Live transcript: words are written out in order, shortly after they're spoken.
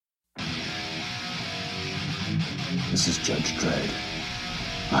This is Judge Dredd.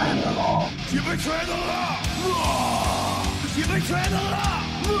 I am the law. You betray the law! You betray the law!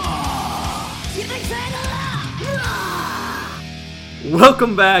 You betray the law!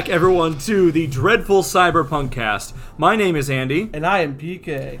 Welcome back, everyone, to the Dreadful Cyberpunk cast. My name is Andy. And I am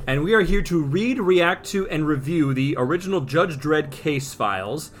PK. And we are here to read, react to, and review the original Judge Dredd case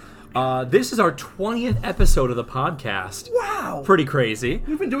files. This is our 20th episode of the podcast. Wow! Pretty crazy.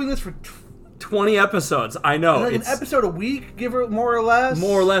 We've been doing this for 20 episodes, I know. Like it's an episode a week, give or more or less?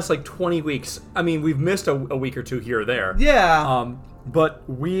 more or less like 20 weeks. I mean, we've missed a week or two here or there. Yeah. But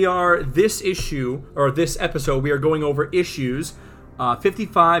we are, this episode, we are going over issues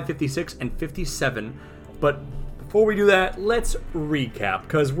 55, 56, and 57. But before we do that, let's recap,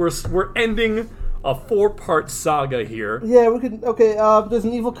 because we're ending a 4-part saga here. Yeah, we could. Okay, there's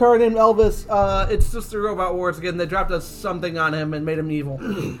an evil car named Elvis. It's just the Robot Wars again. They dropped something on him and made him evil.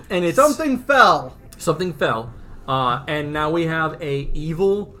 And it's Something fell. Something fell. And now we have a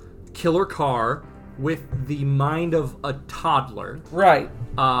evil killer car with the mind of a toddler. Right.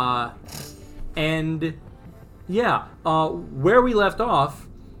 And yeah, where we left off,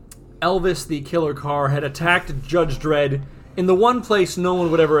 Elvis the killer car had attacked Judge Dredd in the one place no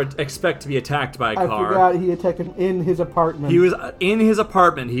one would ever expect to be attacked by a car. I forgot he attacked him in his apartment. He was in his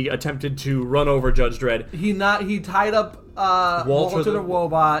apartment. He attempted to run over Judge Dredd. He tied up Walter the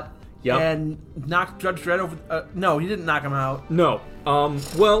robot. Yep. And knocked Judge Dredd over. No, he didn't knock him out. No.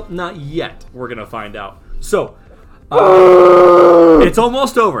 Well, not yet. We're gonna find out. So, it's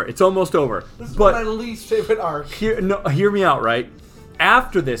almost over. It's almost over. This is my least favorite arc. Hear me out, right?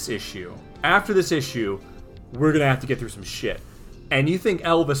 After this issue, we're gonna have to get through some shit. And you think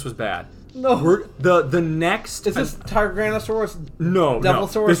Elvis was bad? No. The next. Is this Tyrannosaurus? No.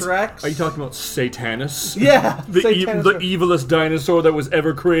 Devilsaurus Rex? Are you talking about Satanus? Yeah. The evilest dinosaur that was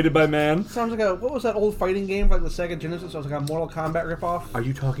ever created by man. Sounds like what was that old fighting game for like the Sega Genesis? It was like a Mortal Kombat ripoff. Are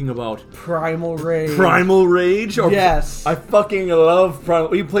you talking about Primal Rage? Primal Rage? Yes. I fucking love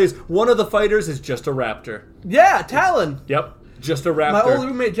Primal. He plays one of the fighters is just a raptor. Yeah, Talon. Yep. Just a raptor. My old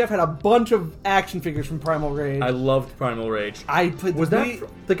roommate Jeff had a bunch of action figures from Primal Rage. I loved Primal Rage. I played. Was that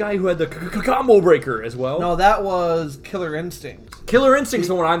the guy who had the combo breaker as well? No, that was Killer Instinct. Killer Instinct's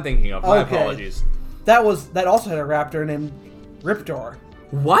the one I'm thinking of. My apologies. That also had a raptor named Riptor.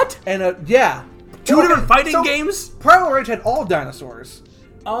 What? And yeah, Two different fighting games. Primal Rage had all dinosaurs.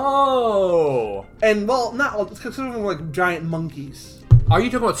 Oh. And well, not all. It's considered like giant monkeys. Are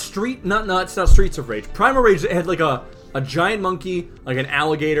you talking about Street? No, it's not Streets of Rage. Primal Rage had like a giant monkey, like an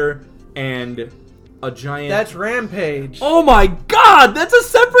alligator, and a giant... That's Rampage. Oh my god! That's a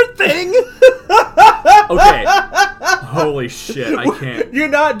separate thing? Okay. Holy shit, I can't. You're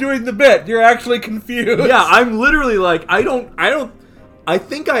not doing the bit. You're actually confused. Yeah, I'm literally like, I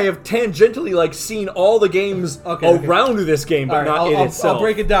think I have tangentially like seen all the games around this game, but not in itself. I'll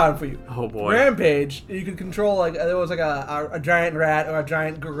break it down for you. Oh boy. Rampage, you could control like, there was like a giant rat or a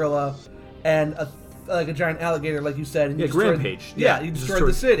giant gorilla and a giant alligator, like you said. And you Rampage. Yeah, you destroyed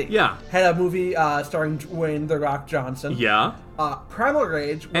the city. Yeah. Had a movie starring Dwayne "The Rock" Johnson. Yeah. Primal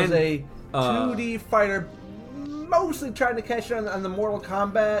Rage was a 2D fighter, mostly trying to catch on the Mortal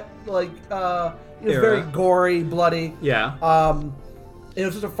Kombat. Like, it was very gory, bloody. Yeah. It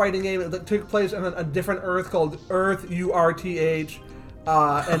was just a fighting game that took place on a different Earth called Earth URTH.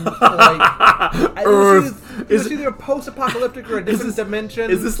 And like Earth is either a post-apocalyptic or a different dimension.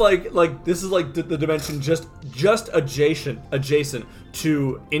 Is this like this is like the dimension just adjacent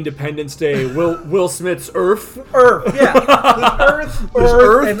to Independence Day? Will Smith's Earth, yeah, There's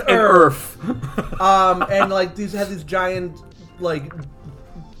Earth, and Earth. And like these had these giant like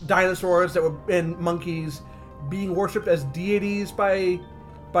dinosaurs that were and monkeys being worshipped as deities by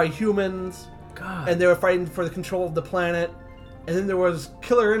humans. God. And they were fighting for the control of the planet. And then there was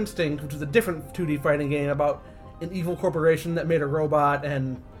Killer Instinct, which was a different 2D fighting game about an evil corporation that made a robot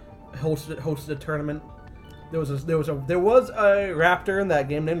and hosted a tournament. There was a raptor in that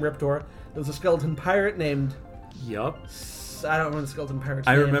game named Riptor. There was a skeleton pirate named. Yup. I don't remember the skeleton pirate's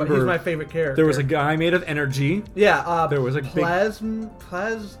name, remember, but he's my favorite character. There was a guy made of energy. Yeah. There was a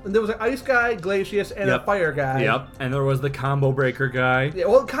There was an ice guy, Glacius, and a fire guy. Yep. And there was the combo breaker guy. Yeah.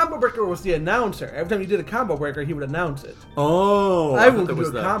 Well, combo breaker was the announcer. Every time you did a combo breaker, he would announce it. Oh. I wouldn't do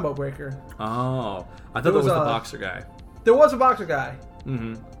a combo breaker. Oh. I thought that was the boxer guy. There was a boxer guy.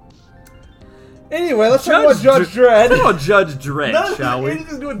 Mm-hmm. Anyway, let's talk about Judge Dredd. Let's talk about Judge Dredd, shall we?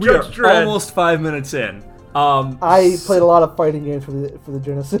 Anything to do with We Judge are Dredd. almost 5 minutes in. I played a lot of fighting games for the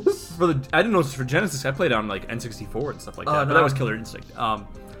Genesis. I didn't know this was for Genesis. I played on like N64 and stuff like that. But no. that was Killer Instinct.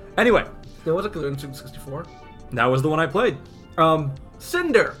 Anyway, there was a Killer Instinct 64. that was the one I played.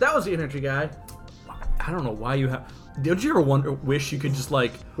 Cinder, that was the energy guy. I don't know why you have. Don't you ever wish you could just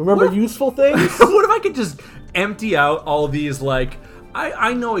like Remember what if- useful things? What if I could just empty out all these like?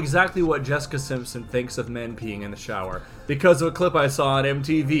 I know exactly what Jessica Simpson thinks of men peeing in the shower because of a clip I saw on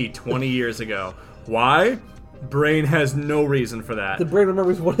MTV 20 years ago. Why? Brain has no reason for that. The brain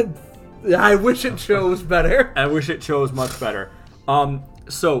remembers what it... I wish it chose better. I wish it chose much better.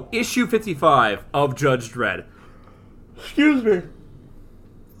 So, issue 55 of Judge Dredd. Excuse me.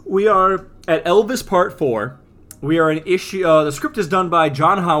 We are at Elvis Part 4. We are in issue... the script is done by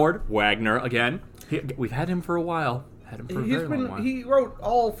John Howard Wagner, again. We've had him for a while. Had him for a very long while. He wrote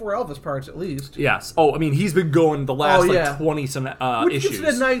all 4 Elvis parts, at least. Yes. Oh, I mean, he's been going the last, 20-some Which issues. gives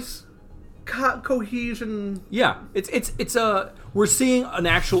it a nice cohesion. Yeah, it's we're seeing an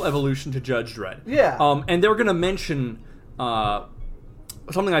actual evolution to Judge Dredd. Yeah. And they were going to mention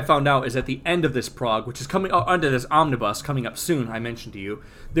something I found out is at the end of this prog, which is coming under this omnibus coming up soon. I mentioned to you,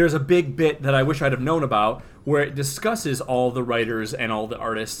 there's a big bit that I wish I'd have known about where it discusses all the writers and all the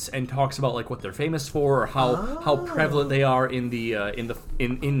artists and talks about like what they're famous for or how prevalent they are in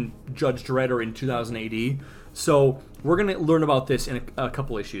Judge Dredd or in 2000 AD. So we're gonna learn about this in a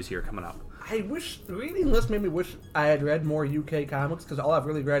couple issues here coming up. I wish reading this made me wish I had read more UK comics because all I've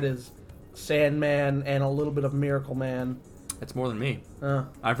really read is Sandman and a little bit of Miracle Man. That's more than me.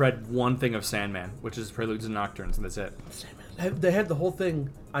 I've read one thing of Sandman, which is Preludes and Nocturnes, and that's it. Sandman. They had the whole thing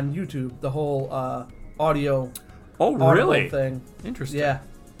on YouTube, the whole audio. Oh, really? Thing. Interesting. Yeah,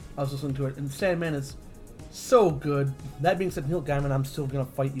 I was listening to it, and Sandman is so good. That being said, Neil Gaiman, I'm still gonna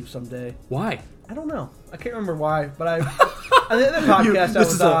fight you someday. Why? I don't know. I can't remember why, but on the other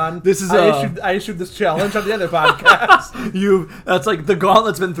podcast I issued this challenge on the other podcast. That's like the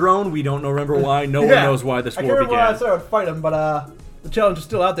gauntlet's been thrown. We don't remember why. No one knows why this war began. I can't remember why I said I would fight him, but the challenge is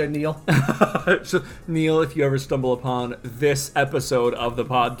still out there, Neil. So, Neil, if you ever stumble upon this episode of the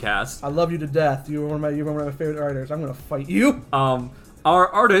podcast, I love you to death. You're one of my favorite writers. I'm gonna fight you. Our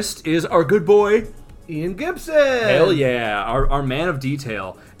artist is our good boy Ian Gibson. Hell yeah, our man of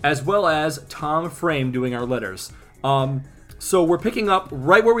detail, as well as Tom Frame doing our letters. So we're picking up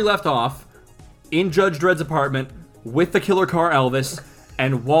right where we left off in Judge Dredd's apartment with the killer car Elvis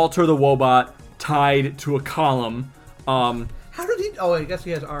and Walter the Wobot tied to a column. How did he? Oh, I guess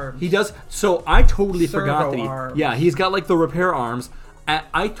he has arms. He does. So I totally forgot that arms. Yeah, he's got like the repair arms.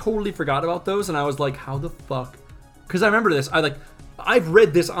 I totally forgot about those, and I was like, how the fuck? Because I remember this. I've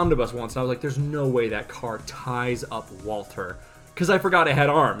read this omnibus once, and I was like, there's no way that car ties up Walter. Because I forgot it had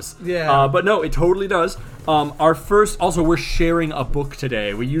arms. Yeah. But no, it totally does. Also, we're sharing a book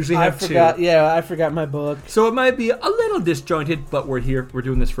today. We usually have two. Yeah, I forgot my book. So it might be a little disjointed, but we're here. We're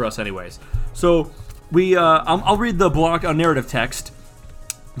doing this for us anyways. So I'll read the block narrative text.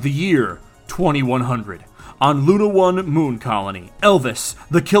 The year 2100. On Luna 1 Moon Colony, Elvis,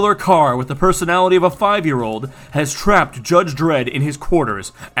 the killer car with the personality of a 5-year-old, has trapped Judge Dredd in his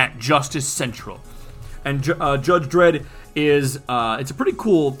quarters at Justice Central. And Judge Dredd is, it's a pretty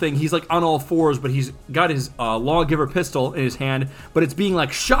cool thing. He's like on all fours, but he's got his lawgiver pistol in his hand, but it's being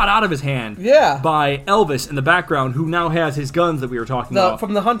like shot out of his hand by Elvis in the background, who now has his guns that we were talking about.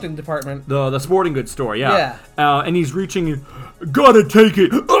 From the hunting department. The sporting goods store, yeah. And he's reaching, gotta take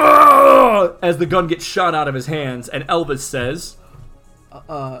it, as the gun gets shot out of his hands, and Elvis says,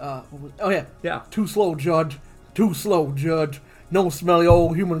 yeah. Too slow, Judge. Too slow, Judge. No smelly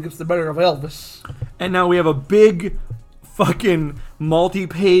old human gets the better of Elvis. And now we have a big fucking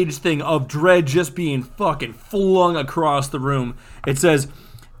multi-page thing of Dredd just being fucking flung across the room. It says,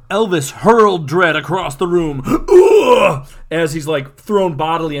 Elvis hurled Dredd across the room, as he's like thrown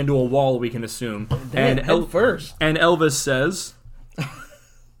bodily into a wall, we can assume. And first. And Elvis says,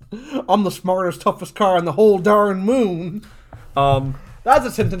 I'm the smartest, toughest car on the whole darn moon. That's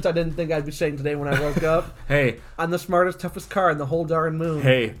a sentence I didn't think I'd be saying today when I woke up. Hey. I'm the smartest, toughest car on the whole darn moon.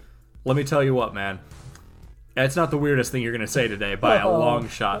 Hey, let me tell you what, man. That's not the weirdest thing you're going to say today by a long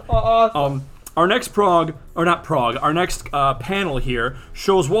shot. Our next our next panel here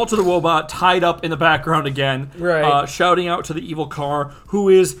shows Walter the Wobot tied up in the background again, shouting out to the evil car, who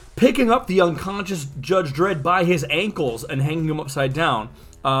is picking up the unconscious Judge Dredd by his ankles and hanging him upside down.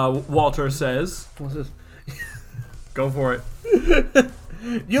 Walter says, what's this? Go for it.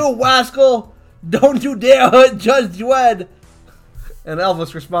 You rascal! Don't you dare hurt Judge Dredd! And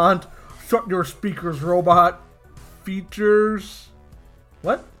Elvis responds, shut your speakers, robot. Features.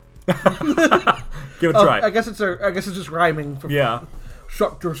 What? Give it a try. I guess it's just rhyming.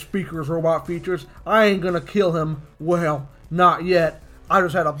 Shut your speakers, robot features. I ain't gonna kill him. Well, not yet. I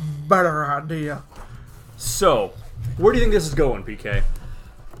just had a better idea. So, where do you think this is going, PK?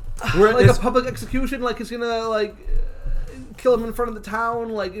 A public execution? Like he's gonna kill him in front of the town,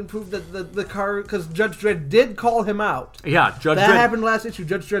 like improve the car, because Judge Dredd did call him out. Yeah, Judge That Dredd. happened last issue.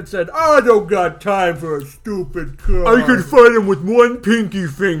 Judge Dredd said, "I don't got time for a stupid car." I could fight him with one pinky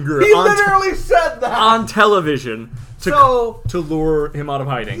finger. He literally said that on television to lure him out of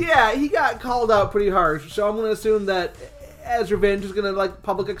hiding. Yeah, he got called out pretty harsh. So I'm going to assume that as revenge is going to like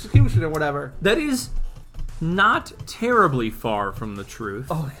public execution or whatever. That is not terribly far from the truth.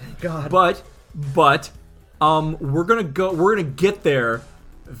 Oh thank God. But we're gonna get there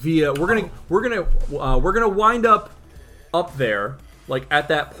via we're gonna wind up there, like at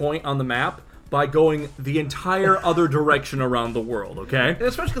that point on the map, by going the entire other direction around the world. Okay, and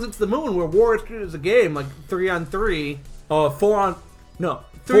especially because it's the moon, where war is treated as a game, like 3-on-3.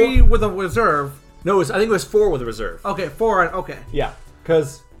 3 with a reserve. No, I think it was 4 with a reserve. Okay, 4 on. Okay. Yeah,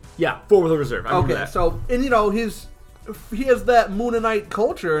 4 with a reserve. I remember that. So and he has that Moonanite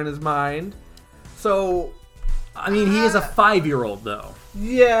culture in his mind. So, I mean, he is a 5-year-old though.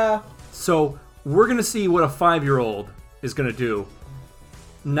 Yeah. So we're gonna see what a 5-year-old is gonna do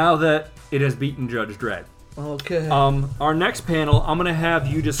now that it has beaten Judge Dredd. Okay. Our next panel, I'm gonna have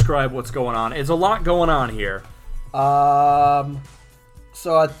you describe what's going on. It's a lot going on here.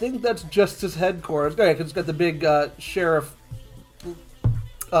 So I think that's Justice Headquarters. Okay, because it's got the big sheriff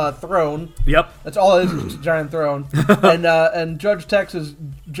throne. Yep. That's all it is, just a giant throne. And Judge Tex is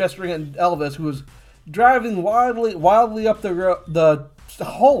gesturing at Elvis, who is driving wildly up the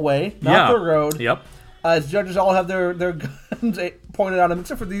hallway, not the road. Yep. As judges all have their guns pointed at him,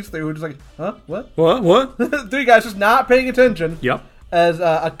 except for these 3 who are just like, huh? What? What? 3 guys just not paying attention. Yep. As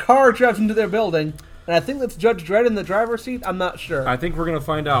a car drives into their building. And I think that's Judge Dredd in the driver's seat. I'm not sure. I think we're going to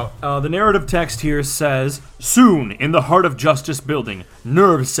find out. The narrative text here says, "Soon, in the heart of Justice Building,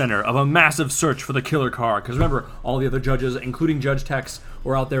 nerve center of a massive search for the killer car." Because remember, all the other judges, including Judge Tex,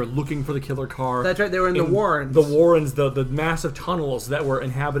 were out there looking for the killer car. That's right, they were in the Warrens. The Warrens, the massive tunnels that were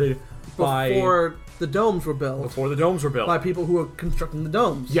inhabited before the domes were built. Before the domes were built. By people who were constructing the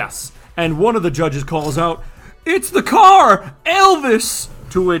domes. Yes. And one of the judges calls out, "It's the car! Elvis!"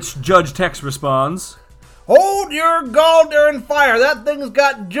 To which Judge Tex responds, "Hold your goddamn fire! That thing's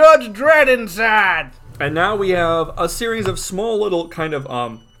got Judge Dredd inside!" And now we have a series of small little kind of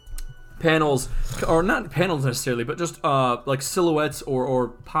panels, or not panels necessarily, but just like silhouettes or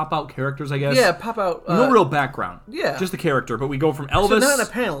pop-out characters, I guess. Yeah, pop-out. No real background. Yeah. Just a character, but we go from Elvis... So not in a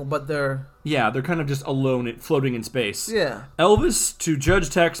panel, but they're... Yeah, they're kind of just alone, floating in space. Yeah. Elvis to Judge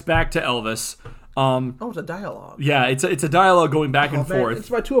Tex, back to Elvis. It's a dialogue. Yeah, it's a dialogue going back and man, forth. It's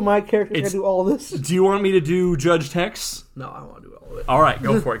my 2 of my characters going to do all this. Do you want me to do Judge Tex? No, I want to do all of it. All right,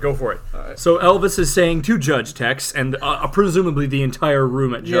 go for it. Go for it. All right. So Elvis is saying to Judge Tex, and presumably the entire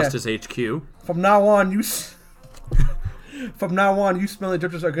room at Justice HQ. From now on, you smelly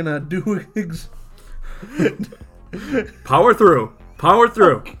judges are gonna do. Power through. Power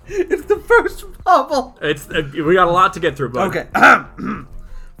through. It's the first bubble. We got a lot to get through, bud. Okay.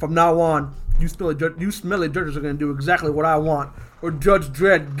 From now on, you smelly judges are gonna do exactly what I want, or Judge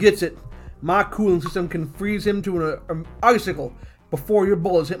Dredd gets it. My cooling system can freeze him to an icicle before your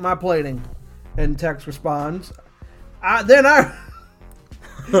bullets hit my plating. And Tex responds, then I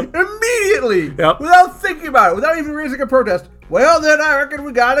immediately, without thinking about it, without even raising a protest, well, then I reckon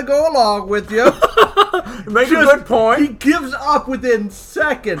we gotta go along with you. Make a good point. He gives up within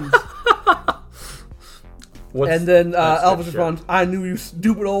seconds. And then Elvis responds, "I knew you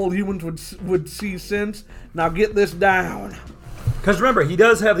stupid old humans would see sense. Now get this down." Because remember, he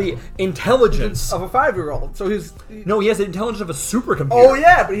does have the intelligence of a 5-year-old. So he has the intelligence of a supercomputer. Oh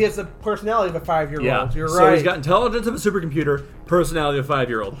yeah, but he has the personality of a 5-year-old. Yeah. You're right. So he's got intelligence of a supercomputer, personality of a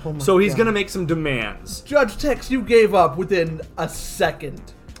 5-year-old. So he's going to make some demands. Judge Tex, you gave up within a second.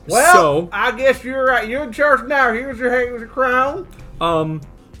 Well, I guess you're right. You're in charge now. Here's your crown.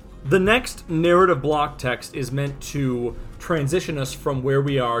 The next narrative block text is meant to transition us from where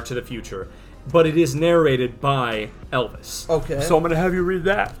we are to the future, but it is narrated by Elvis. Okay. So I'm going to have you read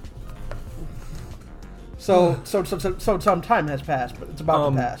that. So some time has passed, but it's about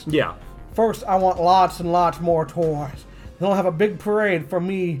to pass. Yeah. First, I want lots and lots more toys. They'll have a big parade for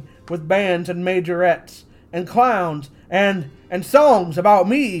me with bands and majorettes and clowns and songs about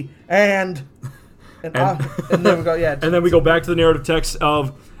me and then we go. Yeah. And then we go back to the narrative text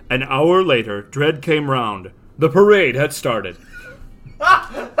of, "An hour later, Dredd came round. The parade had started."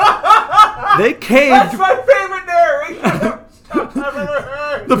 They caved. That's my favorite narration I've ever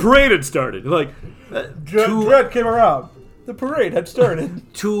heard. The parade had started. Like, Dredd came around. The parade had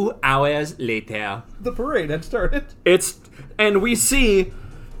started. 2 hours later, the parade had started. And we see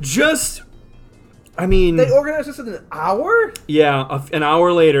they organized this in an hour? Yeah, an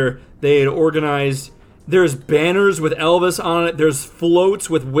hour later, they had organized There's banners with Elvis on it. There's floats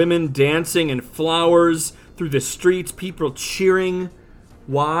with women dancing and flowers through the streets. People cheering.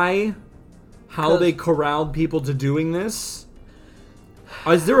 Why? How they corralled people to doing this?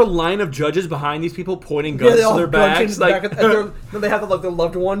 Is there a line of judges behind these people pointing guns to their backs? Then they have their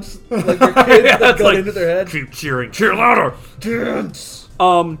loved ones, like their kids, with a gun into their head. Keep cheering. Cheer louder. Dance.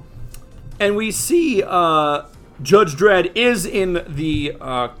 And we see Judge Dredd is in the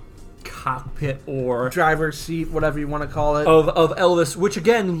cockpit or driver's seat, whatever you want to call it, of Elvis, which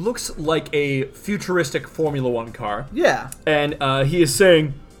again looks like a futuristic Formula One car. Yeah. And he is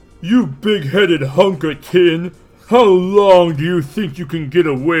saying, "You big-headed hunkerkin, how long do you think you can get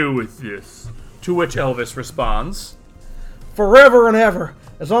away with this?" To which Elvis responds, "Forever and ever.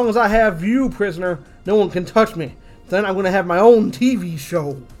 As long as I have you, prisoner, no one can touch me. Then I'm going to have my own TV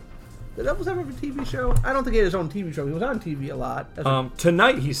show." Did Elvis ever have a TV show? I don't think he had his own TV show. He was on TV a lot.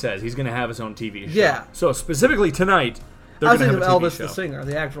 Tonight, he says he's going to have his own TV show. Yeah. So specifically tonight, they're I was going to have thinking a of TV Elvis show. the singer,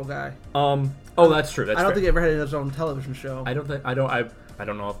 the actual guy. Oh, that's true. That's I don't fair. think he ever had his own television show. I don't know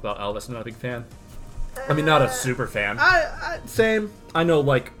about Elvis. I'm not a big fan. I mean, not a super fan. Same. I know,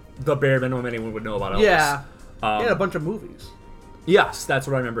 like, the bare minimum anyone would know about Elvis. Yeah. He had a bunch of movies. Yes, that's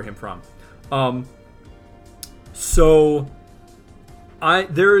what I remember him from. So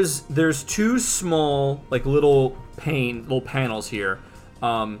there's two small, like, little panels here.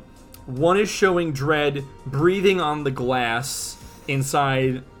 One is showing Dredd breathing on the glass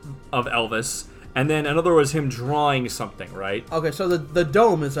inside of Elvis, and then another was him drawing something, right? Okay, so the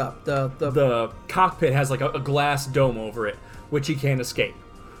dome is up. The cockpit has like a glass dome over it, which he can't escape.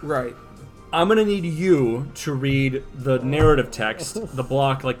 Right. I'm gonna need you to read the narrative text, the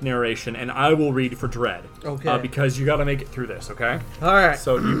block like narration, and I will read for Dredd. Okay. Because you gotta make it through this, okay? All right.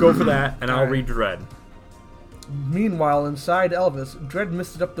 So you go for that, and I'll All right. read Dredd. Meanwhile, inside Elvis, Dredd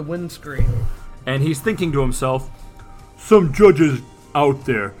misted up the windscreen. And he's thinking to himself, "Some judges out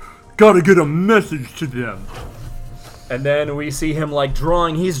there, gotta get a message to them." And then we see him like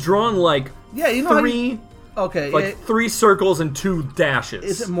drawing. He's drawn like Yeah, you know three three circles and 2 dashes.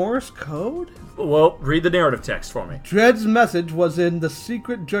 Is it Morse code? Well, read the narrative text for me. Dredd's message was in the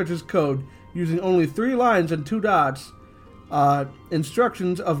secret judge's code, using only 3 lines and 2 dots.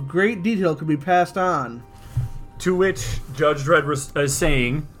 Instructions of great detail could be passed on. To which Judge Dredd is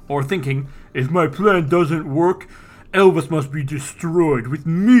saying, or thinking, "If my plan doesn't work, Elvis must be destroyed with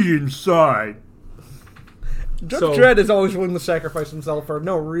me inside." Judge Dredd is always willing to sacrifice himself for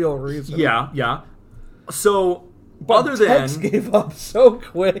no real reason. Yeah. So, But Tex gave up so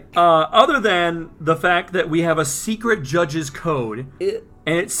quick. Other than the fact that we have a secret judge's code,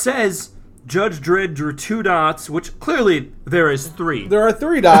 and it says Judge Dredd drew 2 dots, which clearly there is 3. There are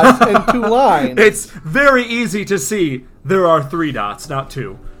 3 dots and 2 lines. It's very easy to see there are 3 dots, not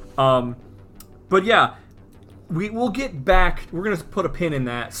 2. But yeah, we'll get back. We're going to put a pin in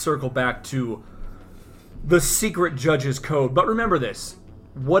that, circle back to the secret judge's code. But remember this.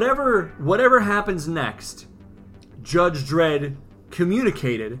 Whatever happens next, Judge Dredd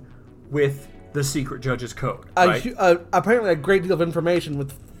communicated with the secret judge's code. Right? Apparently a great deal of information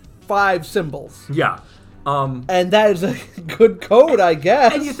with 5 symbols. Yeah. And that is a good code, I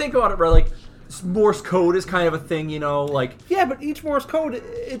guess. And you think about it, right? Like, Morse code is kind of a thing, you know? Like, yeah, but each Morse code,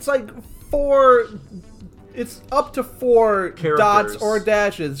 it's like 4... It's up to 4 characters. Dots or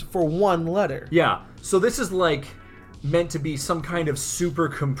dashes for 1 letter. Yeah. So this is like meant to be some kind of super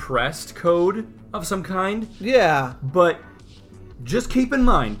compressed code of some kind. Yeah. But just keep in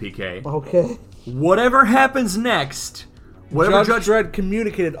mind, PK. Okay. Whatever happens next, whatever Judge Dredd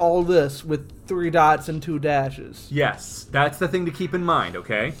communicated all this with 3 dots and 2 dashes. Yes, that's the thing to keep in mind,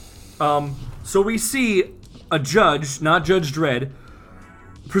 okay? So we see a judge, not Judge Dredd,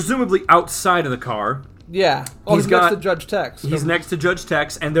 presumably outside of the car. Yeah. Oh, he's next to Judge Tex. He's next to Judge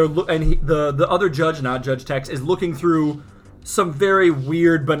Tex, and the other judge, not Judge Tex, is looking through some very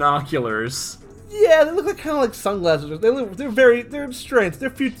weird binoculars. Yeah, they look like kind of like sunglasses. They're strange.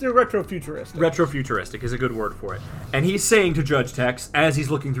 They're retro-futuristic. Retro-futuristic is a good word for it. And he's saying to Judge Tex, as he's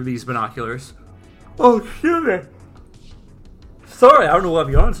looking through these binoculars, "Oh, excuse me. Sorry, I don't know why I'm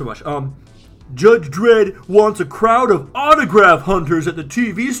yawning so much. Judge Dredd wants a crowd of autograph hunters at the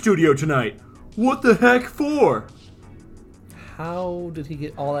TV studio tonight. What the heck for?" How did he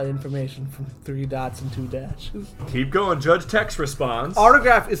get all that information from 3 dots and 2 dashes? Keep going. Judge Tex responds.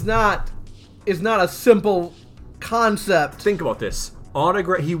 Autograph is not a simple concept. Think about this.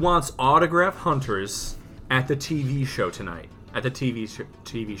 He wants autograph hunters at the TV show tonight. At the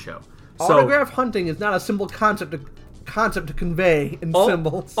TV show. Autograph hunting is not a simple concept to convey in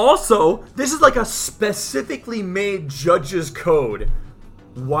symbols. Also, this is like a specifically made judge's code.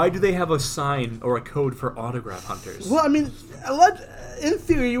 Why do they have a sign or a code for autograph hunters? Well, I mean, in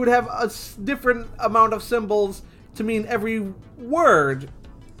theory, you would have a different amount of symbols to mean every word.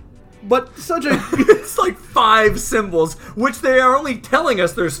 But such a... It's like 5 symbols, which they are only telling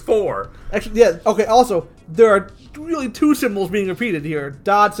us there's 4. Actually, yeah, okay, also, there are really 2 symbols being repeated here.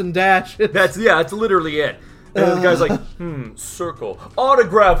 Dots and dashes. That's literally it. And the guy's like, circle.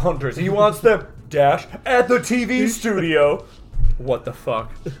 Autograph hunters. He wants them, dash, at the TV studio. What the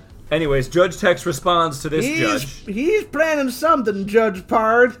fuck? Anyways, Judge Tex responds to this judge. He's planning something, Judge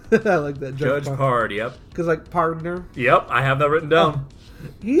Pard. I like that, Judge Pard, yep. Because, like, partner. Yep, I have that written down.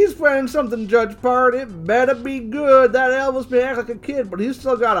 He's planning something, Judge Pard. It better be good. That Elvis may act like a kid, but he's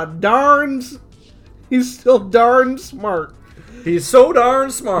still got he's still darn smart. He's so darn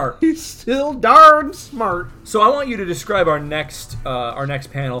smart. He's still darn smart. So I want you to describe our next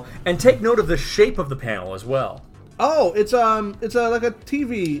panel and take note of the shape of the panel as well. Oh, it's like a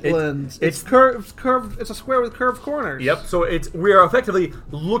TV lens. It's curved. It's a square with curved corners. Yep. So we are effectively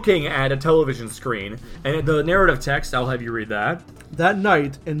looking at a television screen, and the narrative text. I'll have you read that. That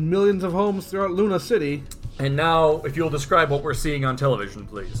night, in millions of homes throughout Luna City. And now, if you'll describe what we're seeing on television,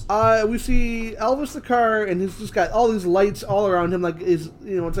 please. We see Elvis the car, and he's just got all these lights all around him. Like it's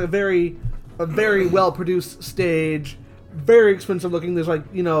a very well produced stage, very expensive looking. There's like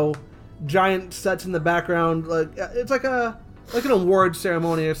giant sets in the background. Like it's like an award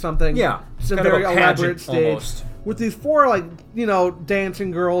ceremony or something. Yeah, it's a very elaborate stage almost. With these 4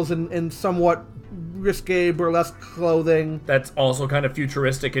 dancing girls in somewhat risque burlesque clothing. That's also kind of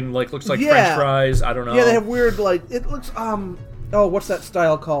futuristic and looks like French fries. I don't know. Yeah, they have weird it looks what's that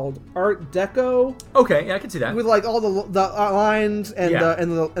style called? Art Deco. Okay, yeah, I can see that. With like all the lines and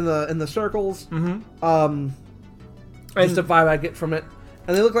the circles. Mm-hmm. Just the vibe I get from it.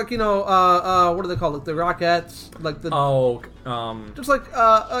 And they look like, what do they call it? The Rockettes? Like the... just like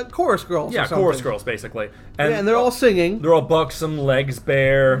chorus girls Yeah, or something. chorus girls, basically. And they're all singing. They're all buxom, legs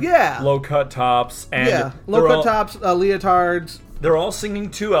bare. Yeah. Low-cut tops. And low-cut tops, leotards. They're all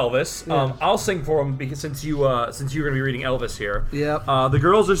singing to Elvis. Yeah. I'll sing for them because since you're going to be reading Elvis here. Yep. The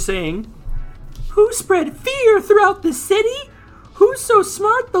girls are saying, "Who spread fear throughout the city? Who's so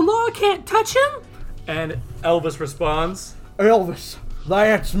smart the law can't touch him?" And Elvis responds, "Elvis,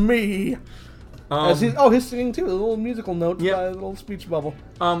 that's me." He's singing too. A little musical notes by a little speech bubble.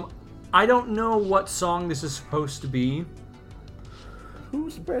 I don't know what song this is supposed to be. Who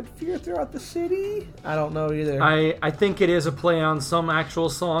spread fear throughout the city? I don't know either. I think it is a play on some actual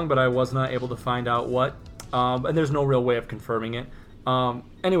song, but I was not able to find out what. And there's no real way of confirming it.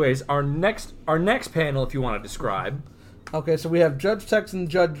 Anyways, our next panel, if you want to describe. Okay, so we have Judge Tex and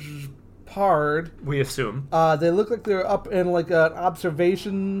Judge Pard. We assume. They look like they're up in like an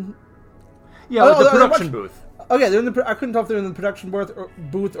observation. Yeah, the production booth. Oh yeah, I couldn't tell if they're in the production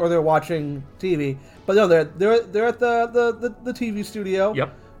booth or they're watching TV. But no, they're at the TV studio.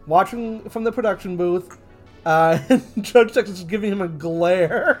 Yep. Watching from the production booth. And Judge Tex is giving him a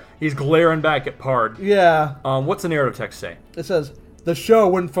glare. He's glaring back at Pard. Yeah. What's the narrative text say? It says, "The show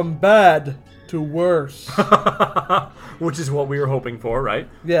went from bad to worse." Which is what we were hoping for, right?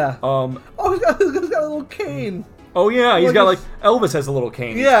 Yeah. He's got a little cane. Oh yeah, he's got Elvis has a little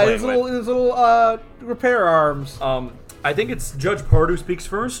cane. Yeah, his little repair arms. I think it's Judge Pard who speaks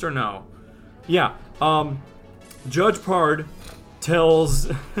first, or no? Yeah. Judge Pard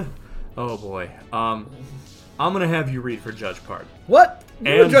tells. Oh boy. I'm gonna have you read for Judge Pard. What?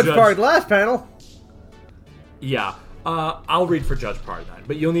 You were Judge Pard last panel. Yeah. I'll read for Judge Pard then,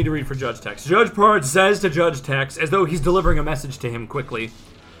 but you'll need to read for Judge Tex. Judge Pard says to Judge Tex, as though he's delivering a message to him quickly,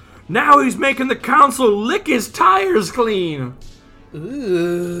 "Now he's making the council lick his tires clean." Ugh.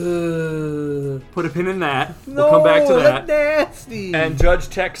 Put a pin in that. We'll come back to that. That's nasty. And Judge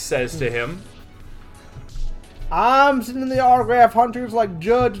Tex says to him, "I'm sending the autograph hunters like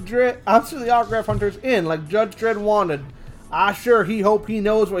Judge Dredd. I'm sending the autograph hunters in like Judge Dredd wanted. I sure hope he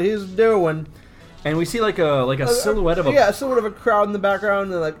knows what he's doing." And we see like a silhouette of a... Yeah, a silhouette of a crowd in the background,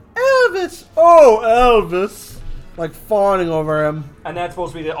 and they're like, "Elvis! Oh, Elvis!" Like, fawning over him. And that's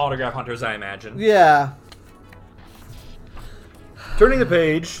supposed to be the autograph hunters, I imagine. Yeah. Turning the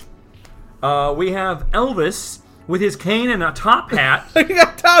page, we have Elvis with his cane and a top hat. He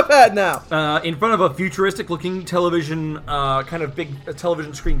got a top hat now! In front of a futuristic-looking television, kind of big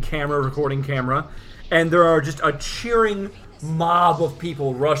television screen camera, recording camera. And there are just a cheering mob of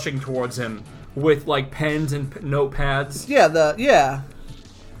people rushing towards him with, like, pens and notepads. Yeah.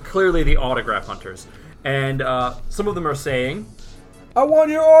 Clearly the autograph hunters. And some of them are saying, "I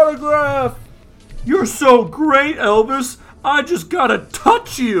want your autograph!" "You're so great, Elvis! I just gotta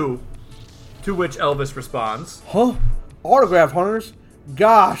touch you!" To which Elvis responds, "Huh? Autograph hunters?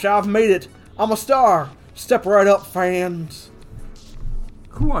 Gosh, I've made it. I'm a star. Step right up, fans.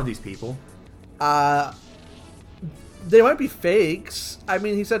 Who are these people? They might be fakes. I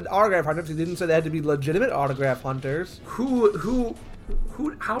mean, he said autograph hunters. He didn't say they had to be legitimate autograph hunters. Who?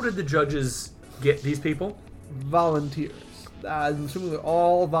 How did the judges get these people? Volunteers. I'm assuming they're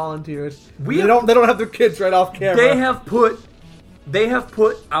all volunteers. They don't have their kids right off camera. They have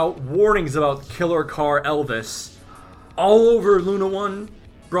put out warnings about Killer Car Elvis all over Luna One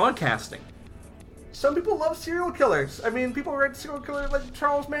Broadcasting. Some people love serial killers. I mean, people write serial killers like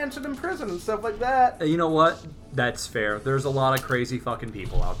Charles Manson in prison and stuff like that. You know what? That's fair. There's a lot of crazy fucking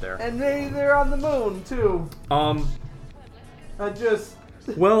people out there. And they're on the moon, too.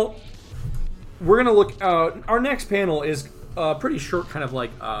 Well, we're gonna look. Our next panel is pretty short, kind of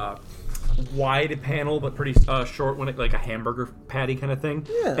like wide panel, but pretty short one, like a hamburger patty kind of thing.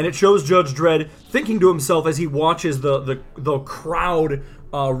 Yeah. And it shows Judge Dredd thinking to himself as he watches the crowd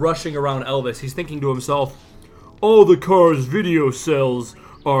rushing around Elvis. He's thinking to himself, "All the car's video cells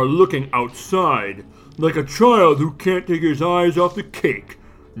are looking outside, like a child who can't take his eyes off the cake.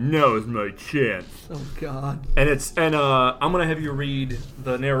 Now's my chance." Oh God. And I'm gonna have you read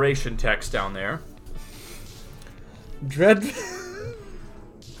the narration text down there. Dredd.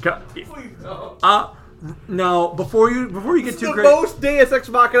 Please no. Now before you get too the crazy, most Deus Ex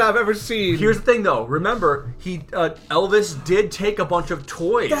Machina I've ever seen. here's the thing though. Remember, Elvis did take a bunch of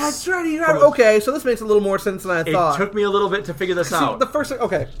toys. That's right. Okay, so this makes a little more sense than I thought. It took me a little bit to figure this out. The first thing.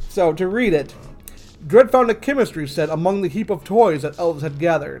 Okay, so to read it, Dredd found a chemistry set among the heap of toys that Elvis had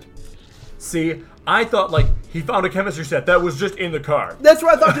gathered. See, I thought like he found a chemistry set that was just in the car. That's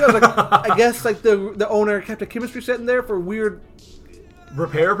what I thought too. I was like, I guess like the owner kept a chemistry set in there for weird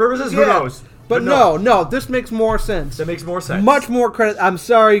repair purposes. Who Yeah. knows? But no, this makes more sense. That makes more sense. Much more credit. I'm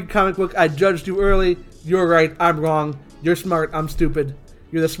sorry, comic book. I judged you early. You're right. I'm wrong. You're smart. I'm stupid.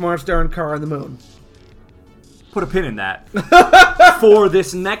 You're the smartest darn car on the moon. Put a pin in that. For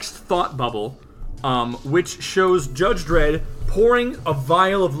this next thought bubble, which shows Judge Dredd pouring a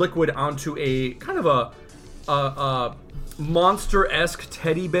vial of liquid onto a kind of a monster-esque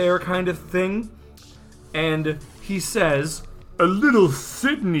teddy bear kind of thing, and he says, "A little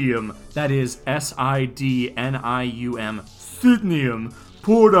sidnium," that is SIDNIUM, sidnium,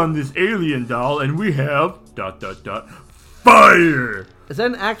 poured on this alien doll, and we have ... fire. Is that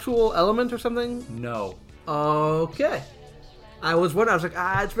an actual element or something? No. Okay. I was wondering. I was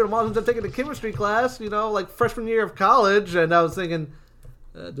like, it's been a while since I've taken a chemistry class. You know, like freshman year of college, and I was thinking,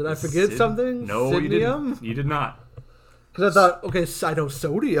 did I forget something? No, Sidnium? you didn't. You did not. Because I thought, okay, I know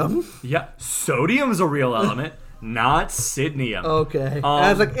sodium. Yeah, sodium's a real element, not sidnium. Okay. And I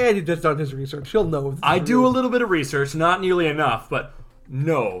was like, Andy just done his research. He'll know. If this I is do real. a little bit of research, not nearly enough, but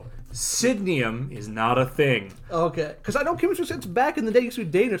no, sidnium is not a thing. Okay. Because I know chemistry sets back in the day used to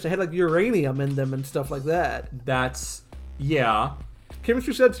be dangerous. They had like uranium in them and stuff like that. That's, yeah.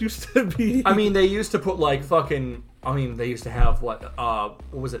 Chemistry sets used to be. I mean, they used to put like fucking. I mean, they used to have what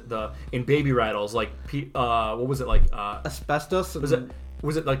was it in baby rattles like what was it like asbestos. Was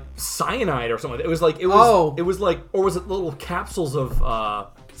it like cyanide or something? It was like Oh. It was like, or was it little capsules of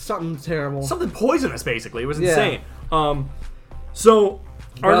something terrible. something poisonous? Basically, it was Yeah. insane. So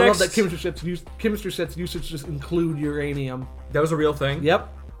But our I next love that chemistry sets used to just include uranium. that was a real thing. Yep.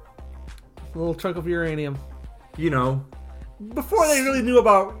 A little chunk of uranium. You know, Before they really knew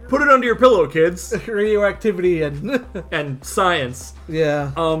about put it under your pillow, kids, radioactivity and and science.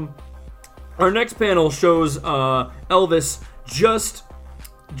 yeah. Our next panel shows Elvis just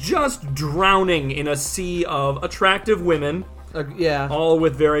drowning in a sea of attractive women, Yeah. all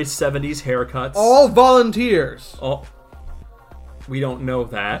with very 70s haircuts. All volunteers. Oh, we don't know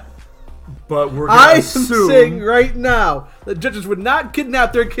that, but we're I gonna am assume. saying right now that judges would not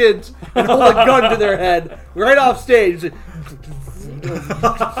kidnap their kids and hold a gun to their head right off stage.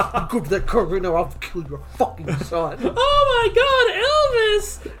 Go to that car right now, I'll kill your fucking son. Oh my God,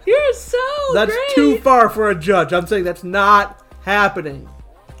 Elvis, you're so That's great. too far for a judge. I'm saying that's not happening.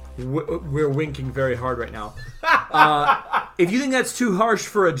 We're winking very hard right now. If you think that's too harsh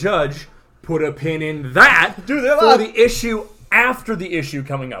for a judge, put a pin in that Do that for up. the issue after the issue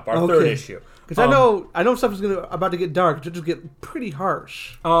coming up, our third issue. Because I know stuff is about to get dark. Judges get pretty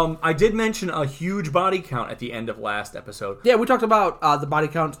harsh. I did mention a huge body count at the end of last episode. Yeah, we talked about the body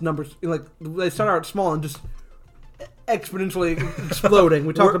count numbers. Like they start out small and just exponentially exploding.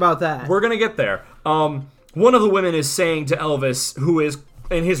 We talked about that. We're gonna get there. One of the women is saying to Elvis, who is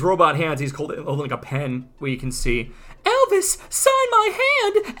in his robot hands, he's holding like a pen where you can see, "Elvis, sign my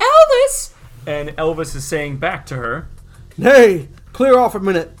hand, Elvis!" And Elvis is saying back to her, Hey, clear off a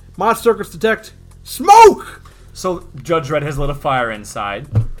minute. My circuits detect smoke. So Judge Dredd has lit a fire inside.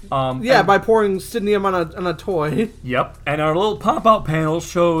 By pouring Sidnium on a toy. Yep. And our little pop-out panel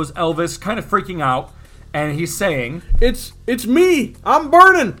shows Elvis kind of freaking out, and he's saying, It's me! I'm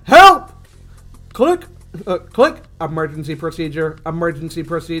burning! Help! Click! Click! Emergency procedure. Emergency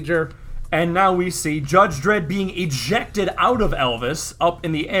procedure. And now we see Judge Dredd being ejected out of Elvis up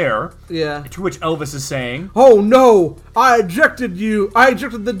in the air. Yeah. To which Elvis is saying, Oh no! I ejected you! I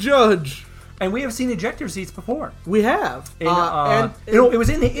ejected the judge! and we have seen ejector seats before. We have. It was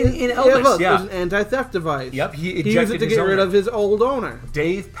in Elvis. It was an anti-theft device. Yep, he used ejected it to his get rid owner. of his old owner.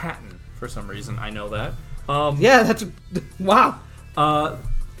 Dave Patton, for some reason. I know that. Yeah, that's... Wow.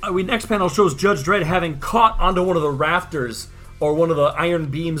 Next panel shows Judge Dredd having caught onto one of the rafters or one of the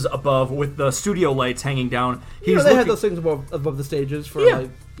iron beams above with the studio lights hanging down. They had those things above the stages for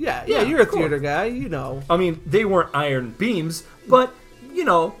Yeah, you're a cool. theater guy, you know. I mean, they weren't iron beams, but, you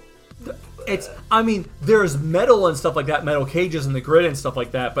know, there's metal and stuff like that, metal cages in the grid and stuff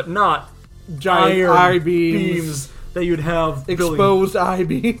like that, but not Giant iron I-beams. that you'd have Exposed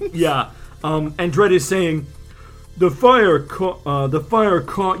I-beams. Yeah. And Dredd is saying, the fire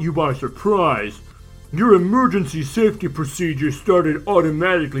caught you by surprise. Your emergency safety procedure started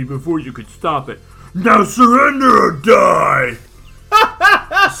automatically before you could stop it. Now surrender or die!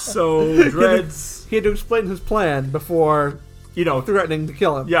 So Dredd's... He had to explain his plan before, threatening to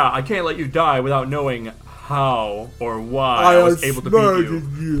kill him. Yeah, I can't let you die without knowing how or why I was able to beat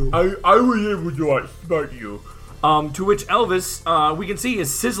you. I was able to outsmart you. To which Elvis, we can see,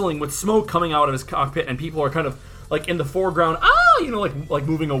 is sizzling with smoke coming out of his cockpit, and people are kind of like in the foreground, like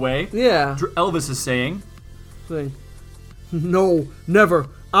moving away. Yeah. Elvis is saying, No, never.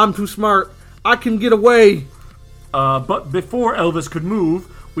 I'm too smart. I can get away. But before Elvis could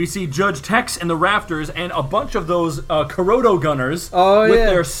move, we see Judge Tex in the rafters and a bunch of those Corrodo gunners with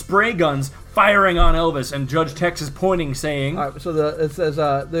their spray guns firing on Elvis, and Judge Tex is pointing, saying... All right, so it says,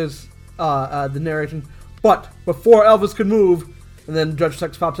 there's the narration, but before Elvis could move, and then Judge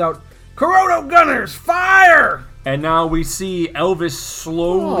Tex pops out, Corrodo gunners, fire! And now we see Elvis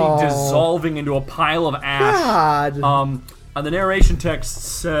slowly dissolving into a pile of ash. God. And the narration text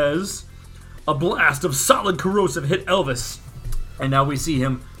says, a blast of solid corrosive hit Elvis. And now we see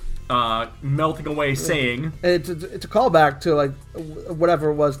him melting away, saying... It's a callback to, like,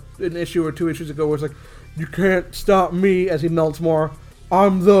 whatever it was, an issue or 2 issues ago, where it's like, you can't stop me, as he melts more.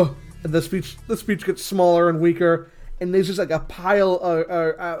 I'm the... And the speech gets smaller and weaker, and there's just like a pile,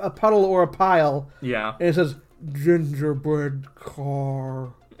 a puddle or a pile. Yeah. And it says, gingerbread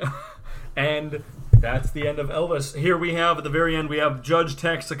car. And that's the end of Elvis. Here we have, at the very end, we have Judge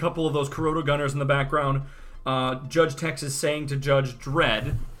Tex, a couple of those Corrodo gunners in the background. Judge Tex is saying to Judge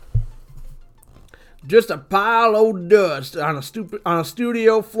Dredd, just a pile of dust on a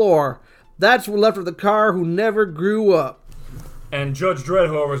studio floor. That's what left of the car who never grew up. And Judge Dredd,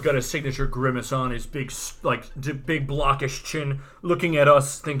 however, has got his signature grimace on his big blockish chin, looking at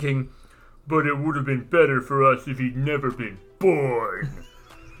us, thinking, but it would have been better for us if he'd never been born.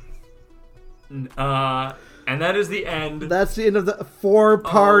 And that is the end. That's the end of the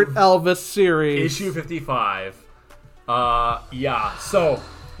 4-part Elvis series. Issue 55. Yeah, so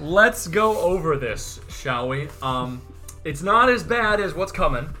let's go over this, shall we? It's not as bad as what's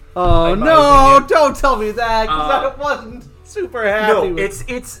coming. Oh, no, don't tell me that, because I wasn't super happy with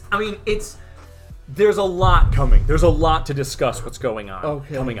it. There's a lot coming. There's a lot to discuss what's going on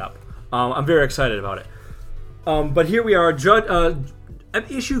coming up. I'm very excited about it. But here we are,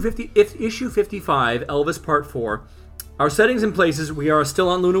 issue 55, Elvis Part 4. Our settings and places, we are still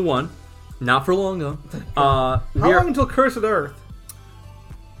on Luna 1. Not for long, though. How long until Cursed Earth?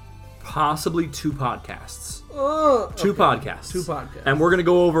 Possibly 2 podcasts. Two podcasts. 2 podcasts. And we're going to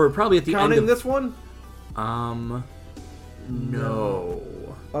go over probably at the Counting end of... this one? No.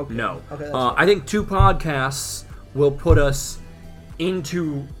 Okay. No. Okay, that's I think 2 podcasts will put us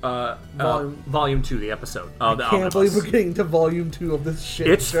into volume 2, the episode. I can't believe we're getting to volume 2 of this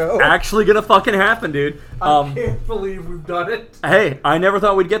shit show. It's actually gonna fucking happen, dude. I can't believe we've done it. Hey, I never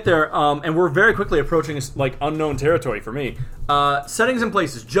thought we'd get there, and we're very quickly approaching unknown territory for me. Settings and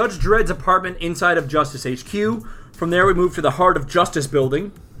places. Judge Dredd's apartment inside of Justice HQ. From there we move to the Heart of Justice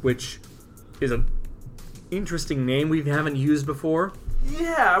building, which is an interesting name we haven't used before.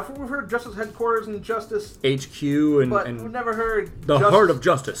 Yeah, we've heard Justice Headquarters and Justice HQ but and we've never heard the Heart of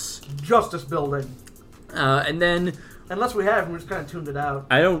Justice. Justice Building. And then unless we have, we just kind of tuned it out.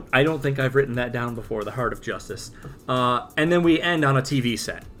 I don't think I've written that down before. The Heart of Justice. And then we end on a TV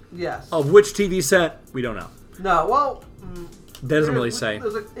set. Yes. Of which TV set we don't know. No, well, that doesn't really say.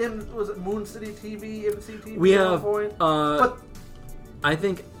 Was it Moon City TV, MC TV? We have but I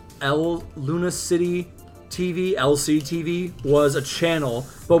think Luna City TV, LCTV, was a channel,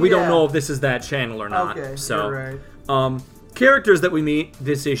 but we don't know if this is that channel or not. Okay, so, you're right. Characters that we meet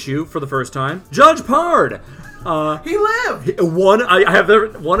this issue for the first time. Judge Pard! He lived! One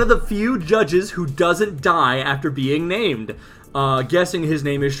of the few judges who doesn't die after being named. Guessing his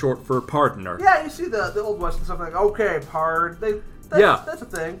name is short for Pardoner. Yeah, you see the Old West and stuff like, okay, Pard. That's a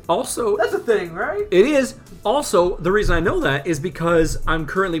thing. Also, that's a thing, right? It is. Also, the reason I know that is because I'm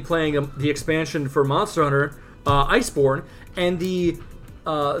currently playing the expansion for Monster Hunter Iceborne, and the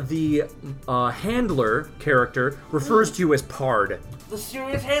handler character refers to you as Pard. The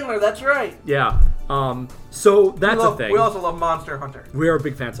serious handler, that's right. Yeah. So that's a thing. We also love Monster Hunter. We are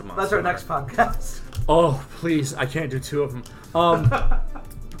big fans of Monster That's our Hunter. next podcast. Oh, please. I can't do two of them.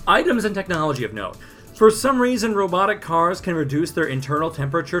 Items and technology of note. For some reason, robotic cars can reduce their internal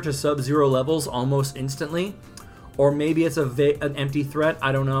temperature to sub-zero levels almost instantly. Or maybe it's an empty threat.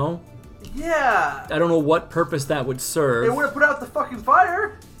 I don't know. Yeah. I don't know what purpose that would serve. It would have put out the fucking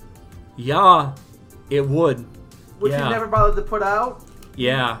fire. Yeah, it would. Which he never bothered to put out.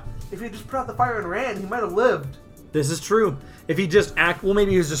 Yeah. If he just put out the fire and ran, he might have lived. This is true. If he just well,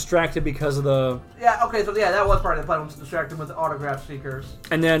 maybe he was distracted because of the... Yeah, okay, so that was part of the plan, was to distract him with the autograph seekers.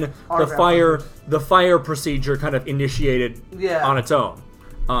 And then the fire procedure kind of initiated on its own.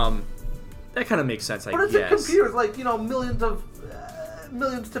 That kind of makes sense, I guess. But it's a computer, like,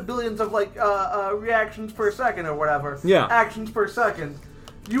 millions to billions of, like, reactions per second or whatever. Yeah. Actions per second.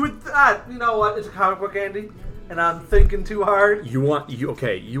 You would, you know what, it's a comic book, Andy, and I'm thinking too hard. You want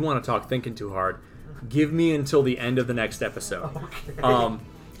to talk thinking too hard. Give me until the end of the next episode. Okay.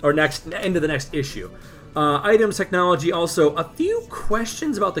 Or end of the next issue. Items, technology, also a few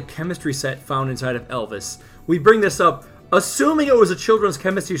questions about the chemistry set found inside of Elvis. We bring this up, assuming it was a children's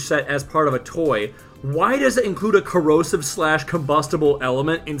chemistry set as part of a toy. Why does it include a corrosive/combustible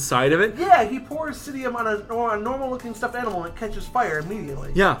element inside of it? Yeah, he pours Sidium on a normal-looking stuffed animal and it catches fire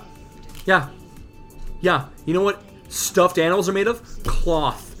immediately. Yeah. You know what stuffed animals are made of?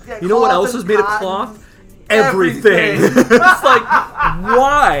 Cloth. Yeah, you know what else is made of cloth? Everything. It's like,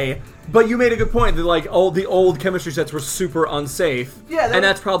 why? But you made a good point that, like, the old chemistry sets were super unsafe. Yeah, and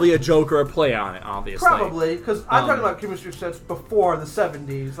that's probably a joke or a play on it, obviously. Probably, because I'm talking about chemistry sets before the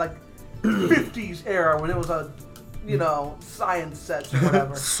 70s, like 50s era when it was a, science sets or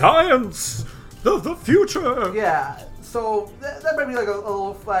whatever. Science! The future! Yeah, so that might be like a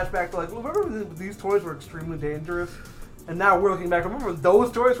little flashback to, like, remember when these toys were extremely dangerous? And now we're looking back, remember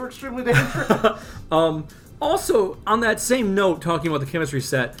those toys were extremely dangerous? Also, on that same note, talking about the chemistry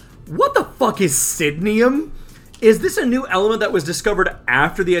set, what the fuck is Sidnium? Is this a new element that was discovered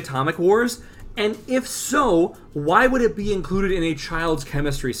after the Atomic Wars? And if so, why would it be included in a child's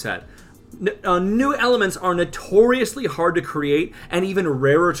chemistry set? New elements are notoriously hard to create and even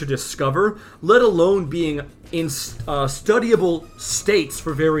rarer to discover, let alone being in studyable states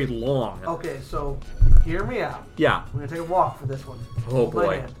for very long. Okay, so hear me out. Yeah. We're going to take a walk for this one. Oh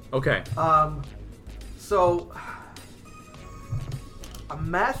boy. Okay. So a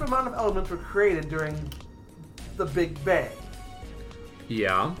massive amount of elements were created during the Big Bang.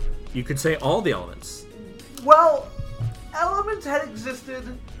 Yeah. You could say all the elements. Well, elements had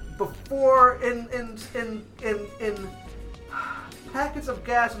existed before in packets of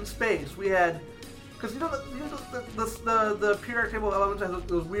gas in space. We had, because the periodic table of elements has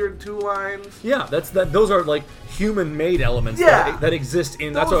those weird two lines. Yeah, those are like human-made elements that exist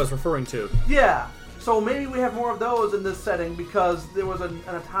in. That's what I was referring to. Yeah. So maybe we have more of those in this setting because there was an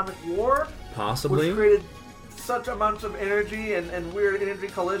atomic war. Possibly. Which created such amounts of energy and weird energy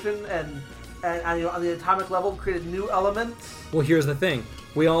collision and on the atomic level created new elements. Well, here's the thing.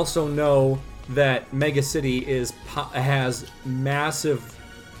 We also know that Mega City has massive,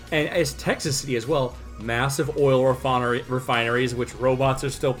 and as Texas City as well, massive oil refineries, which robots are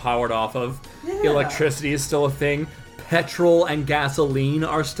still powered off of. Yeah. Electricity is still a thing. Petrol and gasoline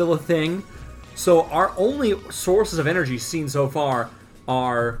are still a thing. So our only sources of energy seen so far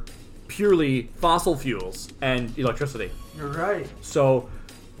are purely fossil fuels and electricity. You're right. So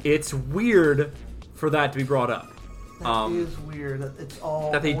it's weird for that to be brought up. That is weird. That it's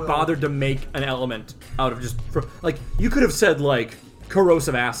all that they oil. bothered to make an element out of like you could have said like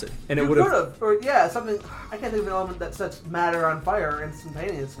corrosive acid, and it would have. Or something. I can't think of an element that sets matter on fire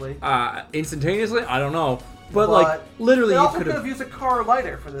instantaneously. Instantaneously, I don't know, but like literally, you could have used a car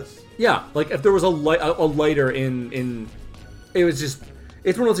lighter for this. Yeah, like if there was a lighter in, it was just.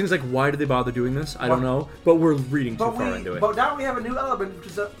 It's one of those things like, why did they bother doing this? I don't know, but we're reading too far into it. But now we have a new element, which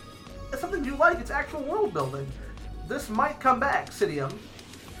is it's something you like. It's actual world building. This might come back, Sidium.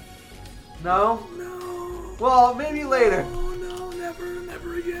 No? No. Well, maybe later. No, never. never and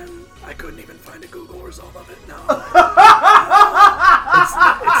never again. I couldn't even find a Google result of it. No.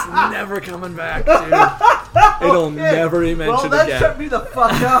 it's never coming back, dude. It'll never be mentioned Well, that again. shut me the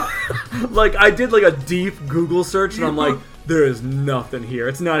fuck up. Like, I did like a deep Google search, and I'm like, there is nothing here.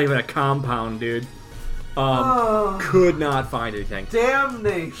 It's not even a compound, dude. Could not find anything.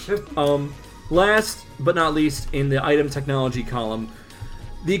 Damnation. Last but not least, in the item technology column,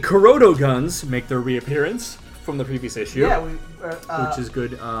 the Kurodo guns make their reappearance from the previous issue. Yeah, which is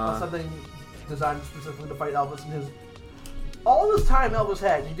good. Something designed specifically to fight Elvis and his. All this time Elvis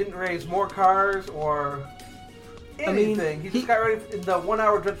had, he didn't raise more cars or anything. He just got ready. In the 1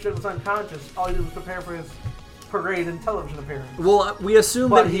 hour Judge Dredd was unconscious. All he did was prepare for his parade and television appearance. Well, we assume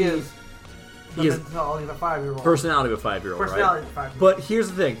But that he is. He's a 5-year-old. personality of a 5-year-old, Personality right? of a 5-year-old. But here's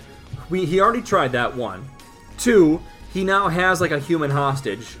the thing. He already tried that, 1. 2, he now has like a human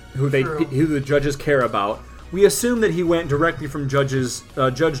hostage who the judges care about. We assume that he went directly from Judge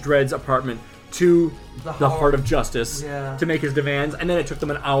Dredd's apartment to the Heart of Justice to make his demands, and then it took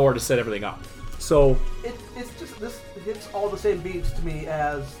them an hour to set everything up. So it's just this hits all the same beats to me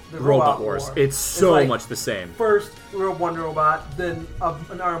as the Robot Wars. War. It's so like, much the same. First, one robot, then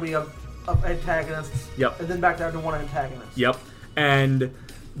an army of antagonists. Yep. And then back down to one antagonist. Yep. And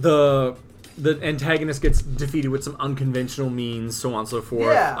the antagonist gets defeated with some unconventional means, so on and so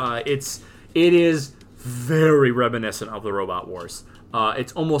forth. Yeah. It is very reminiscent of the Robot Wars.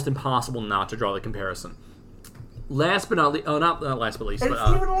 It's almost impossible not to draw the comparison. Last but not least, not last but least, And but,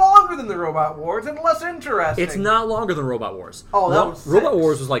 it's even longer than the Robot Wars and less interesting. it's not longer than Robot Wars. Oh, that was 6. Robot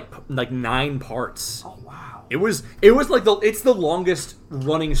Wars was like 9 parts. Oh wow. It was like it's the longest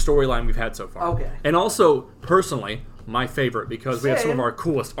running storyline we've had so far. Okay. And also, personally, my favorite because we have some Same. of our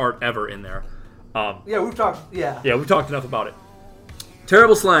coolest art ever in there. Yeah, we've talked. Yeah. Yeah, we've talked enough about it.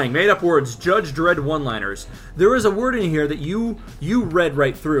 Terrible slang, made up words, Judge Dredd one-liners. There is a word in here that you read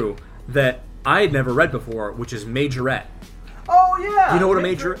right through that I had never read before, which is majorette. Oh yeah. You know what a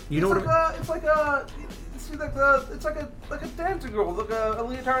major? You know what? It's like a dancing girl, like a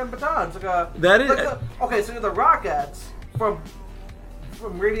leotard and batons, like a. That is. Okay, so the Rockettes from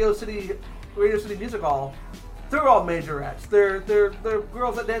Radio City Music Hall. They're all majorettes. They're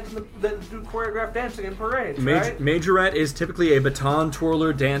girls that dance that do choreographed dancing in parades, right? Majorette is typically a baton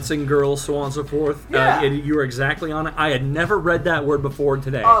twirler, dancing girl, so on and so forth. Yeah. You were exactly on it. I had never read that word before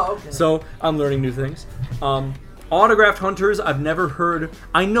today. Oh, okay. So I'm learning new things. Autographed hunters, I've never heard.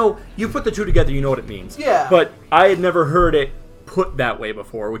 I know you put the two together, you know what it means. Yeah. But I had never heard it put that way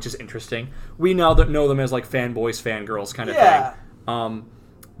before, which is interesting. We now know them as like fanboys, fangirls kind of thing.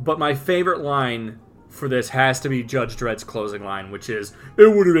 But my favorite line for this has to be Judge Dredd's closing line, which is, "It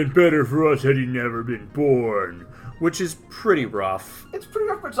would have been better for us had he never been born," which is pretty rough. It's pretty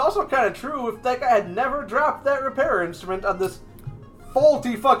rough, but it's also kind of true. If that guy had never dropped that repair instrument on this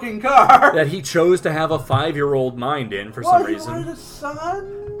faulty fucking car, That he chose to have a 5-year-old mind in for some he reason. wanted a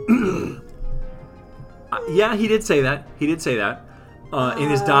son. Yeah, he did say that. He did say that in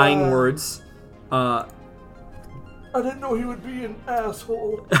his dying words. I didn't know he would be an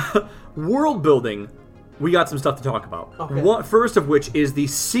asshole. World building. We got some stuff to talk about. Okay. First of which is the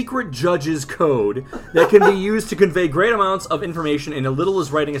secret judge's code that can be used to convey great amounts of information in as little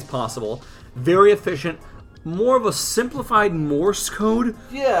as writing as possible. Very efficient. More of a simplified Morse code.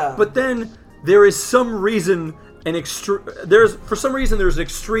 Yeah. But then there is some reason there's an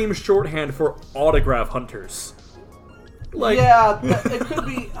extreme shorthand for autograph hunters. Like, yeah, it could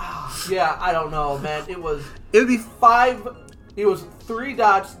be. Yeah, I don't know, man. It would be 5. It was 3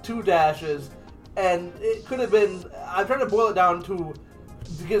 dots, 2 dashes, and it could have been. I'm trying to boil it down to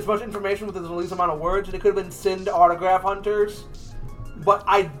get as much information with the least amount of words, and it could have been send autograph hunters. But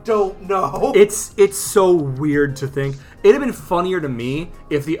I don't know. It's so weird to think. It'd have been funnier to me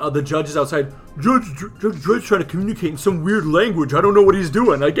if the judges outside, Judge Dredd's trying to communicate in some weird language. I don't know what he's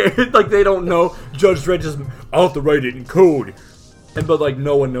doing. Like they don't know. Judge Dredd just, I'll have to write it in code. But like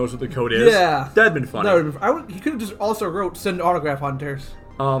no one knows what the code is. Yeah. That'd been funny. He could have just also wrote send autograph hunters.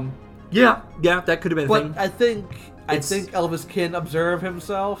 Yeah, that could have been a thing. But I think Elvis can observe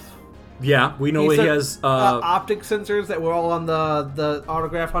himself. Yeah, we know he has optic sensors that were all on the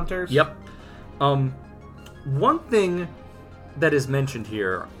autograph hunters. Yep. One thing that is mentioned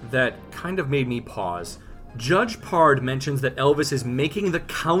here that kind of made me pause. Judge Pard mentions that Elvis is making the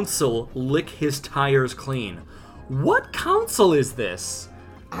council lick his tires clean. What council is this?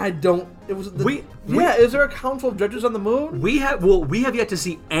 I don't. It was We- Is there a council of judges on the moon? We have yet to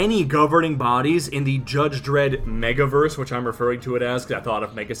see any governing bodies in the Judge Dredd Megaverse, which I'm referring to it as because I thought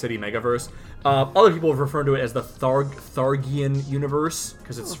of Mega City Megaverse. Other people have referred to it as the Thargian universe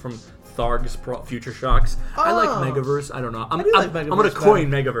because it's from Tharg's Future Shocks. I like Megaverse. I don't know. I'm gonna coin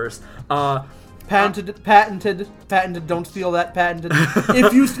Megaverse. Patented. Don't steal that. Patented.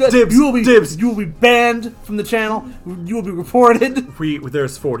 If you steal, you will be banned from the channel. You will be reported.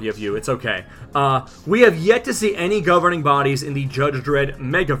 There's 40 of you. It's okay. We have yet to see any governing bodies in the Judge Dredd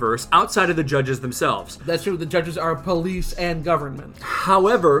Megaverse outside of the judges themselves. That's true. The judges are police and government.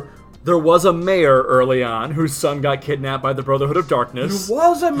 However, there was a mayor early on whose son got kidnapped by the Brotherhood of Darkness. There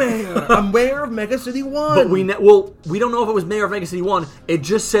was a mayor of Mega City 1. But we don't know if it was mayor of Mega City 1. It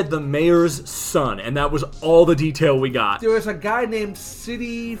just said the mayor's son, and that was all the detail we got. There was a guy named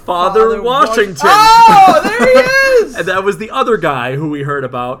City Father Washington. Oh, there he is! And that was the other guy who we heard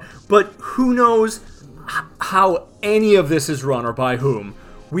about. But who knows how any of this is run or by whom.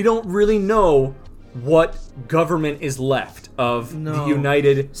 We don't really know what government is left of the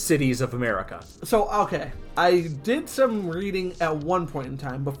United Cities of America. So, okay. I did some reading at one point in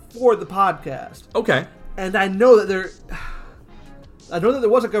time before the podcast. Okay. And I know that there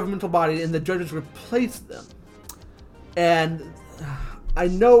was a governmental body and the judges replaced them. And I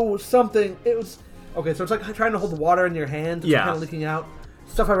know something. It was okay. So it's like trying to hold the water in your hand. It's kind of leaking out.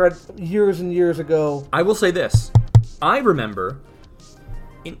 Stuff I read years and years ago. I will say this: I remember,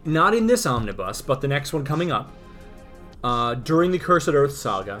 not in this omnibus, but the next one coming up, during the Cursed Earth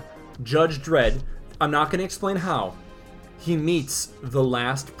saga, Judge Dredd. I'm not going to explain how. He meets the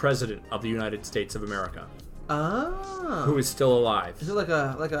last president of the United States of America. Ah. Who is still alive. Is it like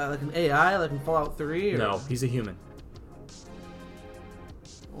an AI, like in Fallout 3? Or? No, he's a human.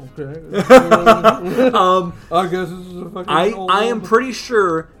 Okay. I guess this is a fucking I am pretty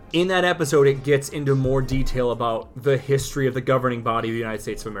sure in that episode it gets into more detail about the history of the governing body of the United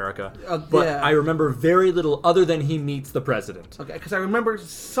States of America. But yeah. I remember very little other than he meets the president. Okay, because I remember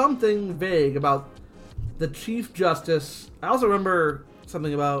something vague about the Chief Justice. I also remember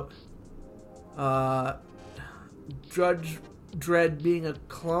something about Judge Dredd being a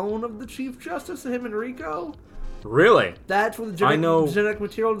clone of the Chief Justice, him and Rico. Really? That's where the genetic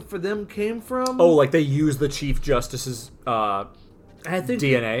material for them came from. Oh, like they use the Chief Justice's I think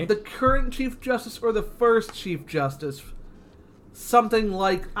DNA? The current Chief Justice or the first Chief Justice. Something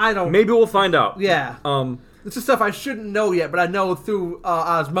like, I don't... Maybe we'll find out. Yeah. This is stuff I shouldn't know yet, but I know through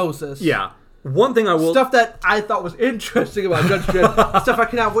osmosis. Yeah. One thing I will... Stuff that I thought was interesting about Judge Dredd. Stuff I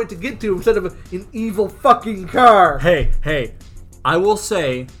cannot wait to get to instead of an evil fucking car. Hey. I will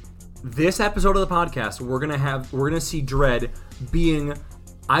say, this episode of the podcast, we're gonna see Dredd being,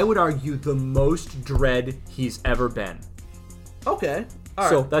 I would argue, the most Dredd he's ever been. Okay. All right.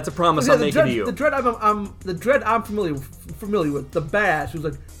 So that's a promise I'm making to you. The Dredd I'm familiar with. The Bash, who's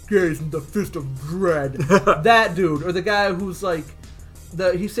like, gaze in the fist of Dredd. That dude, or the guy who's like,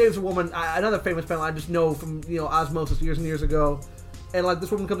 he saves a woman. Another famous panel I just know from osmosis years and years ago, and like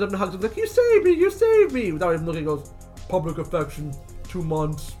this woman comes up and hugs him like, you saved me, without even looking. Goes, public affection, 2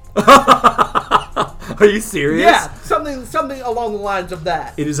 months. Are you serious? Yeah, something along the lines of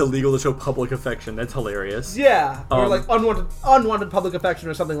that. It is illegal to show public affection. That's hilarious. Yeah, or like unwanted public affection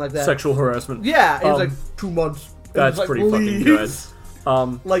or something like that. Sexual harassment. Yeah, it was like 2 months. That's like, pretty fucking good.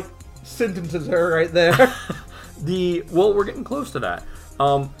 Like sentences her right there. We're getting close to that.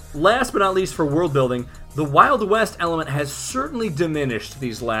 Last but not least for world building, the Wild West element has certainly diminished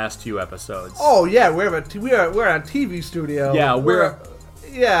these last few episodes. Oh yeah, we're on a TV studio.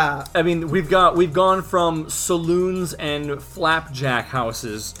 Yeah, I mean, we've gone from saloons and flapjack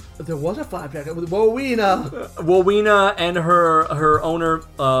houses. There was a flapjack with Wowena and her owner,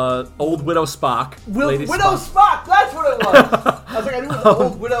 Old Widow Spock. Widow Spock, that's what it was. I was like, I knew it was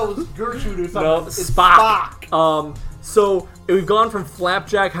Old Widow Gertrude or something. No, it's Spock. So we've gone from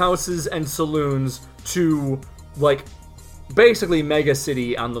flapjack houses and saloons to like basically Mega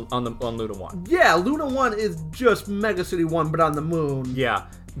City on Luna 1. Yeah, Luna 1 is just Mega City 1, but on the moon. Yeah.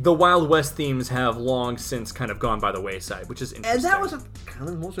 The Wild West themes have long since kind of gone by the wayside, which is interesting. And that was kind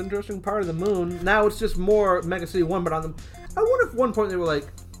of the most interesting part of the moon. Now it's just more Mega City 1, but on the... I wonder if at one point they were like,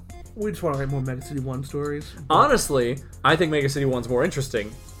 we just want to write more Mega City 1 stories. But... honestly, I think Mega City 1's more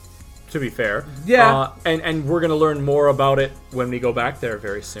interesting, to be fair. Yeah. And we're going to learn more about it when we go back there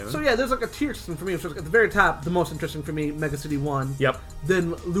very soon. So yeah, there's like a tier system for me. So at the very top, the most interesting for me, Mega City 1. Yep.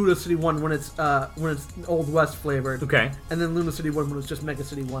 Then Luna City 1 when it's Old West flavored. Okay. And then Luna City 1 when it's just Mega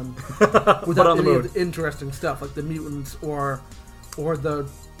City 1. Without Without any of the interesting stuff like the mutants or the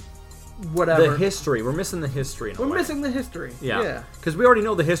whatever. The history. We're missing the history. We're missing the history. Yeah. Because we already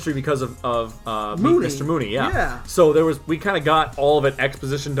know the history because of Mooney. Mr. Mooney. Yeah. Yeah. So we kind of got all of it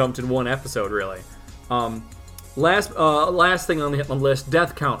exposition dumped in one episode, really. Last thing on the list,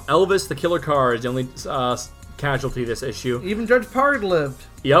 death count. Elvis, the killer car, is the only casualty this issue. Even Judge Park lived.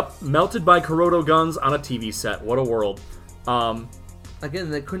 Yep. Melted by Corrodo guns on a TV set. What a world.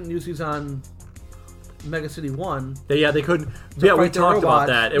 Again, they couldn't use these on Mega City 1. They couldn't. Yeah, we talked about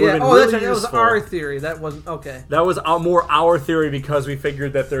that. It would have been that's really right. That was useful. our theory. That wasn't okay. That was more our theory because we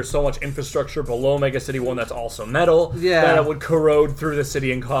figured that there's so much infrastructure below Mega City 1 that's also metal that it would corrode through the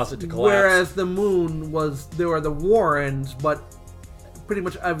city and cause it to collapse. Whereas the moon there were the Warrens, but pretty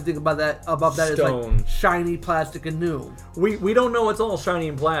much everything above that is like shiny plastic and new. We don't know it's all shiny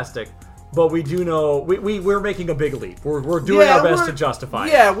and plastic. But we do know we're making a big leap. We're doing our best to justify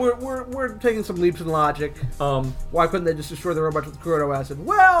it. Yeah, we're taking some leaps in logic. Why couldn't they just destroy the robots with Corrodo acid?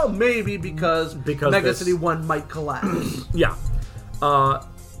 Well, maybe because Mega City 1 might collapse. Yeah.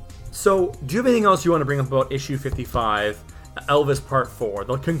 So, do you have anything else you want to bring up about issue 55, Elvis Part 4,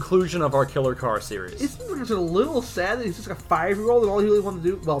 the conclusion of our Killer Car series? Isn't it just a little sad that he's just a 5-year-old and all he really wanted to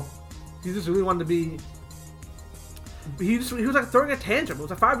do? Well, he just really wanted to be. He was like throwing a tantrum. It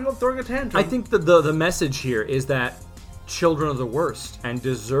was a 5-year-old throwing a tantrum. I think the message here is that children are the worst and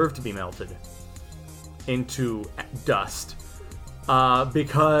deserve to be melted into dust.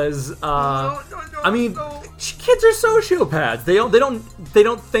 Because kids are sociopaths. They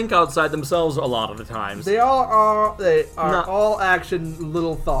don't think outside themselves a lot of the times. They are all action,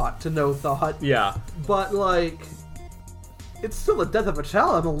 little thought to no thought. Yeah, but it's still the death of a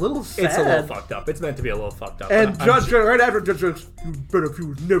child. I'm a little sad. It's a little fucked up. It's meant to be a little fucked up. And right after Judge Dredd, you better if you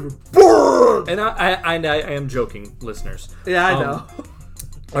was never born. And I am joking, listeners. Yeah, I know.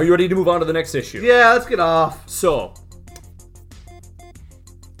 Are you ready to move on to the next issue? Yeah, let's get off. So,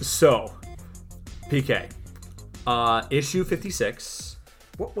 PK, issue 56.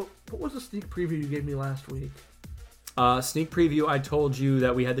 What was the sneak preview you gave me last week? Sneak preview. I told you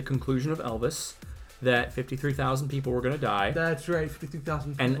that we had the conclusion of Elvis. That 53,000 people were going to die. That's right,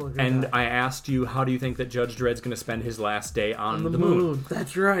 53,000 people are going to die. And I asked you, how do you think that Judge Dredd's going to spend his last day on the moon?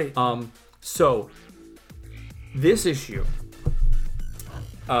 That's right. So, this issue,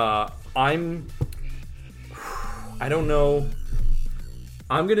 I don't know.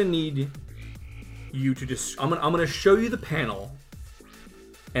 I'm going to need you to I'm going to show you the panel,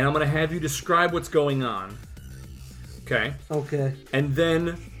 and I'm going to have you describe what's going on. Okay? Okay. And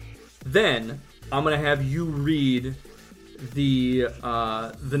then I'm gonna have you read the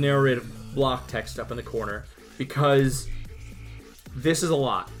narrative block text up in the corner because this is a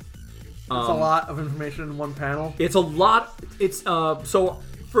lot. It's a lot of information in one panel. It's a lot. It's so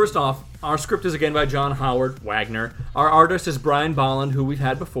first off, our script is again by John Howard Wagner. Our artist is Brian Bolland, who we've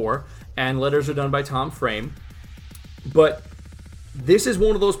had before, and letters are done by Tom Frame. But this is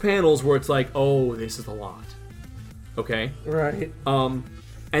one of those panels where it's like, oh, this is a lot. Okay. Right.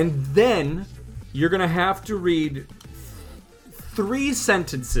 And then you're going to have to read 3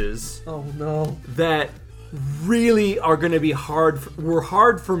 sentences. Oh, no. That really are going to be hard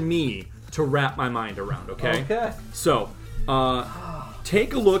for me to wrap my mind around, okay? Okay. So,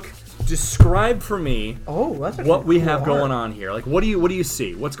 take a look. Describe for me what we have going on here. Like, what do you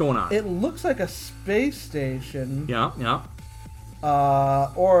see? What's going on? It looks like a space station. Yeah.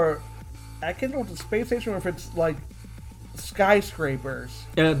 Or I can't know if it's a space station or if it's like skyscrapers.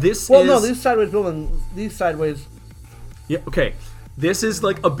 These sideways buildings. These sideways. Yeah. Okay. This is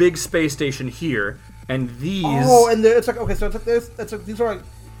like a big space station here, and these. Oh, and it's like okay, so it's like this. It's like these are like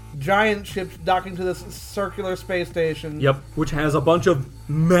giant ships docking to this circular space station. Yep. Which has a bunch of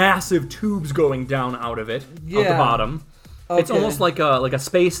massive tubes going down out of it, out the bottom. Okay. It's almost like a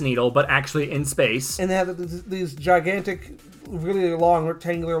space needle, but actually in space. And they have these gigantic, really long,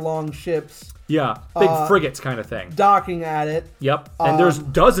 rectangular long ships. Yeah, big frigates kind of thing. Docking at it. Yep, and there's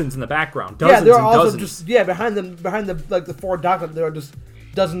dozens in the background. There are also just behind the 4 docks, there are just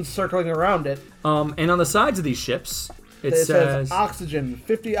dozens circling around it. And on the sides of these ships, it says oxygen,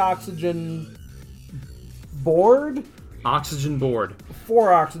 50 oxygen board. Oxygen board.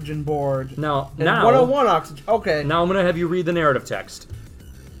 4 oxygen board. Now 101 oxygen. Okay. Now I'm gonna have you read the narrative text.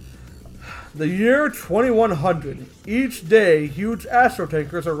 The year 2100. Each day, huge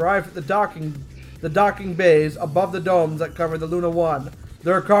astrotankers arrive at the docking bays above the domes that cover the Luna 1.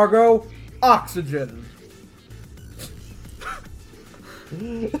 Their cargo, oxygen.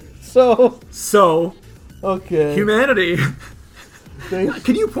 So. Okay. Humanity.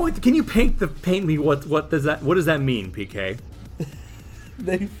 Can you paint me what does that mean, PK?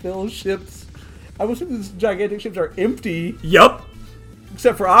 They fill ships. I'm assuming these gigantic ships are empty. Yup.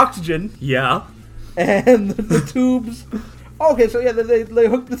 except for oxygen. Yeah. And the tubes. Okay, so yeah, they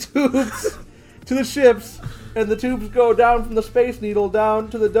hook the tubes to the ships, and the tubes go down from the Space Needle down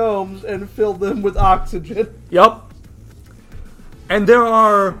to the domes and fill them with oxygen. Yup. And there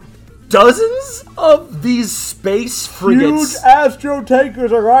are dozens of these space frigates. Huge astro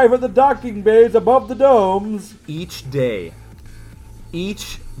tankers arrive at the docking bays above the domes. Each day.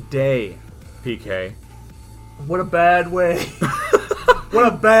 PK. What a bad way. What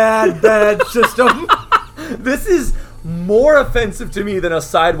a bad system. This is more offensive to me than a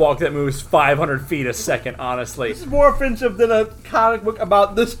sidewalk that moves 500 feet a second, honestly. This is more offensive than a comic book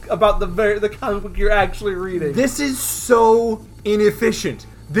about the comic book you're actually reading. This is so inefficient.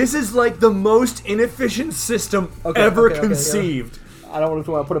 This is like the most inefficient system ever conceived. I don't want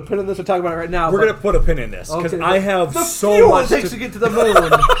to put a pin in this or talk about it right now. We're going to put a pin in this, because I have so fuel much it takes to get to the moon.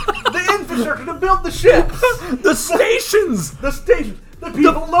 The infrastructure to build the ships. The stations! The stations. The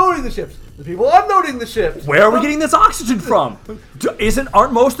people loading the ships. The people unloading the ships. Where are we getting this oxygen from?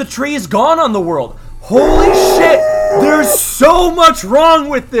 Aren't most of the trees gone on the world? Holy shit! There's so much wrong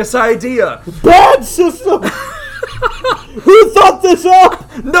with this idea. Bad system. Who thought this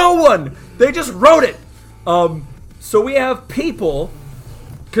up? No one. They just wrote it. So we have people,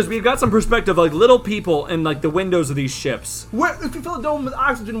 because we've got some perspective, like little people in like the windows of these ships. Where, if you fill a dome with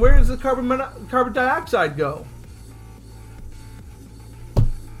oxygen, where does the carbon dioxide go?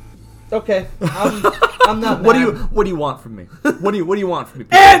 Okay, I'm not. What do you want from me? What do you want from me?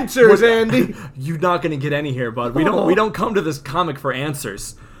 Answers, Andy. You're not gonna get any here, bud. We don't come to this comic for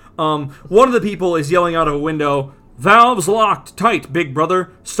answers. One of the people is yelling out of a window, "Valves locked tight, big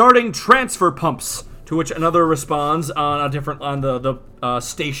brother. Starting transfer pumps." To which another responds on the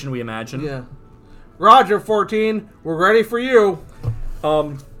station, we imagine. Yeah. Roger, 14. We're ready for you.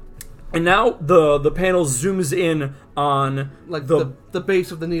 And now the panel zooms in on like the base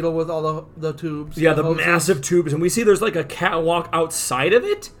of the needle with all the tubes. Yeah, the massive tubes, and we see there's like a catwalk outside of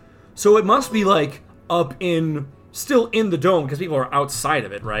it. So it must be like still in the dome, because people are outside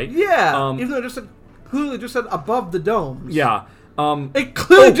of it, right? Yeah. Even though it clearly just said above the domes. Yeah. It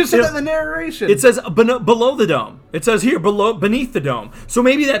clearly just said that in the narration. It says below the dome. It says here beneath the dome. So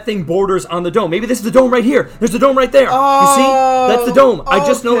maybe that thing borders on the dome. Maybe this is the dome right here. There's the dome right there. You see? That's the dome. I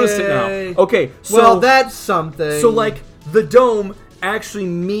just noticed it now. Okay. So, well, that's something. So like the dome actually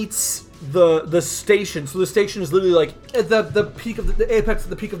meets the station. So the station is literally like at the peak of the apex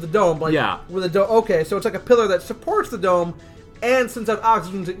of the peak of the dome. Like, yeah. Where the dome. Okay, so it's like a pillar that supports the dome and sends out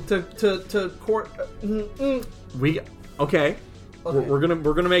oxygen to core. Okay. We're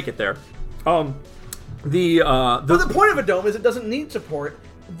gonna make it there. But the point of a dome is it doesn't need support.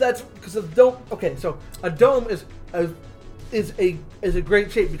 That's because the dome. Okay, so a dome is a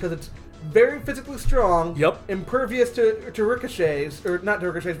great shape because it's very physically strong. Yep. Impervious to ricochets, or not to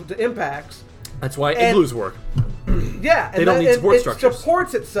ricochets, but to impacts. That's why igloos work. Yeah, they don't need support structures. It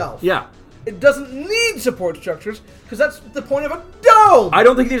supports itself. Yeah. It doesn't need support structures because that's the point of a dome. I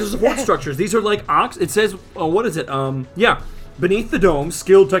don't think these are support structures. These are like It says, what is it? Yeah. Beneath the dome,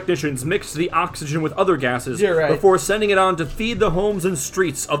 skilled technicians mix the oxygen with other gases before sending it on to feed the homes and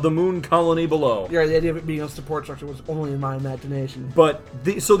streets of the moon colony below. Yeah, the idea of it being a support structure was only in my imagination. But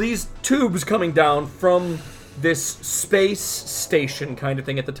so these tubes coming down from this space station kind of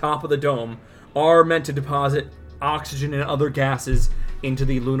thing at the top of the dome are meant to deposit oxygen and other gases into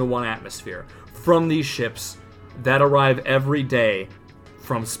the Luna 1 atmosphere from these ships that arrive every day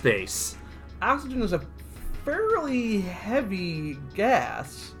from space. Oxygen is a fairly heavy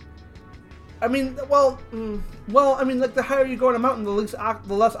gas. I mean, like the higher you go in a mountain, the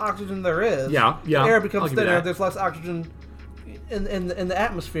less oxygen there is. Yeah. The air becomes thinner. There's less oxygen in the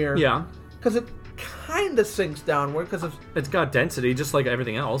atmosphere. Yeah. Because it kind of sinks downward because it's got density, just like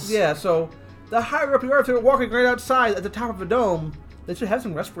everything else. Yeah. So the higher up you are, if you're walking right outside at the top of a dome, they should have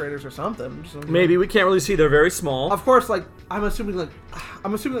some respirators or something. Maybe we can't really see. They're very small. Of course, I'm assuming it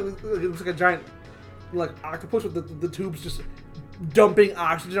looks like a giant, like octopus with the tubes just dumping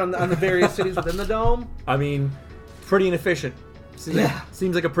oxygen on the various cities within the dome. I mean, pretty inefficient.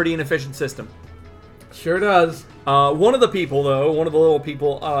 Seems like a pretty inefficient system. Sure does. One of the little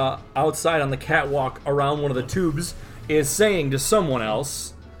people outside on the catwalk around one of the tubes is saying to someone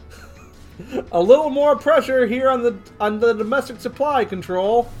else, "A little more pressure here on the domestic supply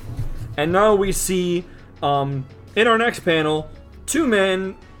control." And now we see, in our next panel, two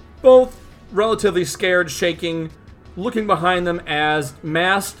men, both relatively scared, shaking, looking behind them as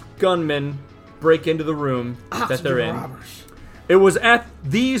masked gunmen break into the room that they're in. Robbers. It was at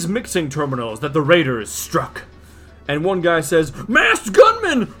these mixing terminals that the raiders struck. And one guy says, "Masked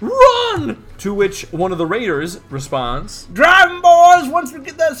gunmen, run!" To which one of the raiders responds, "Drive 'em, boys! Because once we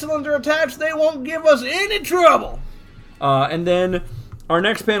get that cylinder attached, they won't give us any trouble. And then our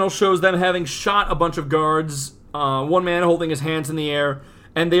next panel shows them having shot a bunch of guards. One man holding his hands in the air,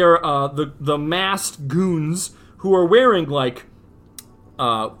 and they are the masked goons who are wearing like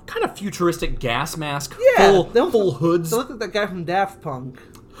kind of futuristic gas mask, full hoods. They look like that guy from Daft Punk.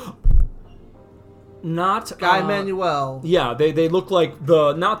 Not Guy Manuel. Yeah, they look like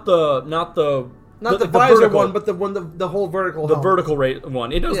not the visor vertical one, but the whole vertical. The helmet. vertical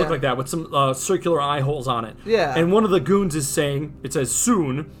one. It does Yeah. look like that with some circular eye holes on it. Yeah. And one of the goons is saying, it says,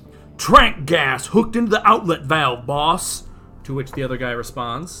 soon, trank gas hooked into the outlet valve, boss. To which the other guy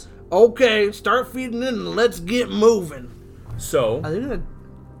responds. Okay, start feeding in and let's get moving. So,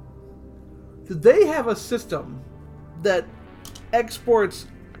 Do they have a system that exports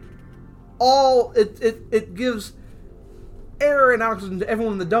all it gives air and oxygen to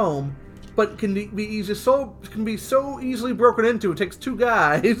everyone in the dome, but can be so easily broken into? It takes two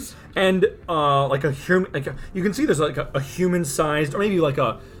guys. And you can see there's like a human-sized, or maybe like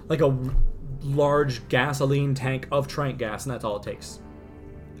a large gasoline tank of trank gas, and that's all it takes.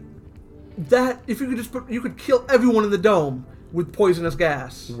 That if you could you could kill everyone in the dome with poisonous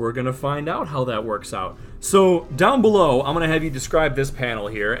gas. We're gonna find out how that works out. So down below, I'm gonna have you describe this panel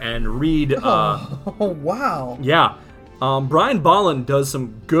here and read. Oh wow! Yeah, Brian Bolland does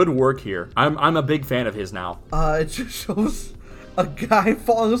some good work here. I'm a big fan of his now. It just shows a guy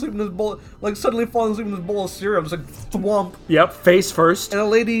falling asleep in his bowl, like suddenly falling asleep in his bowl of cereal, just like thwomp. Yep, face first. And a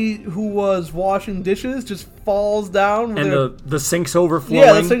lady who was washing dishes just falls down. And the sink's overflowing.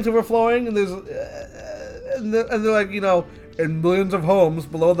 Yeah, the sink's overflowing, and there's and they're like, in millions of homes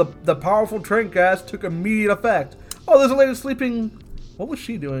below the powerful trank gas took immediate effect. Oh, there's a lady sleeping. What was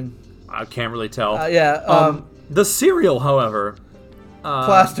she doing? I can't really tell. The cereal, however,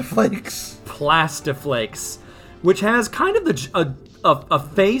 Plastiflakes. Plastiflakes, which has kind of a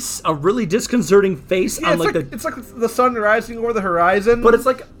face, a really disconcerting face. Yeah, it's like the sun rising over the horizon. But it's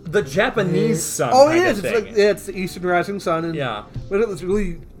like the Japanese sun. Oh, it is. It's the eastern rising sun. And yeah. But it's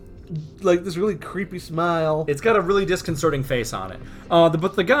this really creepy smile. It's got a really disconcerting face on it.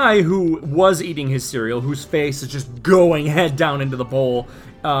 But the guy who was eating his cereal, whose face is just going head down into the bowl,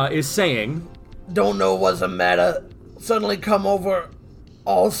 is saying, "Don't know what's the matter. Suddenly come over,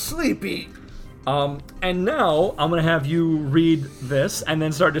 all sleepy." And now I'm gonna have you read this and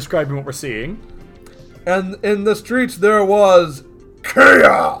then start describing what we're seeing. And in the streets there was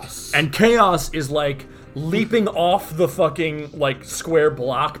chaos. And chaos is like leaping off the fucking like square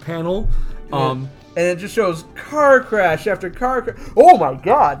block panel. And it just shows car crash after car crash. Oh my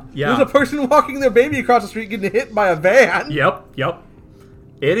god! Yeah. There's a person walking their baby across the street getting hit by a van. Yep.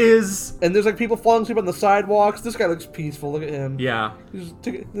 It is. And there's like people falling asleep on the sidewalks. This guy looks peaceful. Look at him. Yeah. He's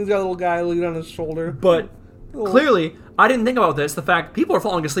got a little guy leaning on his shoulder. But clearly, I didn't think about this. The fact people are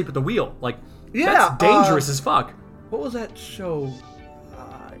falling asleep at the wheel. Like, yeah, that's dangerous as fuck. What was that show?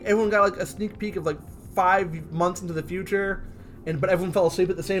 Everyone got like a sneak peek of like 5 months into the future, but everyone fell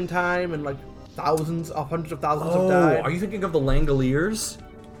asleep at the same time, and like hundreds of thousands have died. Are you thinking of The Langoliers?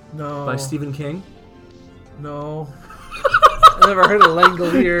 No. By Stephen King? No. I never heard of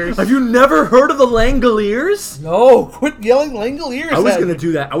Langoliers. Have you never heard of The Langoliers? No, quit yelling Langoliers. I was gonna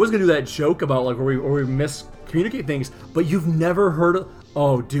do that. I was gonna do that joke about like where we miscommunicate things, but you've never heard of.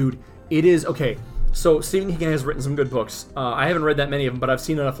 Oh, dude, it is okay. So Stephen King has written some good books. I haven't read that many of them, but I've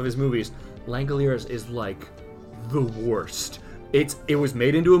seen enough of his movies. Langoliers is like the worst. It was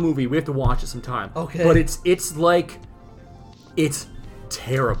made into a movie. We have to watch it sometime. Okay. But it's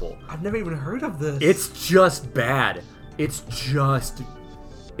terrible. I've never even heard of this. It's just bad. It's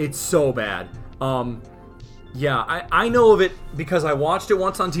so bad. Yeah, I know of it because I watched it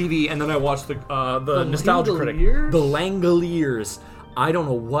once on TV, and then I watched the Nostalgia Critic. The Langoliers. I don't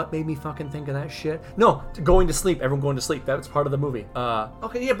know what made me fucking think of that shit. No, going to sleep. Everyone going to sleep. That's part of the movie.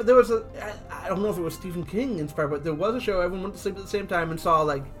 Okay, yeah, but there was I don't know if it was Stephen King inspired, but there was a show everyone went to sleep at the same time and saw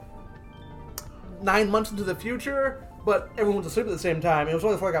like 9 months into the future, but everyone went to sleep at the same time. It was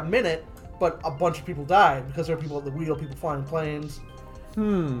only for like a minute, but a bunch of people died because there were people at the wheel, people flying planes.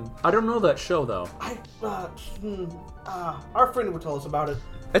 I don't know that show though. Our friend would tell us about it.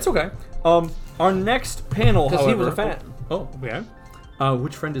 It's okay. Our next panel, Because however, he was a fan. Oh, yeah.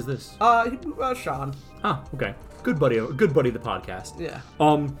 Which friend is this? Sean. Ah, okay. Good buddy of the podcast. Yeah.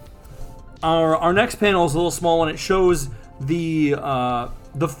 Our next panel is a little small, and it shows the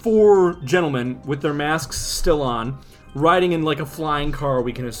 4 gentlemen with their masks still on, riding in like a flying car,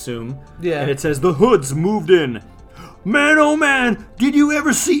 we can assume. Yeah. And it says the hoods moved in. Man, oh man, did you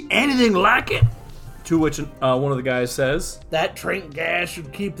ever see anything like it? To which one of the guys says, "That trank gas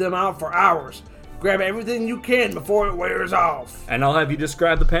should keep them out for hours. Grab everything you can before it wears off. And I'll have you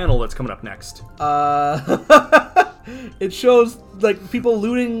describe the panel that's coming up next. It shows like people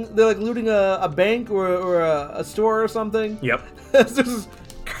looting. They're like looting a bank or a store or something. Yep. There's just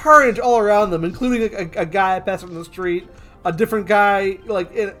carnage all around them, including a guy passing on the street, a different guy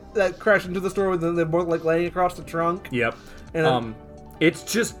that crashed into the store with them. They're both like laying across the trunk. Yep. And it's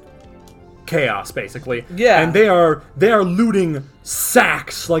just chaos, basically. Yeah. And they are looting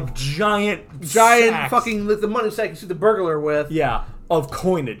sacks, like giant sacks. fucking the money sack you see the burglar with. Yeah, of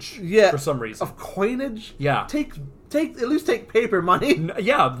coinage. Yeah. For some reason. Of coinage? Yeah. At least take paper money.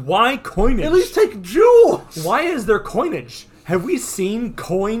 Yeah, why coinage? At least take jewels. Why is there coinage? Have we seen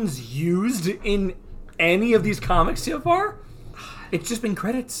coins used in any of these comics so far? It's just been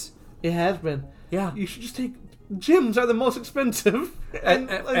credits. It has been. Yeah. You should just take. Gems are the most expensive.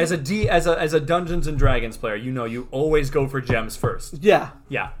 As a Dungeons and Dragons player, you always go for gems first. Yeah.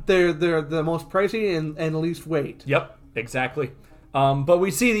 Yeah. They're the most pricey and least weight. Yep. Exactly. But we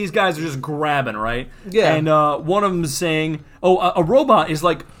see these guys are just grabbing, right? Yeah. And one of them is saying, a robot is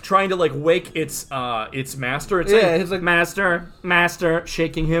like trying to like wake its master. It's it's like master,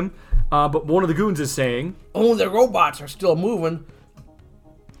 shaking him. But one of the goons is saying, only the robots are still moving.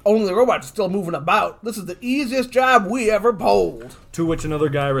 Only the robots are still moving about. This is the easiest job we ever pulled. To which another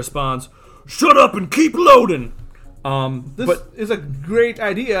guy responds, "Shut up and keep loading." This is a great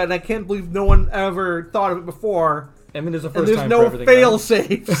idea, and I can't believe no one ever thought of it before. I mean, there's a And first there's time no for everything. fail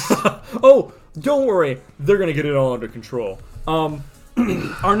safes. Oh, don't worry. They're going to get it all under control.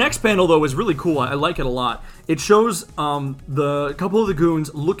 Our next panel, though, is really cool. I like it a lot. It shows the couple of the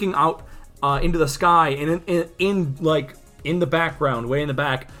goons looking out into the sky, and in the background, way in the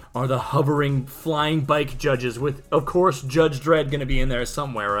back, are the hovering, flying bike judges with, of course, Judge Dredd going to be in there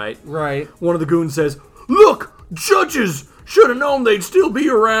somewhere, right? Right. One of the goons says, "Look, judges! Should have known they'd still be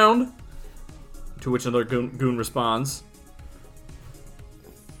around." To which another goon responds,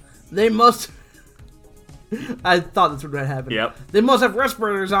 They must... I thought this would happen. Yep. They must have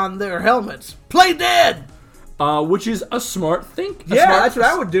respirators on their helmets. Play dead! which is a smart thing. That's what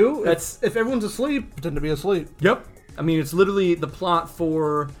I would do. That's- if everyone's asleep, pretend to be asleep. Yep. I mean, it's literally the plot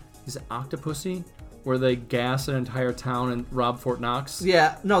for, is it Octopussy? Where they gas an entire town and rob Fort Knox?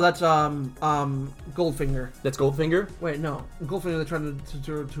 Yeah, no, that's Goldfinger. That's Goldfinger? Wait, no, Goldfinger. They're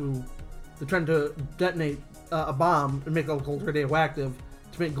trying to detonate a bomb and make all gold radioactive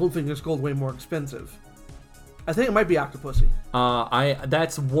to make Goldfinger's gold way more expensive. I think it might be Octopussy.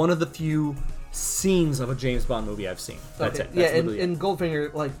 That's one of the few scenes of a James Bond movie I've seen. That's Okay. it. That's Yeah, literally it. in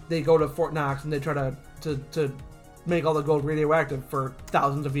Goldfinger, like they go to Fort Knox and they try to make all the gold radioactive for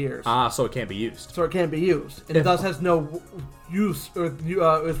thousands of years. So it can't be used. So it can't be used. And thus has no use, or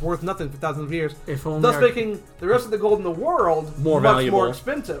is worth nothing for thousands of years. If only Thus our- making the rest of the gold in the world More much valuable. more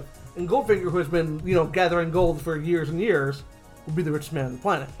expensive. And Goldfinger, who has been gathering gold for years and years, will be the richest man on the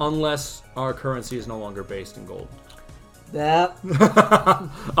planet. Unless our currency is no longer based in gold. That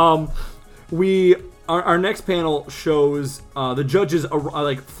Our next panel shows the judges are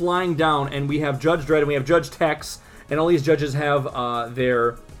like flying down, and we have Judge Dredd and we have Judge Tex, and all these judges have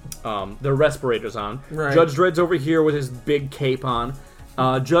their respirators on. Right. Judge Dredd's over here with his big cape on.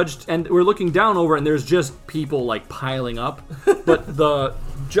 And we're looking down over, and there's just people like piling up. But the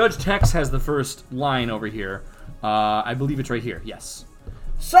Judge Tex has the first line over here. I believe it's right here. Yes.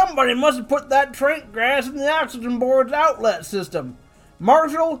 somebody must have put that trank grass in the oxygen board's outlet system.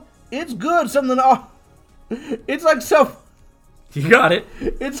 Marshall, it's good. Something. It's like some. You got it.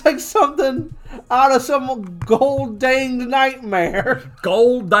 It's like something out of some gold danged nightmare.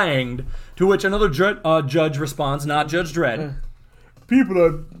 Gold danged. To which another judge responds, not Judge Dredd.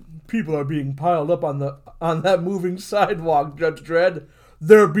 People are being piled up on that moving sidewalk, Judge Dredd.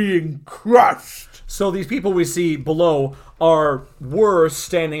 They're being crushed. So these people we see below were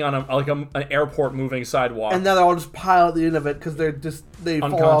standing on an airport moving sidewalk. And now they're all just piled at the end of it because they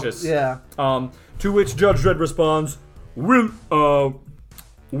Unconscious. fall off. Yeah. To which Judge Dredd responds, Wilco,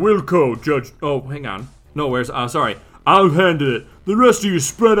 Judge. Oh, hang on. No, sorry. I'll handle it. The rest of you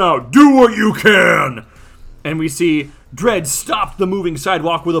spread out. Do what you can. And we see Dredd stop the moving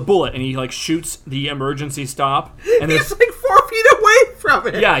sidewalk with a bullet, and he shoots the emergency stop. And He's like 4 feet away from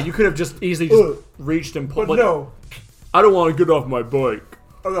it. yeah, you could have just easily reached and pulled. But no, I don't want to get off my bike.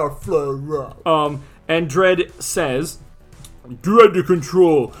 I gotta fly around. And Dredd says, Dredd to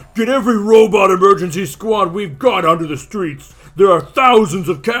control. Get every robot emergency squad we've got onto the streets. There are thousands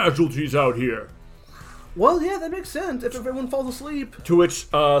of casualties out here. Well, yeah, that makes sense if everyone falls asleep. To which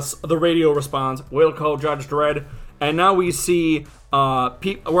the radio responds, we'll call Judge Dredd. And now we see, we're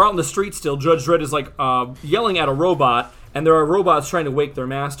out in the street still. Judge Dredd is yelling at a robot, and there are robots trying to wake their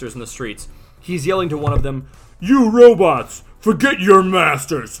masters in the streets. he's yelling to one of them, "You robots, forget your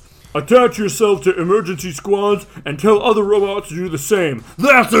masters! Attach yourself to emergency squads and tell other robots to do the same.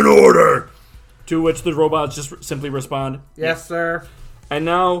 That's an order!" To which the robots just simply respond, Yes, sir. And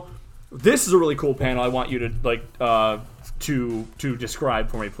now, this is a really cool panel I want you to, to describe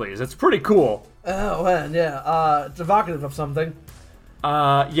for me, please. It's pretty cool. Oh, man, yeah. It's evocative of something.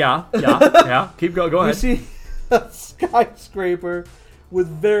 Yeah. Go You ahead. see a skyscraper with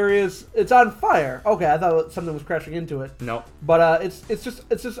various... It's on fire. Okay, I thought something was crashing into it. No. But it's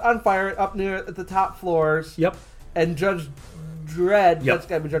just on fire up near at the top floors. Yep. And Judge Dredd, Yep. that's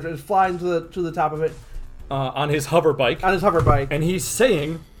gotta be Judge Dredd, is flying to the top of it On his hover bike. on his hover bike. And he's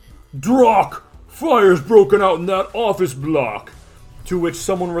saying, "Drock, fire's broken out in that office block." To which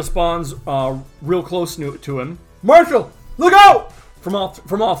someone responds real close to him. Marshall, look out! From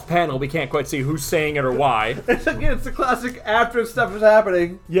off panel, we can't quite see who's saying it or why. Again, it's the classic after stuff is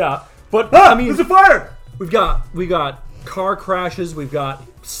happening. Yeah, but Ah, I mean, there's a fire! we got car crashes, we've got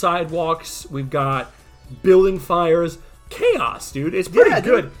sidewalks, we've got building fires, chaos, dude. It's pretty good.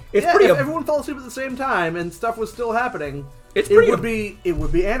 Dude. It's yeah, pretty. if everyone fell asleep at the same time and stuff was still happening, It's it pretty. would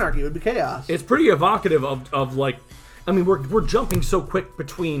be anarchy. It would be chaos. It's pretty evocative of like. I mean, we're jumping so quick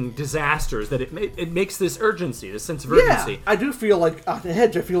between disasters that it makes this urgency, this sense of urgency. Yeah, I do feel like on the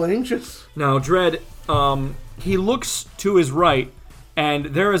edge. I feel anxious. Now, Dredd, he looks to his right, and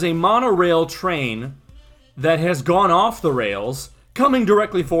there is a monorail train that has gone off the rails, coming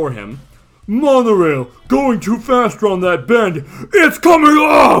directly for him. "Monorail, going too fast around that bend. It's coming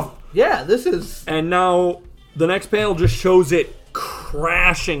off!" Yeah, this is... And now the next panel just shows it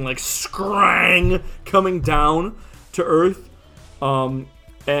crashing, like scrang, coming down to Earth.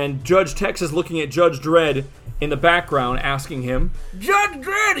 And Judge Tex is looking at Judge Dredd in the background, asking him, Judge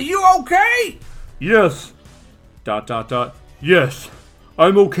Dredd, are you okay? "Yes. ... Yes,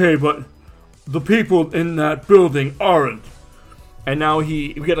 I'm okay, but the people in that building aren't." And now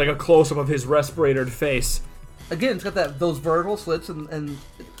we get like a close-up of his respirated face. Again, it's got those vertical slits and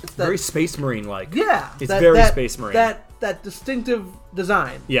it's that... Very Space Marine-like. Yeah. It's very Space Marine. That distinctive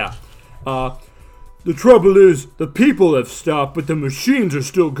design. Yeah. The trouble is, the people have stopped, but the machines are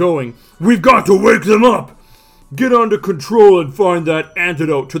still going. We've got to wake them up! Get under control and find that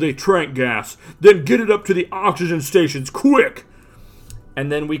antidote to the trank gas. Then get it up to the oxygen stations, quick!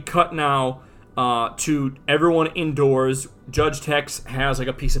 And then we cut now to everyone indoors. Judge Tex has like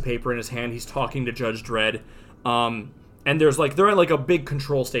a piece of paper in his hand. He's talking to Judge Dredd. And they're at like a big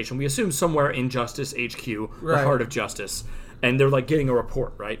control station. We assume somewhere in Justice HQ, the Right. heart of Justice. And they're like getting a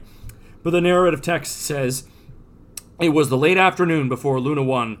report, right? But the narrative text says, "It was the late afternoon before Luna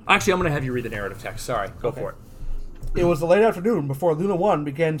 1. Actually, I'm going to have you read the narrative text. Sorry. Go for it. It was the late afternoon before Luna 1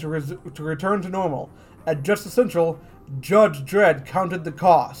 began to return to normal. At Justice Central, Judge Dredd counted the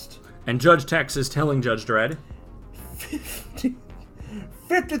cost. And Judge Tex is telling Judge Dredd,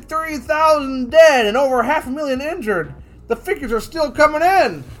 53,000 dead and over 500,000 injured. The figures are still coming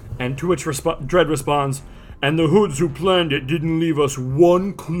in. and to which Dredd responds, "And the hoods who planned it didn't leave us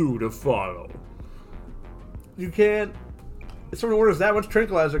one clue to follow." You can't... If someone orders that much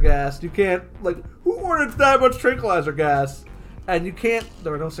tranquilizer gas, you can't... Like, who orders that much tranquilizer gas? And you can't...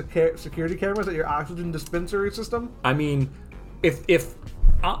 There are no security cameras at your oxygen dispensary system? I mean, if you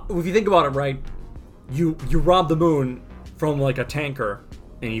think about it, right, you rob the moon from like a tanker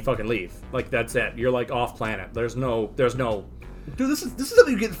and you fucking leave. Like that's it. You're like off planet. There's no. Dude, this is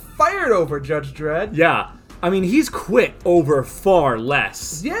something you get fired over, Judge Dredd. Yeah, I mean he's quit over far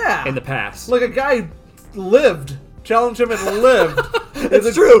less. Yeah. In the past. Like a guy lived. Challenge him and lived.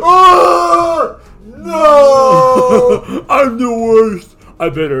 It's true. Oh, no! I'm the worst. I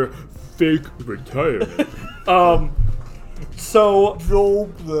better fake retirement. So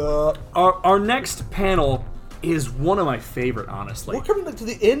our next panel is one of my favorite, honestly. We're coming to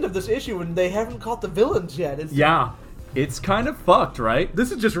the end of this issue and they haven't caught the villains yet. Yeah, it's kind of fucked, right?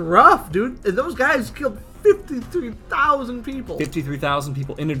 This is just rough, dude. And those guys killed 53,000 people. 53,000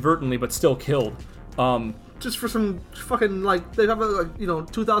 people inadvertently, but still killed. Just for some fucking, like, they have, like, you know,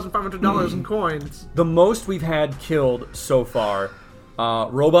 $2,500 in coins. The most we've had killed so far,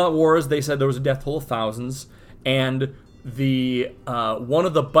 Robot Wars, they said there was a death toll of thousands, and the one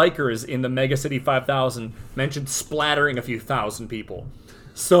of the bikers in the Mega City 5000 mentioned splattering a few thousand people.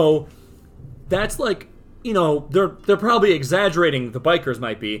 So that's like, you know, they're probably exaggerating, the bikers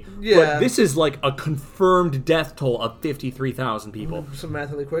might be, Yeah. but this is like a confirmed death toll of 53,000 people. Some math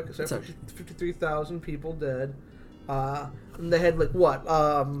really quick. So 53,000 people dead. And they had, like, what?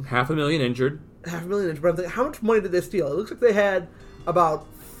 500,000 injured. 500,000 injured. But I'm thinking, how much money did they steal? It looks like they had about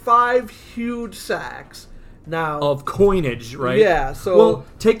 5 huge sacks. Now, Of coinage, right? Yeah, so... Well,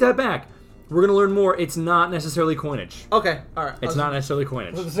 take that back. We're gonna learn more. It's not necessarily coinage. Okay, all right. It's not necessarily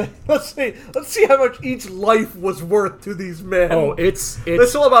coinage. Let's see how much each life was worth to these men. Oh, it's They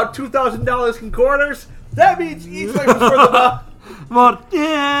sold about $2,000 in quarters. That means each life was worth about.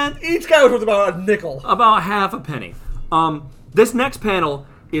 Each guy was worth about a nickel. About half a penny. This next panel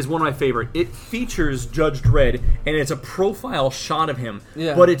is one of my favorite. It features Judge Dredd, and it's a profile shot of him.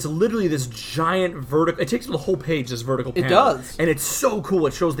 Yeah. But it's literally this giant vertical. It takes the whole page, this vertical panel. It does. And it's so cool.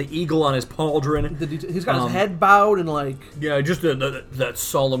 It shows the eagle on his pauldron. He's got his head bowed and like. Yeah, just that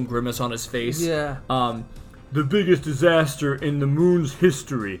solemn grimace on his face. Yeah. The biggest disaster in the moon's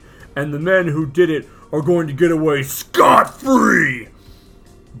history, and the men who did it are going to get away scot-free.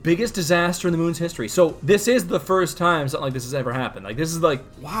 Biggest disaster in the moon's history. So this is the first time something like this has ever happened. Like this is like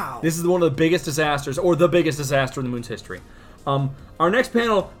Wow. This is one of the biggest disasters, or the biggest disaster in the moon's history. Our next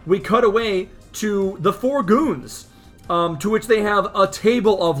panel, we cut away to the four goons, to which they have a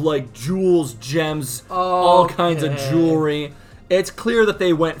table of like jewels, gems, all kinds of jewelry. It's clear that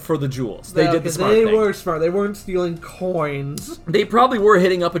they went for the jewels. They did the smart thing. They were smart. They weren't stealing coins. They probably were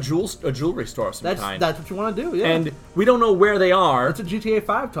hitting up a jewelry store of some kind. That's what you want to do, yeah. And we don't know where they are. That's what GTA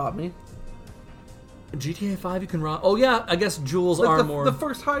 5 taught me. GTA 5 you can rob. Oh yeah, I guess jewels Like are more. the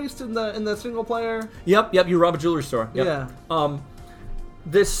first heist in the single player. Yep. You rob a jewelry store. Yep. Yeah. And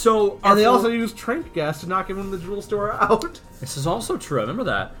they also use trank gas to knock everyone in the jewel store out. This is also true. I remember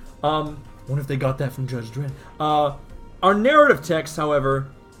that. Wonder if they got that from Judge Dredd. Our narrative text, however,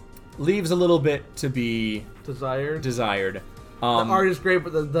 leaves a little bit to be Desired. desired. The art is great,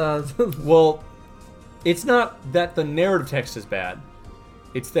 but the Well, it's not that the narrative text is bad.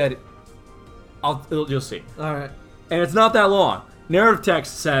 It's that you'll see. all right. And it's not that long. Narrative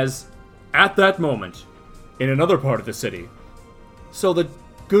text says, at that moment, in another part of the city. So the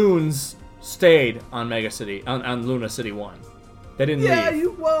goons stayed on Mega City, on Luna City 1. They didn't Yeah,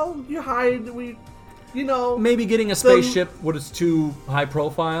 leave. you hide. Maybe getting a spaceship was too high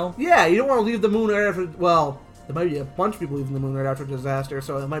profile. Yeah, you don't want to leave the moon right after. Well, there might be a bunch of people leaving the moon right after a disaster,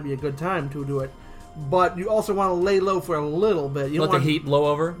 so it might be a good time to do it. But you also want to lay low for a little bit. You Let don't the heat blow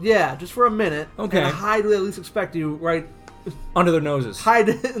over Yeah, just for a minute. Okay. And hide where they least expect you. Right. under their noses. Hide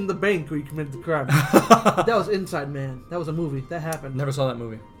in the bank where you committed the crime. That was Inside Man. That was a movie. That happened. Never saw that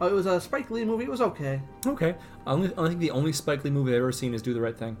movie. Oh, it was a Spike Lee movie. It was okay. Okay. I think the only Spike Lee movie I've ever seen is Do the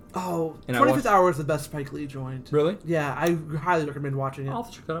Right Thing. Oh, And I 25th watched- Hour is the best Spike Lee joint. Really? Yeah, I highly recommend watching it. I'll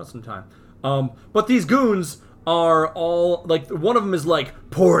have to check that out sometime. But these goons are all like, one of them is like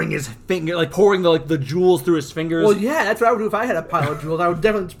pouring his finger, like pouring the jewels through his fingers. Well, yeah, that's what I would do if I had a pile of jewels. I would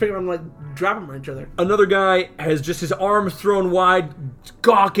definitely just pick them and like drop them on each other. Another guy has just his arms thrown wide,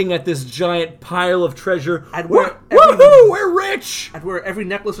 gawking at this giant pile of treasure. I'd wear Woohoo! We're rich! I'd wear every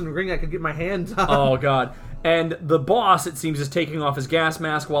necklace and ring I could get my hands on. Oh god! And the boss, it seems, is taking off his gas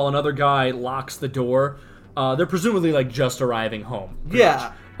mask while another guy locks the door. They're presumably like just arriving home. pretty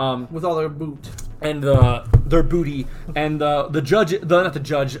Yeah, much. with all their boot. And their booty, and the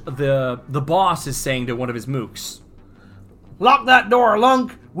boss is saying to one of his mooks, Lock that door,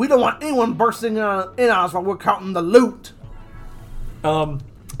 Lunk. We don't want anyone bursting in on us while we're counting the loot.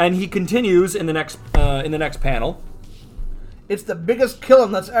 and he continues in the next panel. It's the biggest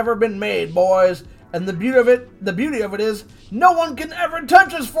killing that's ever been made, boys. And the beauty of it is, no one can ever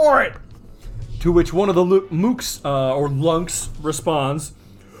touch us for it. To which one of the mooks or lunks responds,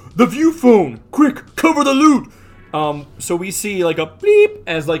 "The view phone! Quick, cover the loot!" So we see like a bleep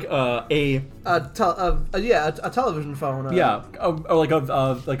as like a television phone.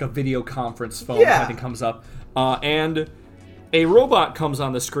 or like a video conference phone. Yeah. I think comes up, and a robot comes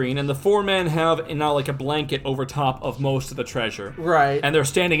on the screen, and the four men have now like a blanket over top of most of the treasure. Right. And they're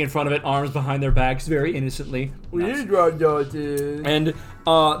standing in front of it, arms behind their backs, very innocently. And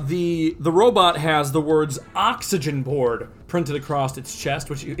the robot has the words "oxygen board" printed across its chest,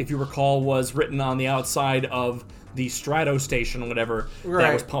 which, if you recall, was written on the outside of the Strato station or whatever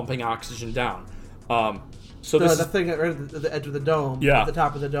that was pumping oxygen down. So the this is, thing at the edge of the dome. Yeah. At the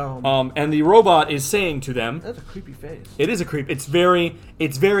top of the dome. and the robot is saying to them, That's a creepy face. it is a creep. It's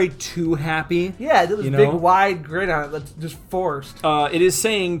very too happy. Yeah, there's this you big know? wide grin on it that's just forced. It is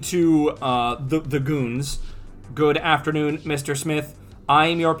saying to the goons, "Good afternoon, Mr. Smith. I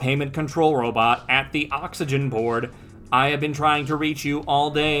am your payment control robot at the oxygen board. I have been trying to reach you all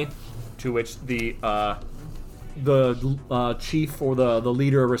day." To which the chief or the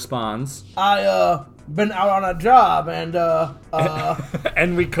leader responds, I been out on a job and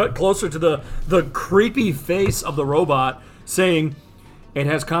and we cut closer to the creepy face of the robot saying, "It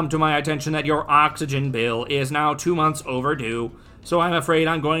has come to my attention that your oxygen bill is now 2 months overdue, so I'm afraid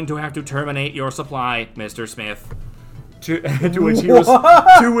I'm going to have to terminate your supply, Mr. Smith."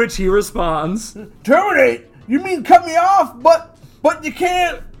 To which he responds, Terminate? You mean cut me off? But you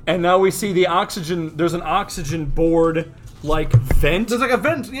can't. and now we see the oxygen. There's an oxygen board like vent. There's like a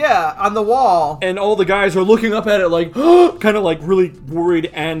vent, yeah, on the wall. And all the guys are looking up at it like, kind of like really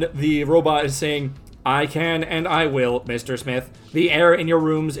worried, and the robot is saying, I can and I will, Mr. Smith. The air in your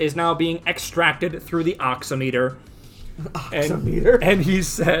rooms is now being extracted through the oximeter. Oximeter? And he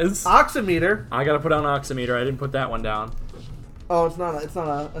says... Oximeter? I gotta put down oximeter. I didn't put that one down. Oh, it's not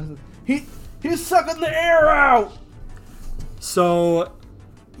a... He's sucking the air out! So,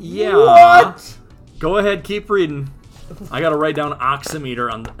 yeah. What? Go ahead, keep reading. I gotta write down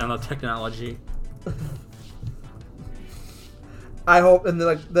oximeter on the technology. I hope in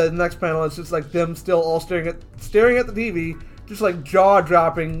the next panel it's just like them still all staring at the TV, just like jaw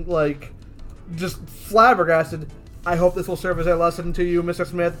dropping, like just flabbergasted. I hope this will serve as a lesson to you, Mr.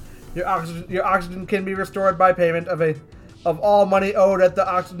 Smith. Your oxygen can be restored by payment of all money owed at the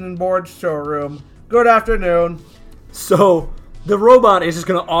oxygen board showroom. Good afternoon. So the robot is just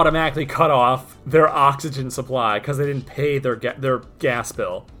gonna automatically cut off their oxygen supply because they didn't pay their gas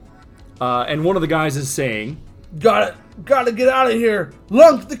bill. And one of the guys is saying, Gotta get out of here.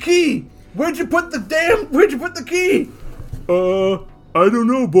 Lunk, the key. Where'd you put the key? I don't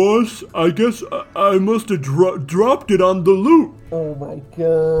know, boss. I guess I must have dropped it on the loot. Oh my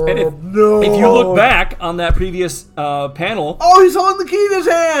god. and no. if you look back on that previous panel, Oh, he's holding the key in his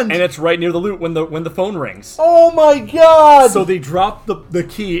hand. and it's right near the loot when the phone rings. Oh my god. So they dropped the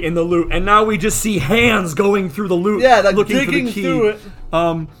key in the loot, and now we just see hands going through the loot, Yeah, like looking for digging the key. through it.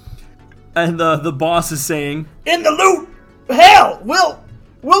 And the boss is saying, In the loot. Hell,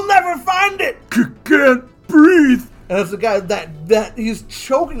 we'll never find it. Can't breathe. And it's the guy that he's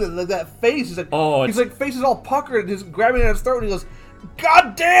choking it, like that face. He's like, Oh, he's like, face is all puckered, and he's grabbing at his throat, and he goes,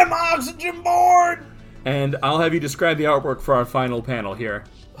 "Goddamn oxygen board!" and I'll have you describe the artwork for our final panel here.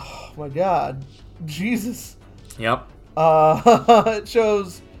 Oh my god, Jesus! Yep. It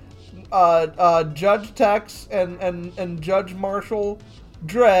shows Judge Tex and Judge Marshall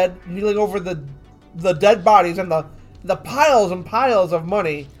Dredd kneeling over the dead bodies and the piles and piles of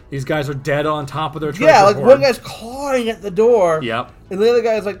money. These guys are dead on top of their treasure Yeah, like hoard. one guy's clawing at the door. Yep. And the other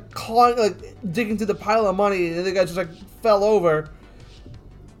guy's like clawing, like digging through the pile of money, and the other guy just like fell over.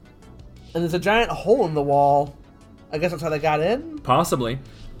 And there's a giant hole in the wall. I guess that's how they got in. Possibly.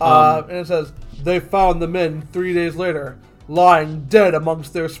 And it says they found the men 3 days later, lying dead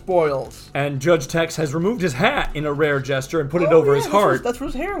amongst their spoils. And Judge Tex has removed his hat in a rare gesture and put it over his heart. That's what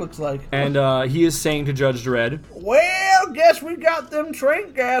his hair looks like. And he is saying to Judge Dredd, Well, guess we got them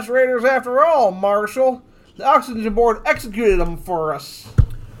train gas raiders after all, Marshal. The oxygen board executed them for us.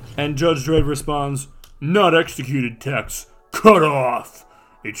 And Judge Dredd responds, Not executed, Tex. Cut off.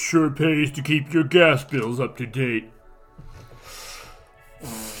 It sure pays to keep your gas bills up to date.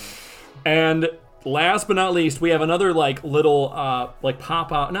 and last but not least, we have another like little not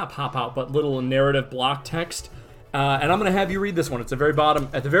pop out, but little narrative block text. And I'm gonna have you read this one. It's at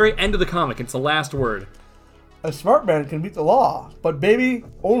the very end of the comic. It's the last word. A smart man can beat the law, but baby,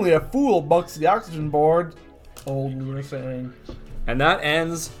 only a fool bucks the oxygen board. Old Luna saying. And that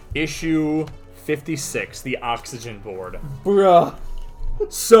ends issue 56, the oxygen board. Bruh.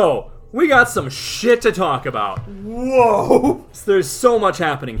 So, we got some shit to talk about. Whoa. There's so much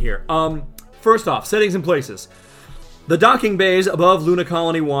happening here. First off, settings and places. The docking bays above Luna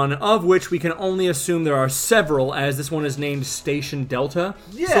Colony 1, of which we can only assume there are several, as this one is named Station Delta.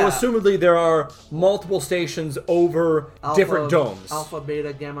 Yeah. So, assumedly, there are multiple stations over different domes. Alpha,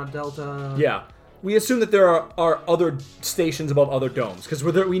 Beta, Gamma, Delta. Yeah. We assume that there are other stations above other domes, because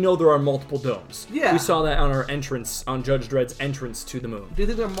we know there are multiple domes. Yeah. We saw that on our entrance, on Judge Dredd's entrance to the moon. Do you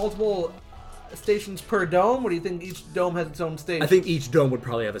think there are multiple stations per dome, or do you think each dome has its own station? I think each dome would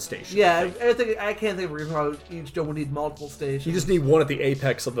probably have a station. Yeah, I can't think of a reason why each dome would need multiple stations. You just need one at the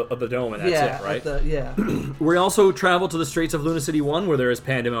apex of the dome, and that's it, right? Yeah. We also travel to the streets of Luna City 1, where there is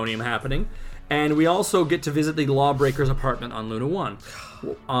pandemonium happening. And we also get to visit the Lawbreaker's apartment on Luna 1,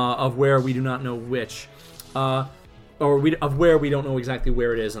 of where we do not know which. Of where we don't know exactly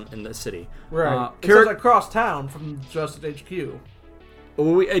where it is in the city. Right. It says across town from Justice HQ.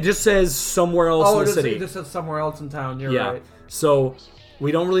 It just says somewhere else in the city. It just says somewhere else in town, you're Yeah. right. So,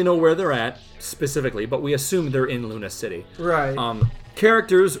 we don't really know where they're at, specifically, but we assume they're in Luna City. Right.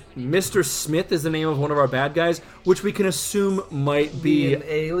 Characters, Mr. Smith is the name of one of our bad guys, which we can assume might be an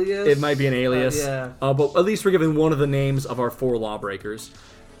alias? It might be an alias. Yeah. But at least we're given one of the names of our 4 lawbreakers.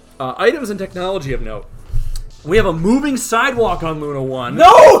 Items and technology of note. We have a moving sidewalk on Luna 1.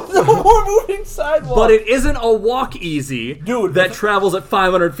 No more moving sidewalk. But it isn't a walk easy, Dude, that travels at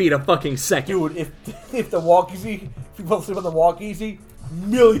 500 feet a fucking second. Dude, if the walk easy People sleep on the walk easy.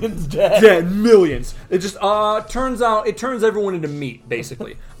 Millions dead. Dead, millions. It just turns everyone into meat,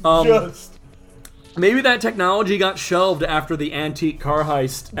 basically. Just. Maybe that technology got shelved after the antique car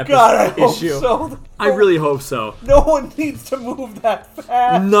heist God, I hope issue. so. I really hope so. No one needs to move that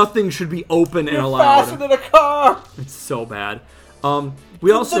fast. Nothing should be open and You're allowed. faster than a car. It's so bad.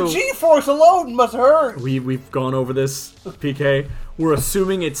 We also The G-force alone must hurt. we've gone over this, PK. We're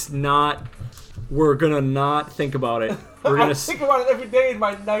assuming it's not. We're gonna not think about it. We're I gonna think about it every day in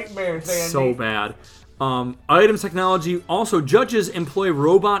my nightmares, Andy. so bad. Items technology. Also, judges employ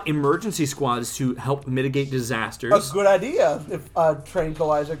robot emergency squads to help mitigate disasters. A good idea if a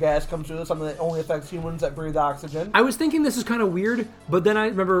tranquilizer gas comes through, something that only affects humans that breathe oxygen. I was thinking this is kind of weird, but then I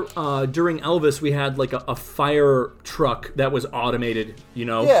remember during Elvis we had like a fire truck that was automated, you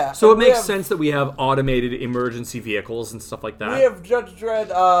know? Yeah, So it and we makes have- sense that we have automated emergency vehicles and stuff like that. We have Judge Dredd,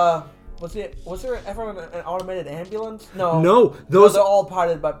 was there ever an automated ambulance? No. No, those- they're all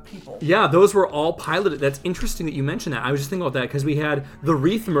piloted by people. Yeah, those were all piloted. That's interesting that you mentioned that. I was just thinking about that because we had the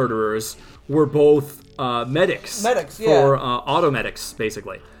Wreath murderers were both medics. Medics, yeah. For automedics,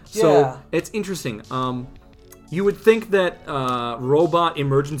 basically. So Yeah. it's interesting. You would think that robot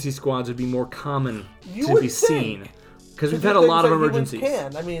emergency squads would be more common You to would be seen. think. Because we've They're had a lot of things that humans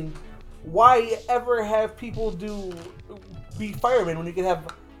emergencies. Can. I mean, why ever have people be firemen when you can have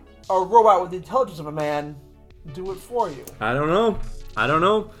a robot with the intelligence of a man do it for you? I don't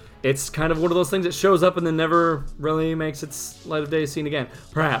know. It's kind of one of those things that shows up and then never really makes its light of day seen again.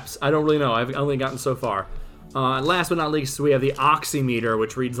 Perhaps. I don't really know. I've only gotten so far. Last but not least, we have the oximeter,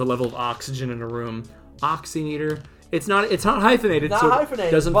 which reads the level of oxygen in a room. Oximeter. It's not hyphenated, Not so hyphenated,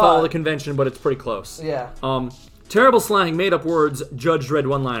 it doesn't but- follow the convention, but it's pretty close. Yeah. Terrible slang, made-up words, Judge Dredd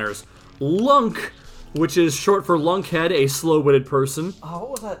one-liners. Lunk, which is short for lunkhead, a slow-witted person. What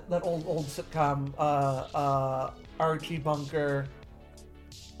was that old sitcom? Archie Bunker.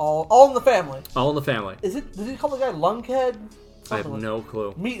 All in the Family. All in the Family. Did he call the guy Lunkhead? I have no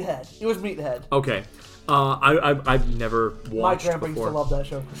clue. Meathead. It was Meathead. Okay. I've never My watched grandpa used to before. love that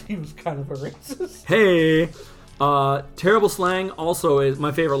show because he was kind of a racist. Hey! Terrible slang also is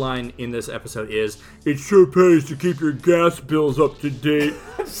my favorite line in this episode is It sure pays to keep your gas bills up to date.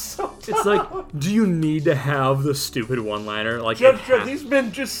 So it's like, do you need to have the stupid one-liner? Like Judge it Dredd, has- these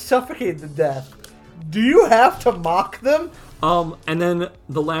men just suffocated to death. Do you have to mock them? and then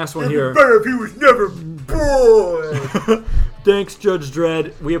the last one here. Better if he was never born. Thanks, Judge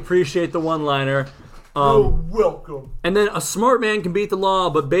Dredd. We appreciate the one-liner. You're welcome. And then a smart man can beat the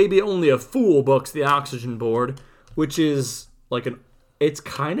law, but baby, only a fool bucks the oxygen board, which is like it's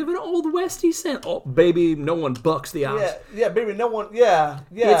kind of an old westy sense. Oh, baby, no one bucks the oxygen. Yeah, baby, no one. Yeah.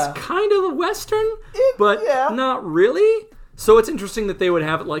 It's kind of a western, but yeah. not really. So it's interesting that they would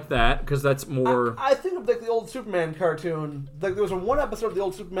have it like that because that's more. I think of like the old Superman cartoon. Like there was one episode of the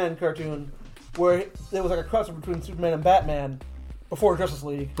old Superman cartoon where there was like a crossover between Superman and Batman before Justice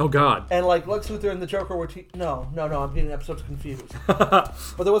League. Oh God! And like Lex Luthor and the Joker were no, I'm getting episodes confused. But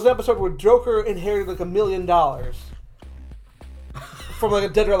there was an episode where Joker inherited like $1 million from like a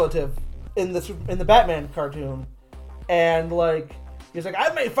dead relative in the Batman cartoon, and like he's like,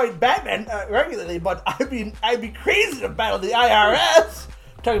 I may fight Batman regularly, but I'd be crazy to battle the IRS.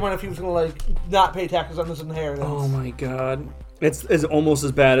 Talking about if he was gonna like not pay taxes on this inheritance. Oh my God! It's almost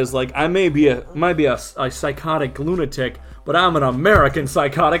as bad as like I might be a psychotic lunatic, but I'm an American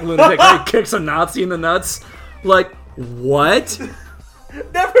psychotic lunatic. He kicks a Nazi in the nuts. Like what?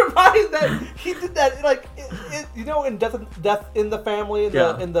 Never mind that he did that. Like you know, in Death in the Family in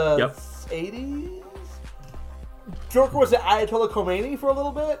the Yep. 80s, Joker was the Ayatollah Khomeini for a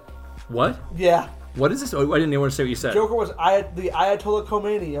little bit. What? Yeah, What is this? Oh, I didn't even want to say what you said. Joker was the Ayatollah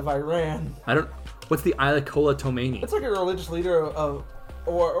Khomeini of Iran. I don't. What's the Ayatollah Khomeini? It's like a religious leader of,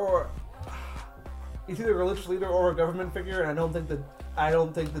 or he's either a religious leader or a government figure, and I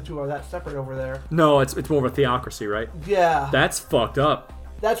don't think the two are that separate over there. No, it's more of a theocracy, right? Yeah, That's fucked up.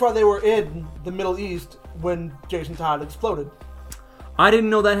 that's why they were in the Middle East when Jason Todd exploded. I didn't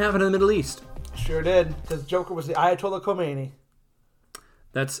know that happened in the Middle East. Sure did, because Joker was the Ayatollah Khomeini.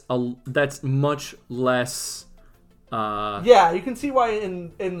 That's much less. Yeah, you can see why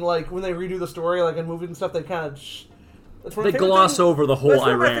in like when they redo the story, like in movies and stuff, they kind of They gloss over the whole That's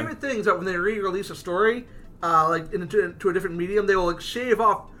one of my Iran. favorite things. That when they re-release a story, like into a different medium, they will like shave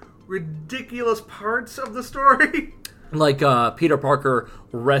off ridiculous parts of the story. Like Peter Parker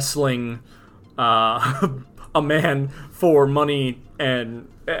wrestling a man for money and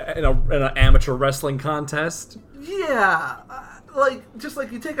in an amateur wrestling contest. Yeah, just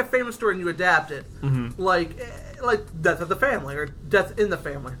like you take a famous story and you adapt it, like Death of the Family or Death in the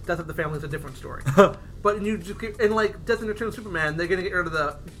Family. Death of the Family is a different story, but you just and like Death and Return of Superman, they're gonna get rid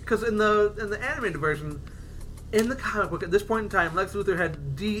of because in the animated version, in the comic book at this point in time, Lex Luthor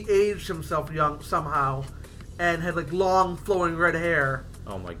had de-aged himself young somehow, and had like long flowing red hair.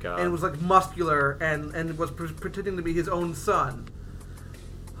 Oh my god! And was like muscular and was pretending to be his own son.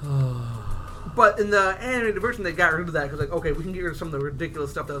 But in the animated version, they got rid of that because, like, okay, we can get rid of some of the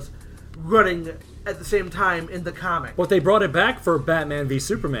ridiculous stuff that was running at the same time in the comic. But they brought it back for Batman v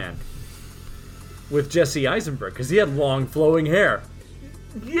Superman with Jesse Eisenberg because he had long flowing hair.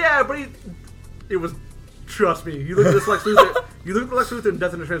 Yeah, but it was. Trust me, you look at this Lex Luthor. You look at Lex Luthor in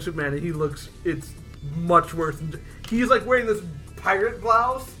Death and Return of Superman, and it's much worse. He's like wearing this pirate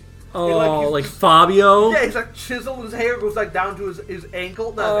blouse. Oh, like Fabio? Yeah, he's like chiseled. His hair goes like down to his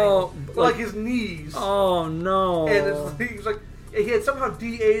ankle, like his knees. Oh no! And he's like he had somehow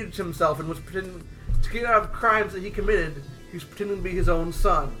de-aged himself and was pretending to get out of crimes that he committed. He was pretending to be his own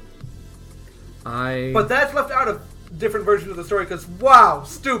son. But that's left out of different versions of the story because wow,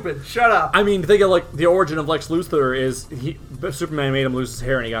 stupid. Shut up. I mean, think of like the origin of Lex Luthor is Superman made him lose his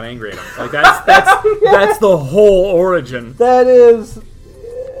hair and he got angry at him. Like that's the whole origin. That is.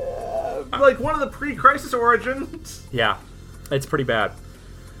 Like one of the pre-crisis origins. Yeah, it's pretty bad.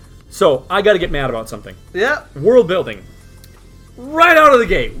 So, I gotta get mad about something. Yeah. World building. Right out of the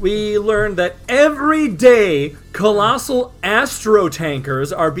gate, we learned that every day, colossal astro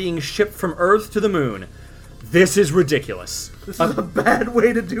tankers are being shipped from Earth to the moon. This is ridiculous. This is a bad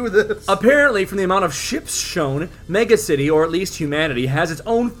way to do this. Apparently, from the amount of ships shown, Megacity, or at least humanity, has its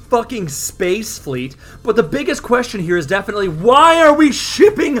own fucking space fleet. But the biggest question here is definitely, why are we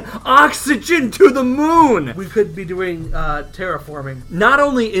shipping oxygen to the moon? We could be doing terraforming. Not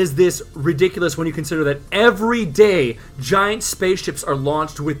only is this ridiculous when you consider that every day giant spaceships are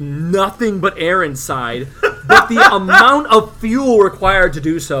launched with nothing but air inside, but the amount of fuel required to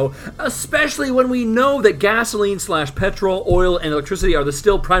do so, especially when we know that gasoline/petrol, oil, and electricity are the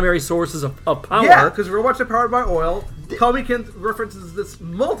still primary sources of power. Yeah, because we're watching Powered by Oil. Comey Kent references this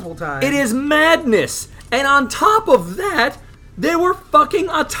multiple times. It is madness. And on top of that, there were fucking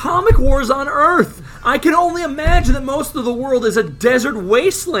atomic wars on Earth. I can only imagine that most of the world is a desert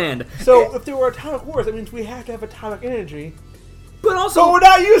wasteland. So if there were atomic wars, that means we have to have atomic energy. But also, we're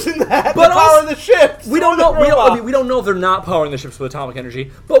not using that to power the ships. We don't know. We don't know if they're not powering the ships with atomic energy.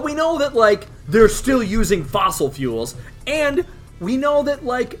 But we know that like they're still using fossil fuels, and we know that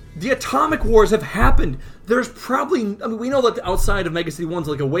like the atomic wars have happened. There's probably. I mean, we know that the outside of Megacity 1's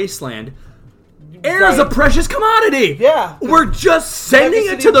like a wasteland. Air is a precious commodity. Yeah, we're just sending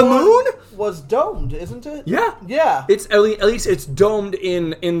it to the moon. Was domed, isn't it? Yeah, yeah. It's at least it's domed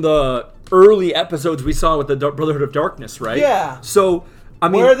in the early episodes we saw with the Brotherhood of Darkness, right? Yeah. So I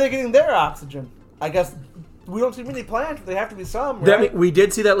mean, where are they getting their oxygen? I guess we don't see many plants, but they have to be some, right? We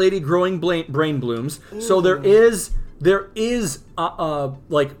did see that lady growing brain blooms. Ooh. So there is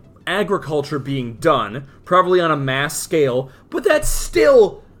like agriculture being done, probably on a mass scale, but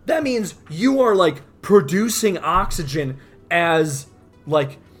that means you are like producing oxygen as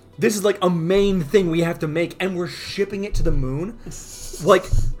like this is like a main thing we have to make, and we're shipping it to the moon. Like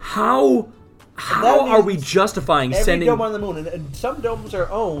how are we justifying sending every dome on the moon? And some domes are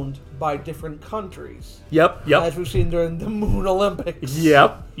owned by different countries. Yep. As we've seen during the Moon Olympics.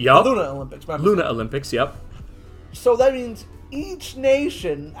 Yep. Luna Olympics. Luna Olympics. Yep. So that means each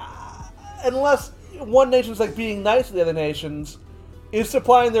nation, unless one nation's like being nice to the other nations, is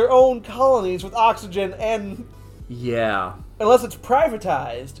supplying their own colonies with oxygen and. Yeah. Unless it's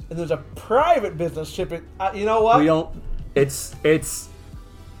privatized and there's a private business shipping. You know what? We don't. It's.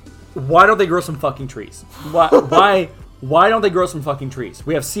 Why don't they grow some fucking trees? Why don't they grow some fucking trees?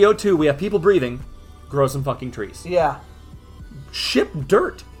 We have CO2. We have people breathing. Grow some fucking trees. Yeah. Ship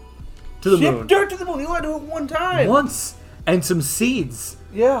dirt to the moon. Ship dirt to the moon. You want to do it one time. Once. And some seeds.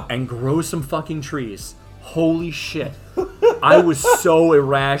 Yeah. And grow some fucking trees. Holy shit. I was so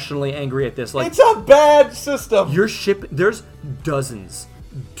irrationally angry at this. Like, it's a bad system. There's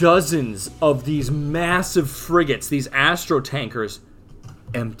dozens of these massive frigates, these astro tankers,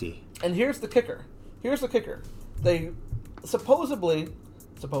 empty. And here's the kicker. They supposedly,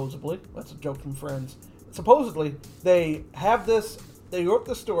 that's a joke from Friends. Supposedly, they wrote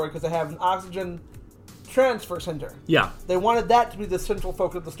this story because they have an oxygen transfer center. Yeah. They wanted that to be the central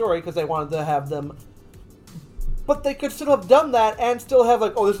focus of the story because they wanted to have them. But they could still have done that and still have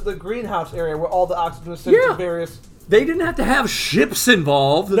like, this is the greenhouse area where all the oxygen is sent to various. They didn't have to have ships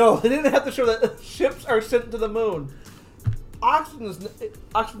involved. No, they didn't have to show that ships are sent to the moon. Oxygen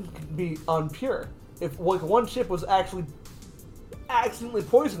can be unpure. If like one ship was actually accidentally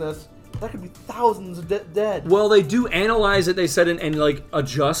poisonous, that could be thousands of dead. Well, they do analyze it, they said, and like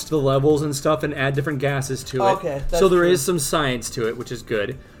adjust the levels and stuff and add different gases to it. Okay, that's so there true. is some science to it, which is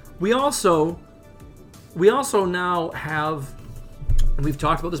good. We also now have, and we've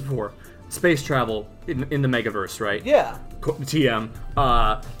talked about this before, space travel in the Megaverse, right? Yeah. TM.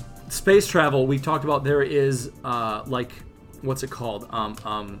 Space travel, we've talked about. There is like, what's it called?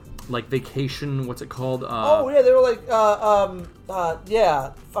 Like vacation. What's it called? Oh yeah, they were like,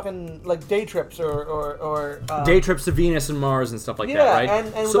 yeah, fucking like day trips or day trips to Venus and Mars and stuff like that, yeah, right?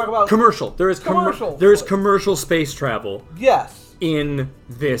 and we so talk about commercial. There is commercial. There is commercial space travel yes. in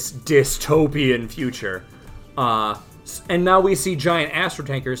this dystopian future, and now we see giant astro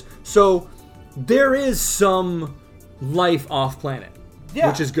tankers. So there is some life off planet, Yeah.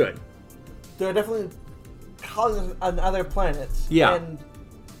 which is good. They're definitely colonies on other planets. Yeah.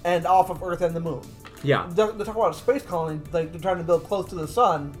 And off of Earth and the Moon. Yeah. They're talking about a space colony, like they're trying to build close to the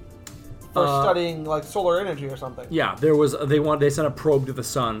sun for studying like solar energy or something. Yeah, they sent a probe to the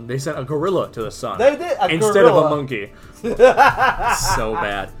sun. They sent a gorilla to the sun. They did instead of a monkey. So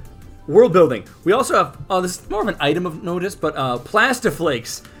bad. World building. We also have this is more of an item of notice, but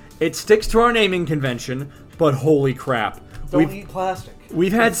Plastiflakes. It sticks to our naming convention, but holy crap. Don't eat plastic.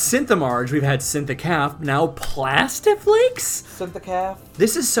 We've had Synthamarge, we've had Synthacaf, now Plastiflakes? Synthacaf.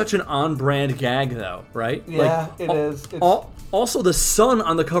 This is such an on-brand gag, though, right? Yeah, it is. It's, also, the sun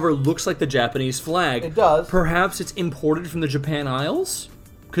on the cover looks like the Japanese flag. It does. Perhaps it's imported from the Japan Isles?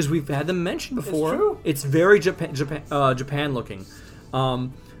 Because we've had them mentioned before. It's true. It's very Japan looking.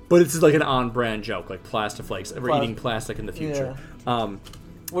 But it's like an on-brand joke, like Plastiflakes. We're eating plastic in the future. Yeah.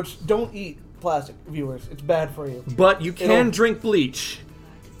 Which, don't eat plastic, viewers. It's bad for you. But you can drink bleach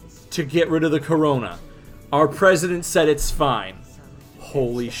to get rid of the corona. Our president said it's fine.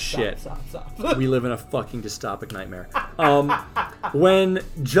 Holy shit. Stop. We live in a fucking dystopic nightmare. When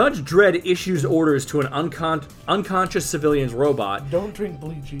Judge Dredd issues orders to an unconscious civilian's robot... Don't drink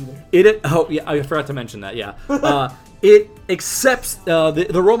bleach either. Oh, yeah, I forgot to mention that, yeah. It accepts...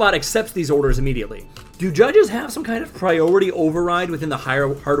 the robot accepts these orders immediately. Do judges have some kind of priority override within the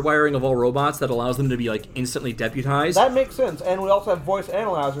hardwiring of all robots that allows them to be, like, instantly deputized? That makes sense. And we also have voice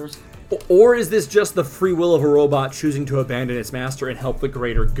analyzers. Or is this just the free will of a robot choosing to abandon its master and help the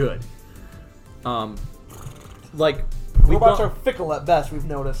greater good? Robots are fickle at best, we've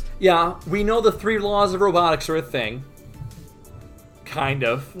noticed. Yeah, we know the 3 laws of robotics are a thing. Kind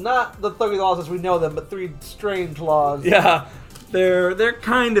of. Not the 30 laws as we know them, but 3 strange laws. Yeah, they're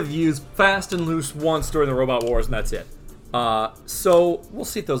kind of used fast and loose once during the Robot Wars, and that's it. So we'll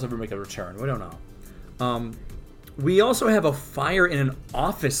see if those ever make a return. We don't know. We also have a fire in an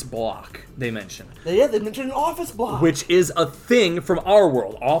office block, they mentioned. Yeah, they mentioned an office block. Which is a thing from our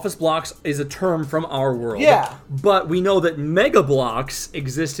world. Office blocks is a term from our world. Yeah. But we know that mega blocks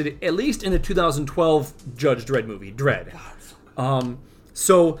existed, at least in the 2012 Judge Dredd movie, Dredd.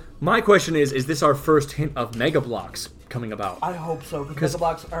 So my question is this our first hint of mega blocks coming about? I hope so, because mega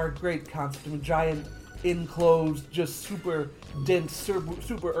blocks are a great concept. I mean, giant, enclosed, just super dense,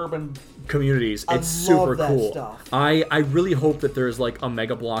 super urban communities. It's super cool. Stuff. I really hope that there's like a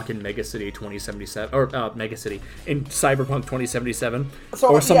mega block in Mega City 2077 or Mega City in Cyberpunk 2077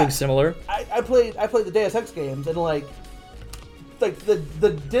 or something similar. I played the Deus Ex games and like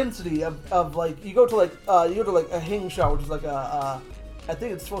the density of like you go to a Hing Shao, which is like I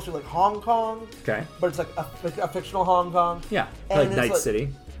think it's supposed to be like Hong Kong. Okay. But it's like a fictional Hong Kong. Yeah. And like Night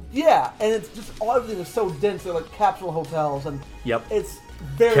City. Yeah, and it's just everything is so dense. They're like capsule hotels, and it's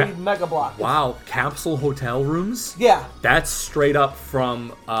very mega block. Wow, capsule hotel rooms? Yeah, that's straight up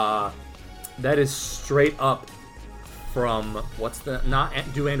from. That is straight up from what's the not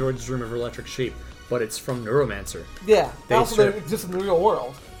Do Androids Dream of Electric Sheep, but it's from Neuromancer. Yeah, they exist in the real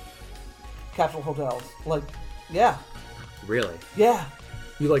world. Capsule hotels, yeah. Really? Yeah.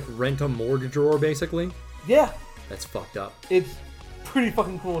 You like rent a mortgage drawer basically? Yeah. That's fucked up. It's pretty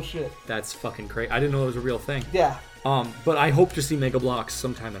fucking cool shit. That's fucking crazy. I didn't know it was a real thing. Yeah. But I hope to see Mega Blocks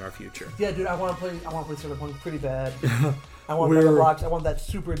sometime in our future. Yeah, dude, I want to play Cyberpunk pretty bad. I want Mega Blocks. I want that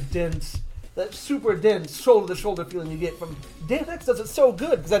super dense, shoulder-to-shoulder feeling you get from Deus Ex. Does it so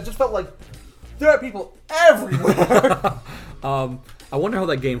good because I just felt like there are people everywhere. I wonder how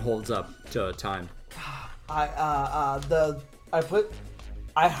that game holds up to time. I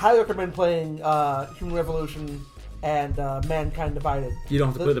highly recommend playing Human Revolution and Mankind Divided. You don't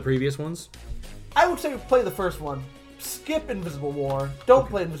have to play the previous ones? I would say play the first one. Skip Invisible War. Don't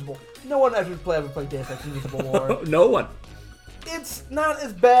play Invisible. No one ever played Deus Ex Invisible War. No one. It's not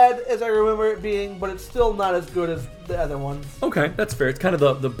as bad as I remember it being, but it's still not as good as the other ones. Okay, that's fair. It's kind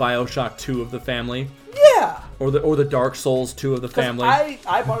of the BioShock 2 of the family. Yeah. Or the Dark Souls 2 of the 'Cause family.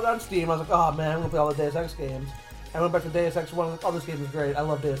 I bought it on Steam. I was like, oh man, I'm gonna play all the Deus Ex games. I went back to Deus Ex 1. Oh, this game is great. I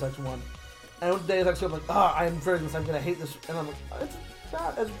love Deus Ex 1. And I went to Deus Ex 2. I'm like, oh, I'm dreading this. I'm gonna hate this. And I'm like, it's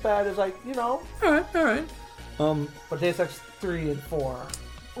not as bad as like, you know. All right. But Deus Ex 3 and 4.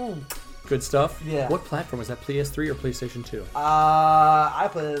 Ooh. Good stuff. Yeah. What platform was that? PS3 or PlayStation 2? I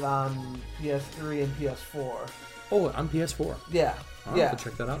played it on PS3 and PS4. Oh, on PS4. Yeah. I'll have to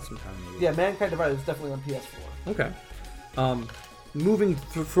check that out sometime. Maybe. Yeah, Mankind Divided is definitely on PS4. Okay. Moving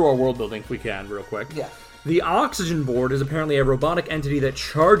through our world building, if we can, real quick. Yeah. The Oxygen Board is apparently a robotic entity that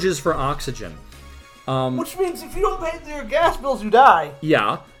charges for oxygen. Which means if you don't pay your gas bills, you die.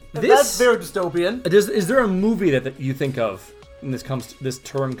 Yeah. That's very dystopian. Is there a movie that you think of, and this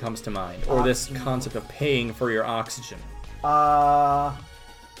term comes to mind, or this concept of paying for your oxygen? Not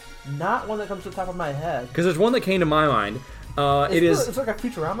one that comes to the top of my head. Because there's one that came to my mind. It's like a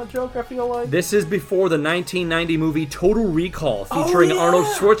Futurama joke, I feel like. This is before the 1990 movie Total Recall, featuring Arnold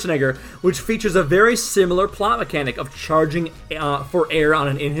Schwarzenegger, which features a very similar plot mechanic of charging for air on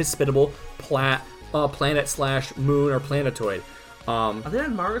an inhospitable planet/moon or planetoid. Are they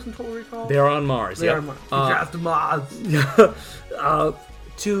on Mars in Total Recall? They are on Mars. They are on Mars. Just Mars.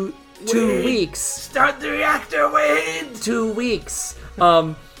 2 weeks. Start the reactor, Wade! 2 weeks.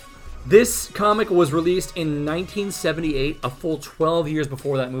 This comic was released in 1978, a full 12 years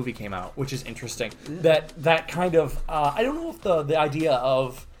before that movie came out, which is interesting. Yeah. That kind of I don't know if the idea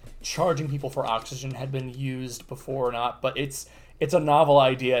of charging people for oxygen had been used before or not, but it's a novel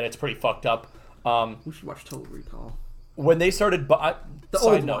idea and it's pretty fucked up. We should watch Total Recall. When they started,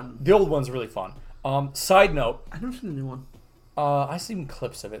 the old one's really fun. Side note, I've never seen the new one. I've seen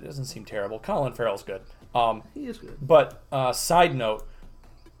clips of it. It doesn't seem terrible. Colin Farrell's good. He is good. But side note,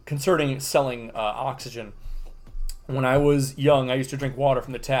 concerning selling oxygen, when I was young, I used to drink water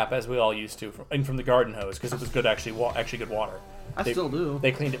from the tap, as we all used to, from the garden hose, because it was good, actually good water. I still do.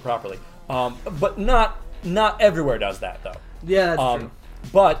 They cleaned it properly. But not everywhere does that, though. Yeah, that's true.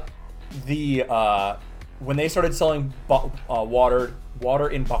 But when they started selling water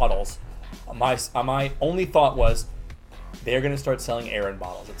in bottles, my only thought was they're going to start selling air in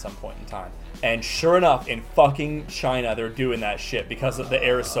bottles at some point in time. And sure enough, in fucking China, they're doing that shit because the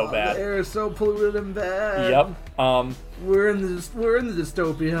air is so bad. The air is so polluted and bad. Yep. We're in the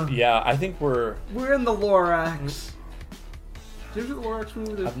dystopia. Yeah, I think we're in the Lorax. Did you see the Lorax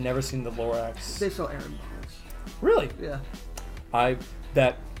movie? I've never seen the Lorax. They sell air in bottles. Really? Yeah.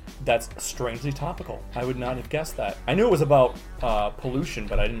 That's strangely topical. I would not have guessed that. I knew it was about pollution,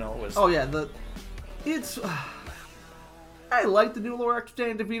 but I didn't know it was. Oh yeah, it's. I like the new Lorax,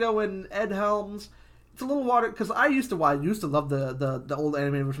 Dan DeVito and Ed Helms. It's a little water because I used to love the old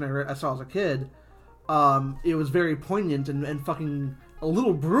animated version I saw as a kid. It was very poignant and fucking a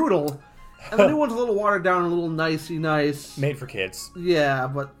little brutal. And the new one's a little watered down, a little nicey nice. Made for kids. Yeah,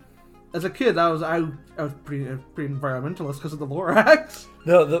 but as a kid, I was pretty environmentalist because of the Lorax.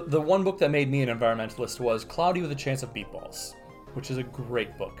 The one book that made me an environmentalist was Cloudy with a Chance of Meatballs, which is a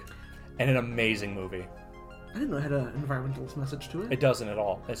great book and an amazing movie. I didn't know it had an environmentalist message to it. It doesn't at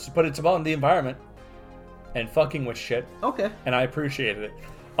all. But it's about the environment and fucking with shit. Okay. And I appreciated it.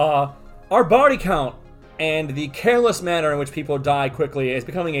 Our body count and the careless manner in which people die quickly is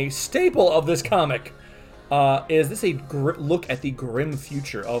becoming a staple of this comic. Is this a look at the grim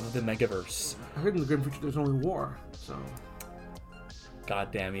future of the Megaverse? I heard in the grim future there's only war, so...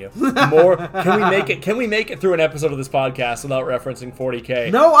 God damn you. More? Can we make it through an episode of this podcast without referencing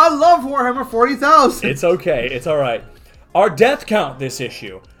 40K? No, I love Warhammer 40,000. It's okay. It's all right. Our death count this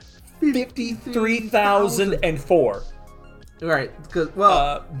issue, 53,004. Right.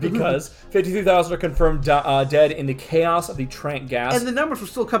 Because 53,000 are confirmed dead in the chaos of the Trank gas. And the numbers were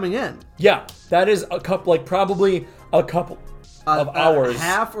still coming in. Yeah, that is probably a couple of hours.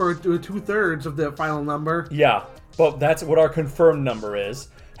 Half or 2/3 of the final number. Yeah. But that's what our confirmed number is.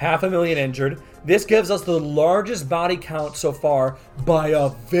 500,000 injured. This gives us the largest body count so far by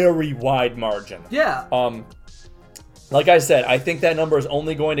a very wide margin. Yeah. Like I said, I think that number is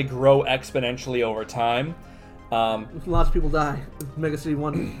only going to grow exponentially over time. Lots of people die. Mega City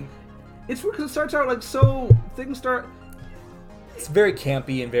 1. It's weird because it starts out like so. Things start. It's very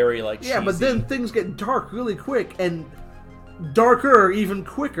campy and very cheesy. But then things get dark really quick and darker even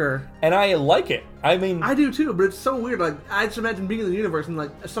quicker. And I like it. I mean, I do too, but it's so weird. Like, I just imagine being in the universe and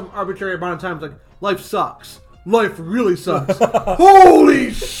some arbitrary amount of times, life sucks. Life really sucks.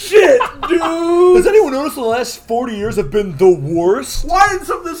 Holy shit, dude! Has anyone noticed the last 40 years have been the worst? Why did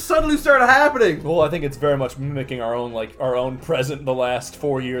some of this suddenly start happening? Well, I think it's very much mimicking our own present. The last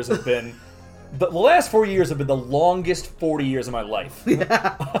 4 years have been the last 4 years have been the longest 40 years of my life.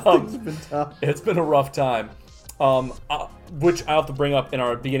 Yeah, things have been tough. It's been a rough time, which I'll have to bring up in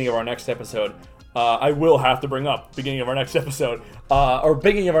our beginning of our next episode. I will have to bring up beginning of our next episode, or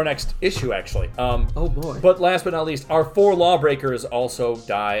beginning of our next issue, actually. Oh boy! But last but not least, our 4 lawbreakers also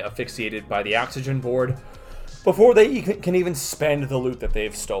die asphyxiated by the oxygen board before they can even spend the loot that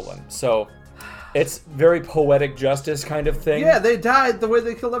they've stolen. So it's very poetic justice kind of thing. Yeah, they died the way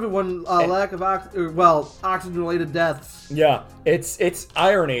they killed everyone. Lack of oxygen-related deaths. Yeah, it's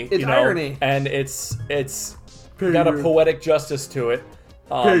irony. It's irony, and it's got a poetic justice to it.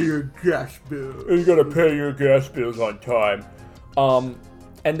 Pay your gas bill. You gotta pay your gas bills on time.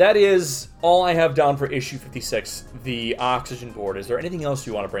 And that is all I have down for issue 56, the oxygen board. Is there anything else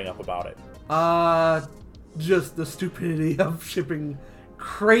you want to bring up about it? Just the stupidity of shipping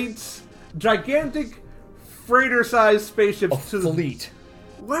crates, gigantic freighter-sized spaceships to the fleet.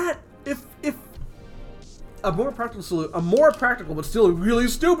 What if a more practical but still really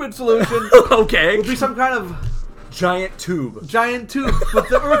stupid solution? Okay, would be some kind of giant tube. But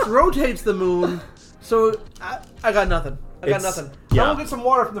the Earth rotates the moon, so I got nothing. Yeah. I'm gonna get some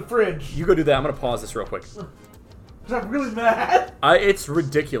water from the fridge. You go do that. I'm gonna pause this real quick. Cause I'm really mad. It's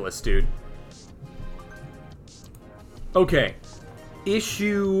ridiculous, dude. Okay,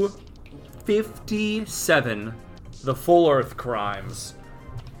 issue 57, the Full Earth Crimes.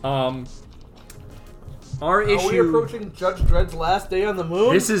 Our issue. Are we approaching Judge Dredd's last day on the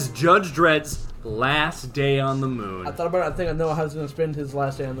moon? This is Judge Dredd's last day on the moon. I thought about it. I think I know how he's going to spend his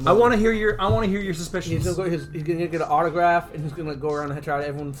last day on the moon. I want to hear your suspicions. He's going to get an autograph, and he's going to go around and try to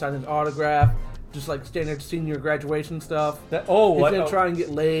everyone sign his autograph, just like standard senior graduation stuff. He's going to try and get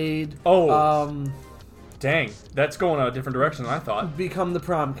laid. Dang, that's going a different direction than I thought. Become the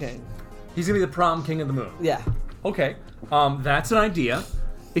prom king. He's going to be the prom king of the moon. Yeah. Okay. That's an idea.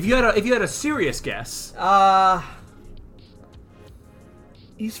 If you had a serious guess.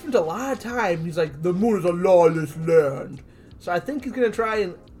 He spent a lot of time. He's like, the moon is a lawless land. So I think he's gonna try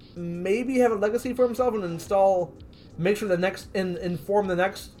and maybe have a legacy for himself and make sure inform the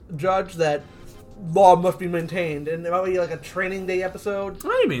next judge that law must be maintained, and it might be like a training day episode.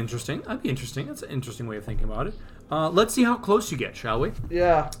 That'd be interesting. That's an interesting way of thinking about it. Let's see how close you get, shall we?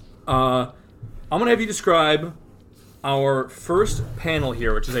 Yeah. I'm gonna have you describe our first panel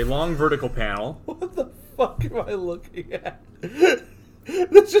here, which is a long vertical panel. What the fuck am I looking at?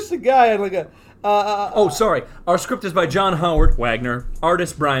 That's just a guy on like a. Sorry. Our script is by John Howard Wagner,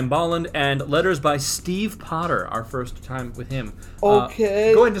 artist Brian Bolland, and letters by Steve Potter. Our first time with him.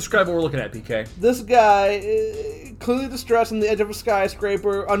 Okay. Go ahead and describe what we're looking at, PK. This guy clearly distressed on the edge of a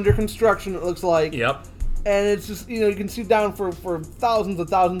skyscraper under construction. It looks like. Yep. And it's just you can see down for thousands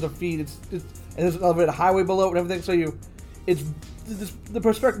of feet. It's and there's an elevated highway below it and everything. So the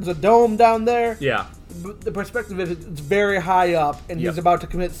perspective's a dome down there. Yeah. The perspective is it's very high up, and he's about to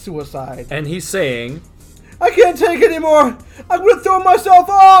commit suicide. And he's saying, I can't take it anymore! I'm going to throw myself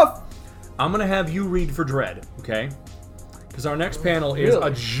off! I'm going to have you read for Dredd, okay? Because our next panel is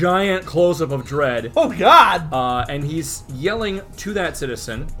a giant close-up of Dredd. Oh, God! And he's yelling to that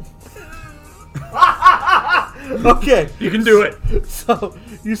citizen. Okay. You can do it. So,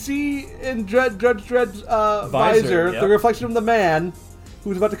 you see in Judge Dredd's visor, the reflection of the man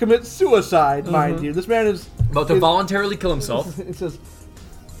who's about to commit suicide, mind you. This man is about to voluntarily kill himself. It says,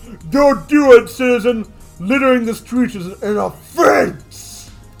 "Don't do it, citizen! Littering the streets is an offense!"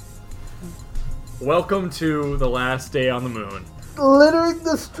 Welcome to the last day on the moon. Littering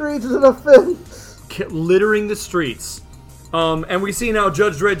the streets is an offense. Littering the streets. And we see now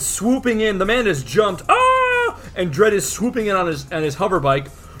Judge Dredd swooping in. The man has jumped. Ah! And Dredd is swooping in on his hover bike.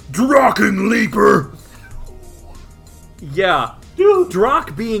 Drocking Leaper! Yeah. Dude.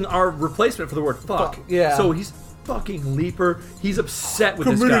 Drock being our replacement for the word fuck. Yeah. So he's fucking Leaper. He's upset with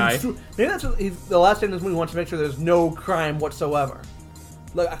this guy. Maybe that's what the last day in this movie wants to make sure there's no crime whatsoever.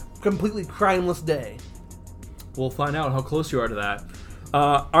 Like a completely crimeless day. We'll find out how close you are to that.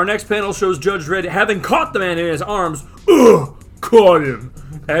 Our next panel shows Judge Dredd having caught the man in his arms. Ugh! Caught him!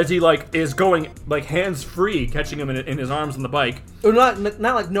 As he is going hands free, catching him in his arms on the bike. Or not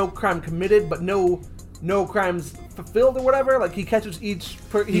like no crime committed, but no crimes fulfilled or whatever. Like he catches he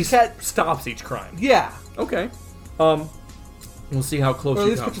stops each crime. Yeah. Okay. We'll see how close or at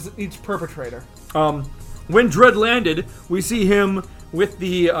he least comes. catches each perpetrator. When Dredd landed, we see him with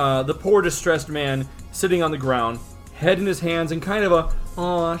the poor distressed man sitting on the ground, head in his hands, and kind of a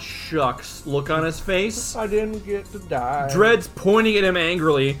aw shucks look on his face. I didn't get to die. Dredd's pointing at him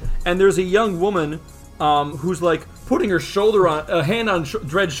angrily, and there's a young woman who's putting her hand on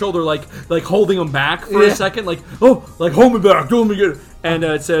Dredd's shoulder, like holding him back for a second, hold me back, don't let me get it. And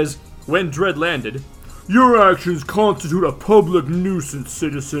it says, When Dredd landed, "Your actions constitute a public nuisance,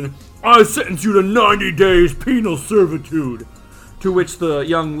 citizen. I sentence you to 90 days penal servitude." To which the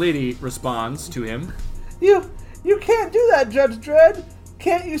young lady responds to him, You can't do that, Judge Dredd.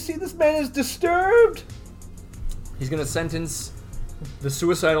 Can't you see this man is disturbed? he's going to sentence the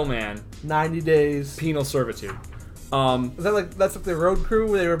suicidal man 90 days. penal servitude. Is that like that's like the road crew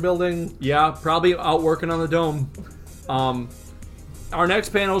where they were building? Yeah, probably out working on the dome. Our next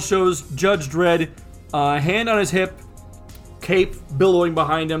panel shows Judge Dredd, hand on his hip, cape billowing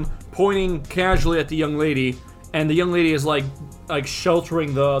behind him, pointing casually at the young lady, and the young lady is like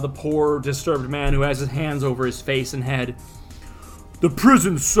sheltering the poor disturbed man who has his hands over his face and head. "The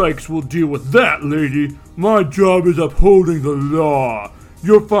prison psychs will deal with that, lady. My job is upholding the law.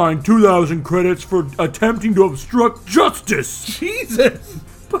 You're fined 2,000 credits for attempting to obstruct justice." Jesus!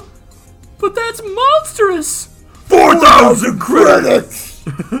 But that's monstrous! 4,000 credits!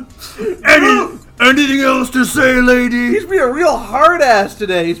 Anything else to say, lady? He's being a real hard ass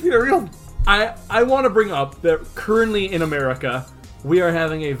today. He's being a real. I want to bring up that currently in America, we are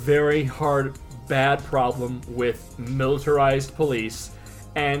having a very bad problem with militarized police,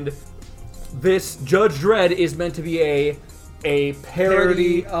 and this Judge Dredd is meant to be a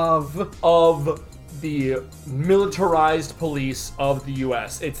parody of the militarized police of the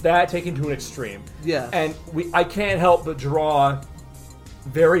U.S. It's that taken to an extreme. Yes. And I can't help but draw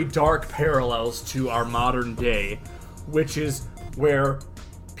very dark parallels to our modern day, which is where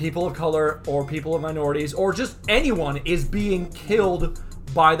people of color or people of minorities or just anyone is being killed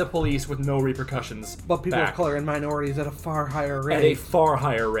by the police with no repercussions. But people back. of color and minorities at a far higher rate. At a far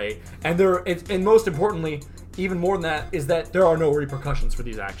higher rate. And and most importantly, even more than that, is that there are no repercussions for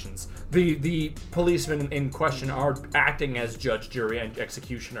these actions. The policemen in question are acting as judge, jury, and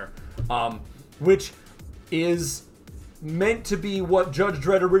executioner, which is meant to be what Judge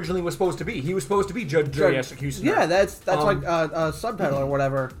Dredd originally was supposed to be. He was supposed to be judge, jury, executioner. Yeah, that's like a subtitle or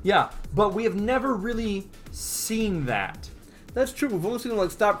whatever. Yeah, but we have never really seen that. That's true. We've only seen him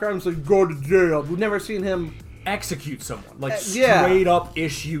like stop crimes, like go to jail. We've never seen him Execute someone, like yeah. straight up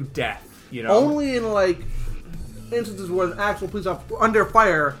issue death. You know, only in like instances where an actual police officer under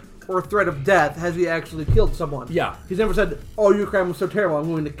fire or threat of death has he actually killed someone. Yeah. He's never said, "Oh, your crime was so terrible,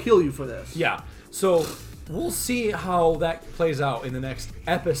 I'm going to kill you for this." Yeah. So we'll see how that plays out in the next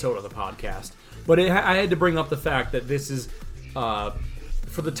episode of the podcast. But I had to bring up the fact that this is,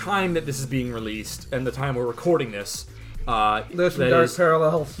 for the time that this is being released and the time we're recording this, There's some dark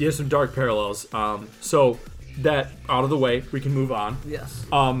parallels. Yeah, some dark parallels. So that out of the way, we can move on. Yes.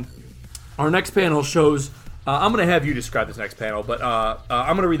 Our next panel shows. I'm going to have you describe this next panel, but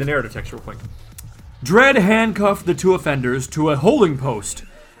I'm going to read the narrative text real quick. Dredd handcuffed the two offenders to a holding post,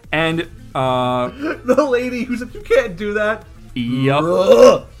 and The lady who said, "You can't do that."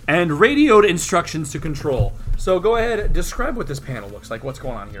 Yup. And radioed instructions to control. So go ahead, describe what this panel looks like. What's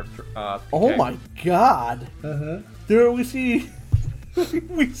going on here? Oh PK? my god. There we see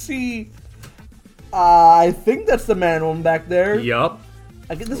I think that's the man one back there. Yup.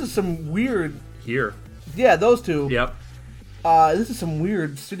 I guess this is some weird. Here. Yeah, those two. Yep. This is some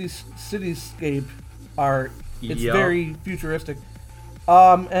weird cityscape art. It's Yup. very futuristic.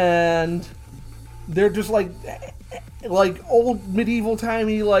 And they're just like old medieval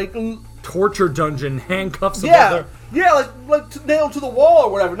timey Torture dungeon, handcuffs yeah, like nailed to the wall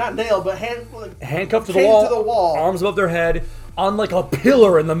or whatever. Not nailed, but handcuffed to the chained wall, to the wall. arms above their head, on like a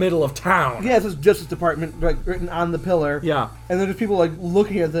pillar in the middle of town. Yeah, it says Justice Department written on the pillar. Yeah. And then there's people like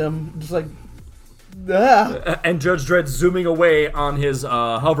looking at them, just like, ah. And Judge Dredd zooming away on his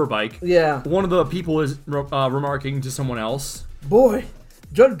hover bike. Yeah. One of the people is remarking to someone else. Boy,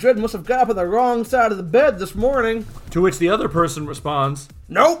 Judge Dredd must have got up on the wrong side of the bed this morning. To which the other person responds,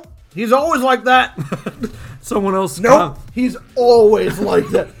 Nope, he's always like that. someone else. Nope, he's always like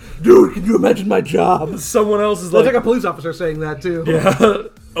that. Dude, can you imagine my job? Someone else is There's like like a police officer saying that too. Yeah.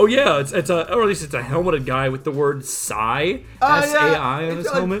 Oh yeah, it's or at least it's a helmeted guy with the word "Sai" S-A-I on his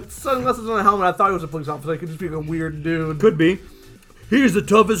Like helmet. sunglasses on a helmet. I thought he was a police officer. He could just be a weird dude. Could be. He's the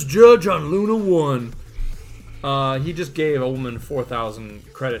toughest judge on Luna 1. He just gave a woman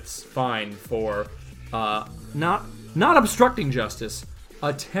 4,000 credits fine for not obstructing justice,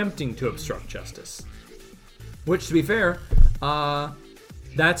 attempting to obstruct justice. Which, to be fair,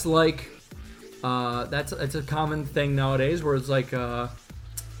 that's like it's a common thing nowadays where it's like you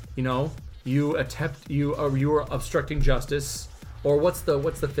are obstructing justice, or what's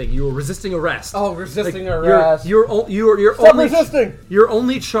the thing? You were resisting arrest. Oh, resisting Like, arrest. You're Stop only resisting. Your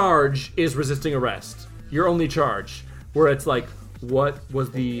only charge is resisting arrest. Your only charge, where it's like, what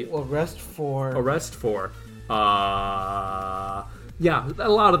was the Arrest for. Yeah, a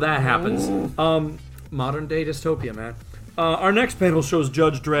lot of that happens. Modern day dystopia, man. Our next panel shows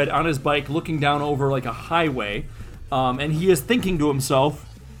Judge Dredd on his bike looking down over like a highway, and he is thinking to himself,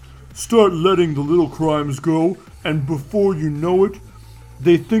 Start letting the little crimes go, and before you know it,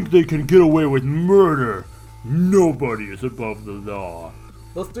 they think they can get away with murder. Nobody is above the law.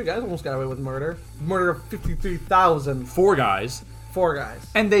 Those 3 guys almost got away with murder. Murder of 53,000. 4 guys. 4 guys.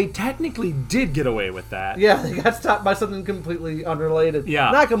 And they technically did get away with that. Yeah, they got stopped by something completely unrelated.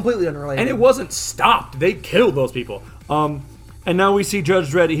 Yeah. Not completely unrelated. And it wasn't stopped. They killed those people. And now we see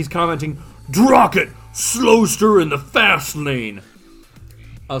Judge Dredd. He's commenting, Drocket, slowster in the fast lane.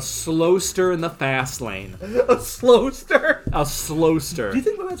 A slowster in the fast lane. A slowster? A slowster. Do you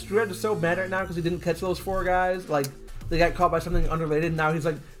think that's Dredd is so mad right now because he didn't catch those 4 guys? Like, they got caught by something unrelated, and now he's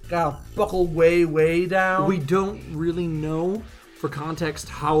like, gotta buckle way down? We don't really know, for context,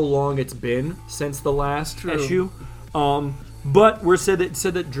 how long it's been since the last issue. But we're said that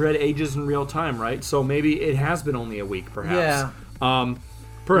Dredd ages in real time, right? So maybe it has been only a week, perhaps. Yeah.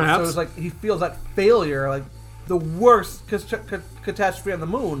 Perhaps. So it's like he feels that failure, like the worst catastrophe on the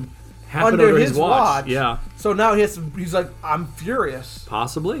moon, happened under his watch. Yeah. So now he's like, I'm furious.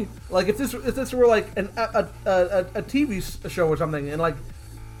 Possibly. Like if this were like a TV show or something, and like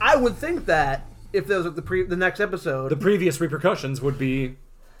I would think that if there was like the next episode, the previous repercussions would be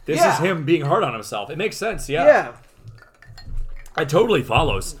this is him being hard on himself. It makes sense. Yeah. Yeah. It totally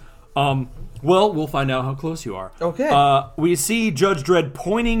follows. Well, we'll find out how close you are. Okay. We see Judge Dredd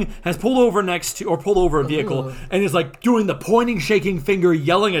has pulled over a vehicle, and is like doing the pointing, shaking finger,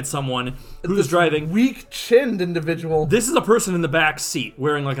 yelling at someone who's driving. Weak-chinned individual. This is a person in the back seat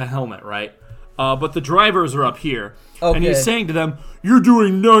wearing like a helmet, right? But the drivers are up here. Okay. And he's saying to them, You're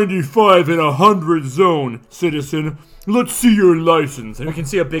doing 95 in 100 zone, citizen. Let's see your license. And we can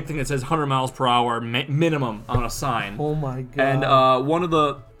see a big thing that says 100 miles per hour minimum on a sign. Oh my god. And one of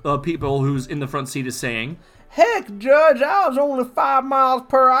the people who's in the front seat is saying, Heck, Judge, I was only 5 miles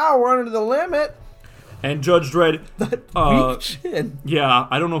per hour under the limit. And Judge Dredd, weak chin. Yeah,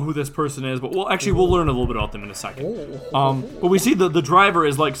 I don't know who this person is, but we'll learn a little bit about them in a second. But we see the driver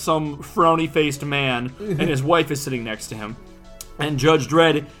is like some frowny-faced man, and his wife is sitting next to him. And Judge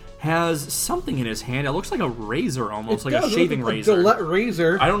Dredd has something in his hand. It looks like a razor almost, like a shaving razor. A Gillette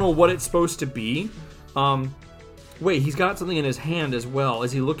razor. I don't know what it's supposed to be. Wait, he's got something in his hand as well.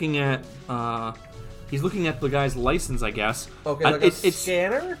 Is he looking at... he's looking at the guy's license, I guess. Okay, like a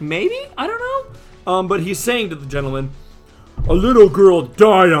scanner? Maybe? I don't know. But he's saying to the gentleman, A little girl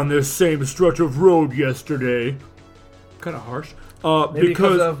died on this same stretch of road yesterday. Kind of harsh. Maybe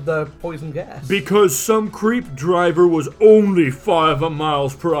because of the poison gas. Because some creep driver was only 5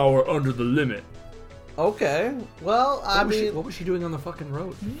 miles per hour under the limit. Okay. Well, I mean... What was she doing on the fucking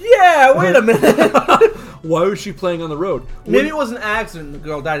road? Yeah, wait a minute. Why was she playing on the road? Maybe it was an accident. The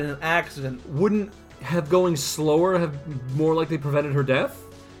girl died in an accident. Wouldn't going slower have more likely prevented her death?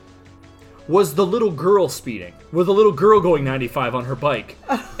 Was the little girl speeding? Was the little girl going 95 on her bike?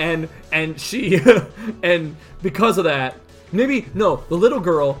 and she... and because of that... Maybe, no, the little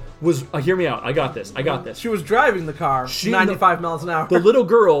girl was... hear me out. I got this. She was driving the car 95 miles an hour. The little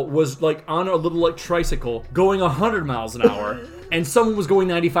girl was, like, on a little, like, tricycle going 100 miles an hour, and someone was going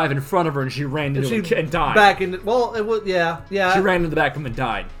 95 in front of her, and she ran into him and died. It was, yeah. She ran into the back of him and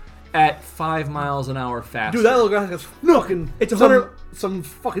died. At 5 miles an hour faster. Dude, that little girl has fucking... It's 100... Some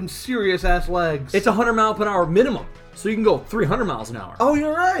fucking serious-ass legs. It's 100 mile per hour minimum. So you can go 300 miles an hour. Oh,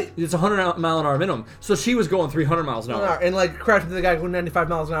 you're right. It's 100 mile an hour minimum. So she was going 300 miles an hour. And, like, crashed into the guy going 95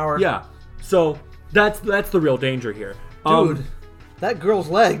 miles an hour. Yeah. So that's the real danger here. Dude, that girl's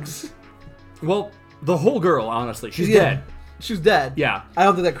legs. Well, the whole girl, honestly. She's dead. She's dead. Yeah. I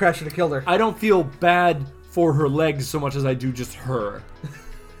don't think that crash should have killed her. I don't feel bad for her legs so much as I do just her.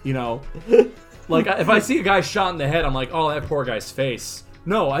 You know? Like, if I see a guy shot in the head, I'm like, oh, that poor guy's face.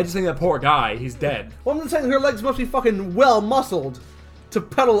 No, I just think that poor guy, he's dead. Well, I'm just saying her legs must be fucking well-muscled to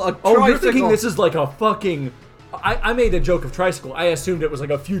pedal a tricycle. Oh, you're thinking this is like a fucking... I made a joke of tricycle. I assumed it was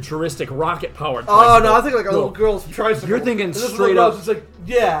like a futuristic rocket-powered tricycle. Oh, no, I think like a little girl's tricycle. You're thinking straight up... Just like,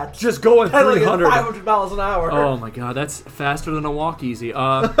 yeah. Just going 300. 500 miles an hour. Oh, my God, that's faster than a walk-easy.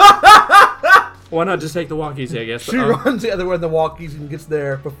 Why not just take the walk-easy, I guess? She runs the other way in the walk-easy and gets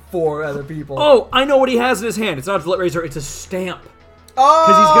there before other people. Oh, I know what he has in his hand. It's not a Gillette razor, it's a stamp. Oh,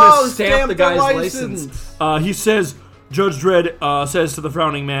 because he's going to stamp the guy's license. He says, Judge Dredd says to the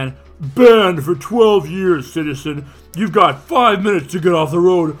frowning man, Banned for 12 years, citizen. You've got 5 minutes to get off the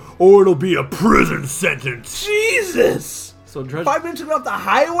road, or it'll be a prison sentence. Jesus! So Judge... 5 minutes to get off the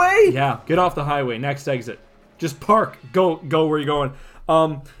highway? Yeah, get off the highway, next exit. Just park, go where you're going.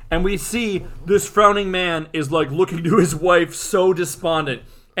 And we see this frowning man is like looking to his wife, so despondent,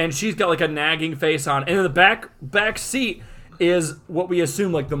 and she's got like a nagging face on. And in the back seat is what we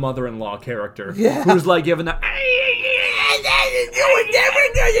assume like the mother-in-law character, who's like giving the "You were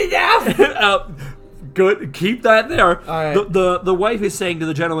never good enough." Good, keep that there. All right. The wife is saying to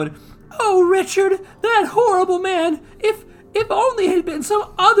the gentleman, "Oh, Richard, that horrible man! If only it had been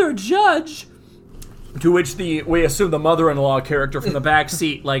some other judge." To which we assume the mother-in-law character from the back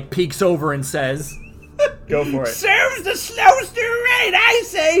seat like peeks over and says, "Go for it." Serves the slowster right, I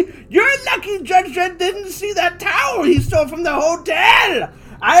say. You're lucky Judge Dredd didn't see that towel he stole from the hotel.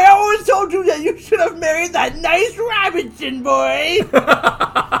 I always told you that you should have married that nice Robinson boy.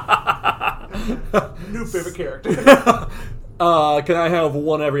 New favorite character. Can I have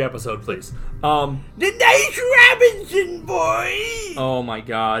one every episode, please? The nice Robinson boy. Oh my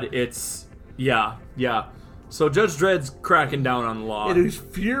God, it's yeah. So Judge Dredd's cracking down on the law. And he's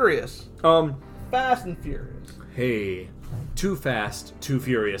furious. Fast and furious. Hey, too fast, too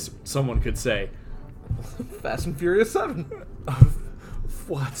furious. Someone could say. Fast and Furious 7.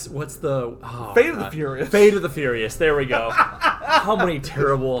 What's the Fate of the Furious. Fate of the Furious. There we go. How many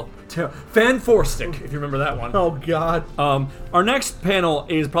terrible Fan Four Stick, if you remember that one. Oh God. Our next panel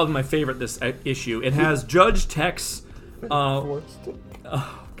is probably my favorite this issue. It has Judge Tex. Oh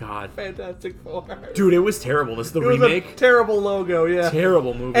God. Fantastic Four. Dude, it was terrible. This is the It was remake. a terrible logo, yeah.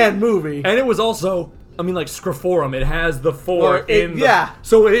 Terrible movie. And movie. And it was also, I mean, like Scroforum. It has the four Or it- in the... yeah.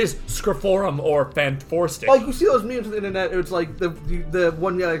 So it is Scroforum or Fan Four Stick. Like you see those memes on the internet, it's like the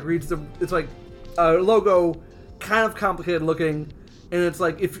one guy like reads it's like a logo, kind of complicated looking, and it's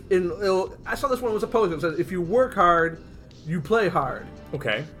like I saw this one was a post that says if you work hard, you play hard.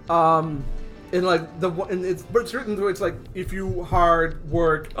 Okay. And like but it's written through it's like if you hard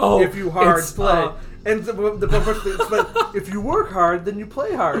work, Oh, if you hard it's, play. And the first thing it's like if you work hard, then you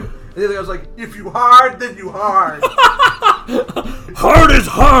play hard. And the other guy was like, if you hard, then you hard. Hard is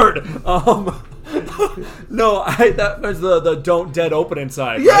hard. No, that was the Don't Dead Open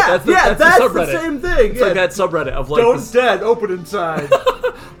Inside. Yeah, right? That's that's the subreddit. same thing. It's like that subreddit of like Don't this- dead, open inside.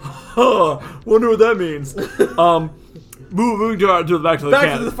 Wonder what that means. Moving to back to the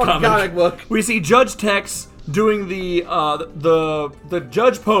Back to the fucking comic book. We see Judge Tex doing the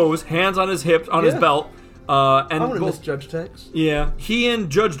judge pose, hands on his hip, on his Yeah. belt. And I'm gonna both- miss Judge Tex. Yeah, he and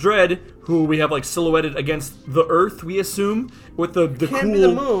Judge Dredd, who we have like silhouetted against the Earth, we assume, with the Can't cool. be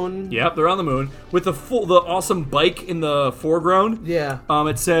the moon. Yep, they're on the moon with the awesome bike in the foreground. Yeah.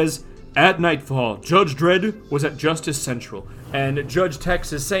 It says at nightfall, Judge Dredd was at Justice Central, and Judge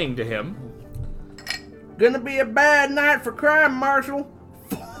Tex is saying to him, Gonna be a bad night for crime, Marshal.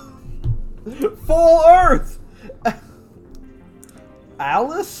 Full Earth.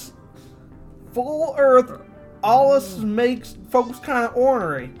 Alice? Full Earth. Alice makes folks kind of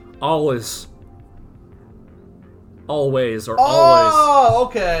ornery. always, or always. Oh,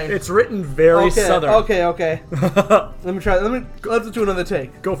 okay. It's written very southern. Okay. Let me try. Let's do another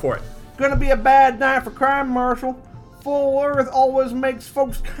take. Go for it. Gonna be a bad night for crime, Marshal. Full Earth always makes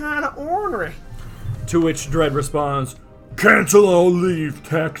folks kind of ornery. To which Dredd responds, Cancel all leave,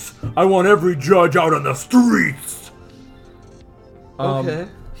 Tex. I want every judge out on the streets. Okay.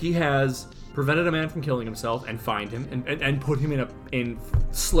 He has prevented a man from killing himself and fined him and put him in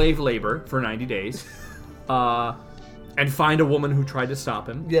slave labor for 90 days. And fined a woman who tried to stop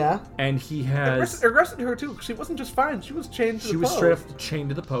him. Yeah. And he has... Arrested her too. She wasn't just fined. She was chained to the She was post. straight up chained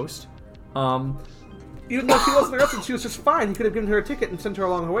to the post. Even though she wasn't arrested, she was just fine. He could have given her a ticket and sent her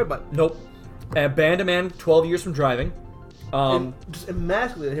along her way, but Nope. Banned a man 12 years from driving. and just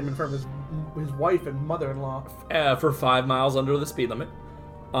emasculated him in front of his wife and mother-in-law. For 5 miles under the speed limit.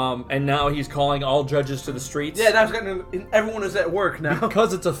 And now he's calling all judges to the streets. Yeah, now everyone is at work now.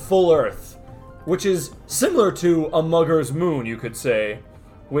 Because it's a full Earth. Which is similar to a Mugger's Moon, you could say.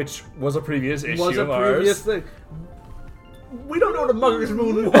 Which was a previous issue Was a of ours. previous thing. We don't know what a Mugger's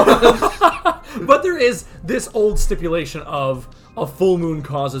Moon was. But there is this old stipulation of a full moon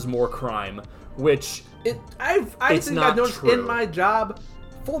causes more crime. Which... I It's think not I've noticed true. in my job,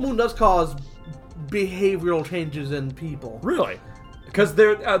 full moon does cause behavioral changes in people. Really? Because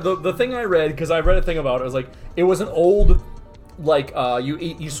the thing I read, because I read a thing about it, was like, it was an old... Like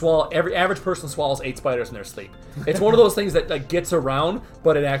you swallow, every average person swallows 8 spiders in their sleep. It's one of those things that like gets around,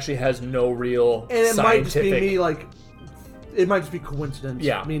 but it actually has no real And it might just scientific. be me, like, it might just be coincidence.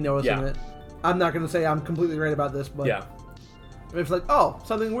 Yeah. Me noticing Yeah. it. I'm not going to say I'm completely right about this, but Yeah, it's like, oh,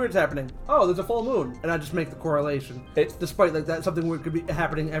 something weird's happening. Oh, there's a full moon, and I just make the correlation. It's- Despite like that, something weird could be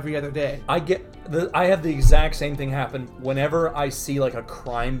happening every other day. I have the exact same thing happen whenever I see like a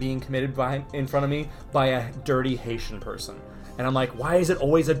crime being committed in front of me by a dirty Haitian person. And I'm like, why is it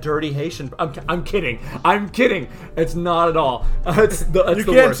always a dirty Haitian? I'm kidding. It's not at all. It's the You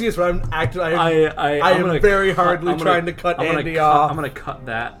the can't worst. see us, but I'm acting. I I'm am gonna- very hardly I'm gonna- trying to cut I'm gonna Andy cut- off. I'm gonna cut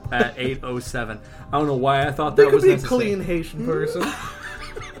that at 8:07. I don't know why I thought There that could was be a necessary. clean Haitian person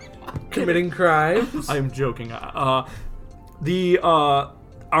committing crimes. I am joking. Our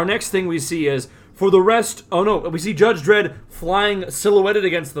next thing we see is for the rest. Oh no, we see Judge Dredd flying silhouetted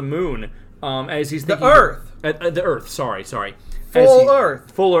against the moon. As he's thinking Earth. the Earth. Sorry. Full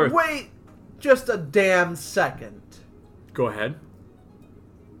Earth. Full Earth. Wait, just a damn second. Go ahead.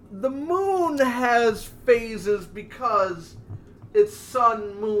 The moon has phases because it's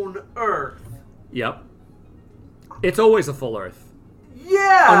sun, moon, Earth. Yep. It's always a full Earth.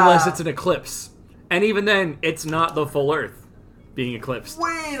 Yeah. Unless it's an eclipse. And even then, it's not the full Earth being eclipsed.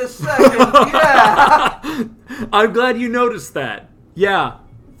 Wait a second. Yeah. I'm glad you noticed that. Yeah.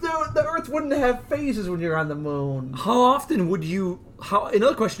 The Earth wouldn't have phases when you're on the moon. How often would you...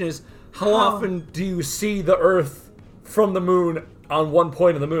 Another question is, how often do you see the Earth from the moon on one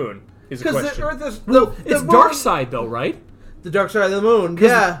point of the moon? Is a Because question. the Earth is... It's dark side though, right? The dark side of the moon,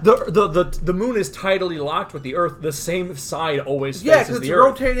 yeah. The moon is tidally locked with the Earth. The same side always Yeah, faces because the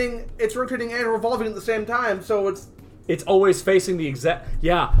Earth. it's rotating and revolving at the same time, so It's always facing the exact...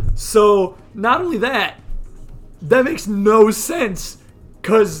 Yeah. So, not only that makes no sense.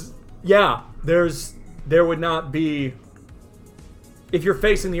 Because, yeah, there would not be... If you're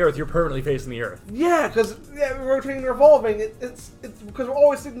facing the Earth, you're permanently facing the Earth. Yeah, because rotating and revolving, it's because we're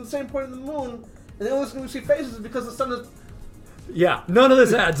always sitting at the same point of the moon, and the only reason we see phases is because the sun is... Yeah, none of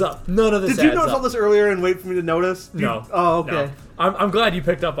this adds up. None of this Did you adds notice up. all this earlier and wait for me to notice? No. Oh, okay. No. I'm glad you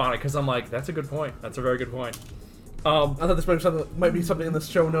picked up on it, because I'm like, that's a good point. That's a very good point. I thought this might be something in the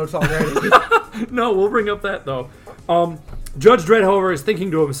show notes already. No, we'll bring up that, though. Judge Dredd, however, is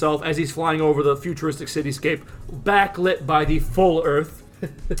thinking to himself as he's flying over the futuristic cityscape, backlit by the full Earth.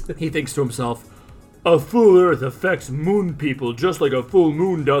 He thinks to himself, a full Earth affects moon people just like a full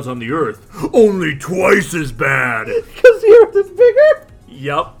moon does on the Earth. Only twice as bad. Because the Earth is bigger?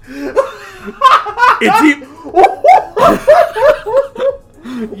 Yup. It's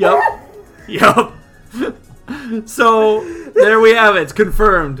Yup. So, there we have it. It's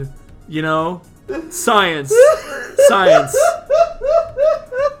confirmed. You know? Science.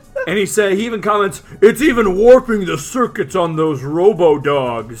 And he even comments, it's even warping the circuits on those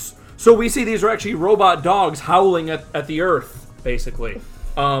robo-dogs. So we see these are actually robot dogs howling at the Earth, basically.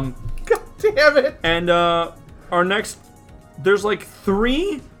 God damn it. And our next, there's like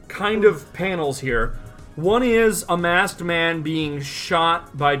 3 kind of panels here. One is a masked man being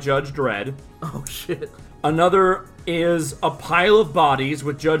shot by Judge Dredd. Oh, shit. Another is a pile of bodies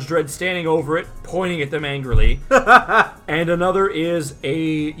with Judge Dredd standing over it, pointing at them angrily. And another is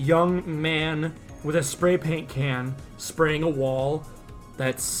a young man with a spray paint can spraying a wall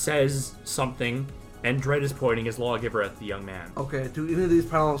that says something, and Dredd is pointing his lawgiver at the young man. Okay, do any of these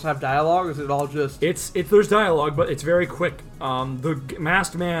panels have dialogue, or is it all just... There's dialogue, but it's very quick. The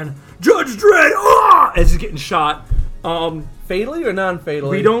masked man, Judge Dredd, as he's getting shot. Fatally or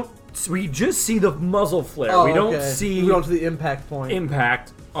non-fatally? We just see the muzzle flare. Oh, we don't okay. see We don't see the impact point.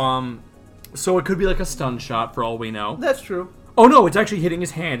 impact. So it could be like a stun shot for all we know. That's true. Oh no, it's actually hitting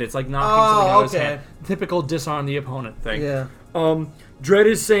his hand. It's like knocking something out of his okay. hand. Typical disarm the opponent thing. Yeah. Dredd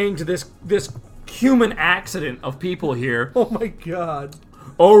is saying to this human accident of people here, Oh my god.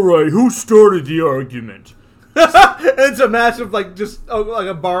 Alright, who started the argument? It's a massive, like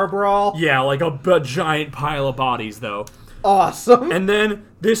a bar brawl. yeah, like a giant pile of bodies though. Awesome. And then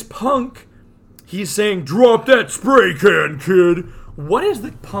this punk, he's saying, drop that spray can, kid. What is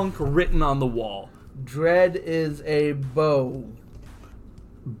the punk written on the wall? Dredd is a bow.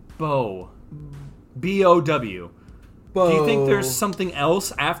 Bow. B-O-W. Bow. Do you think there's something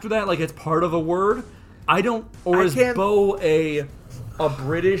else after that? Like it's part of a word? Or is can't- bow a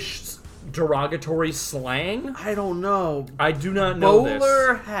British derogatory slang? I don't know. I do not know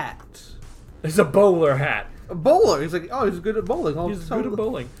Bowler hat. It's a bowler hat. A bowler. He's like, oh, he's good at bowling. He's good at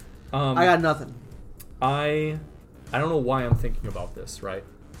bowling. I got nothing. I don't know why I'm thinking about this, right?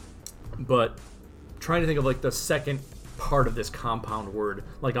 But trying to think of like the second part of this compound word,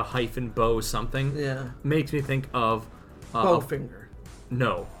 like a hyphen bow something. Yeah. Makes me think of Bowfinger.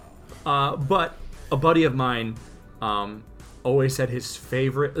 No. But a buddy of mine always said his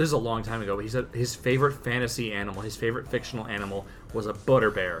favorite, this is a long time ago, but he said his favorite fantasy animal, his favorite fictional animal was a butter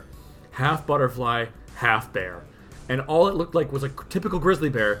bear. Half butterfly, half bear. And all it looked like was a typical grizzly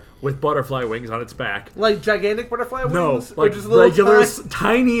bear with butterfly wings on its back. Like gigantic butterfly wings? No, Or like just little regular,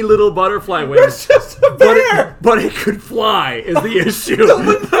 tiny little butterfly wings. It's just a bear! But it could fly, is the issue.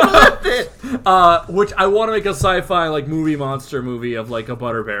 Lift it! Which I want to make a sci-fi like movie monster movie of like a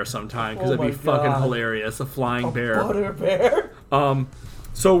butter bear sometime because Oh it'd be my fucking God. hilarious. A flying bear. Butter bear.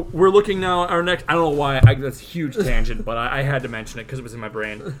 So we're looking now. Our next, I don't know why that's a huge tangent, but I had to mention it because it was in my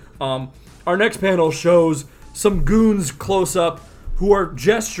brain. Our next panel shows some goons close up who are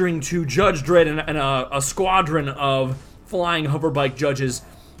gesturing to Judge Dredd and a squadron of flying hoverbike judges,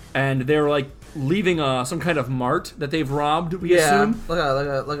 and they're like leaving some kind of mart that they've robbed. We assume. like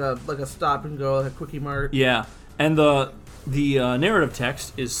a stop and go, like a quickie mart. Yeah, and the narrative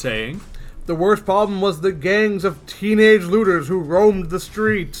text is saying. The worst problem was the gangs of teenage looters who roamed the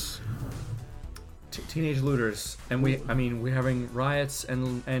streets. Teenage looters, and we're having riots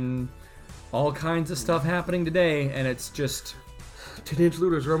and all kinds of stuff happening today, and it's just Teenage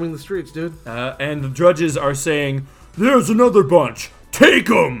looters roaming the streets, dude. and the judges are saying, "There's another bunch, take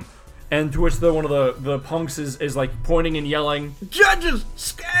them!" And to which one of the punks is like pointing and yelling, Judges,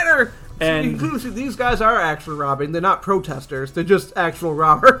 scatter! And- These guys are actually robbing. They're not protesters. They're just actual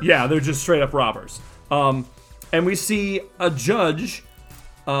robbers. yeah, they're just straight up robbers. And we see a judge.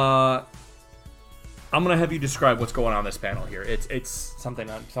 I'm gonna have you describe what's going on in this panel here. It's something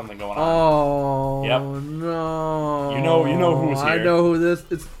going on. Oh Yep. no! You know who's here. I know who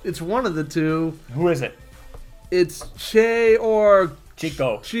this. It's one of the two. Who is it? It's Che or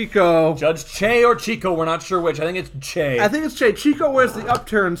Chico. Chico. Judge Che or Chico? We're not sure which. I think it's Che. I think it's Che. Chico wears the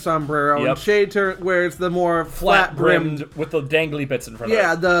upturned sombrero, Yep. and Che wears the more flat brimmed. with the dangly bits in front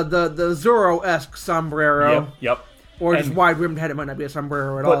Yeah, of it. the Zorro-esque sombrero. Yep. Or just And- wide rimmed head. It might not be a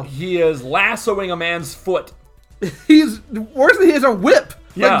sombrero at all. But he is lassoing a man's foot. He's worse than he has a whip,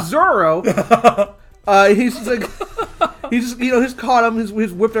 Yeah. like Zorro. He's like, he's caught him.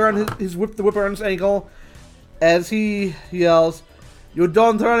 He's whipped around he's whipped the whip around his ankle, as he yells, "You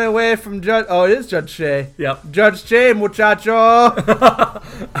don't run away from Judge." Oh, it is Judge Che. Yep. Judge Che, muchacho.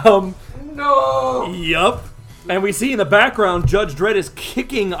 No. Yup. And we see in the background, Judge Dredd is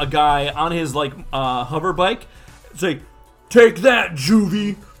kicking a guy on his like hover bike. It's like, take that,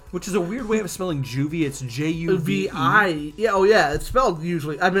 juvie. Which is a weird way of spelling juvie. It's Juve. Yeah. Oh, yeah. It's spelled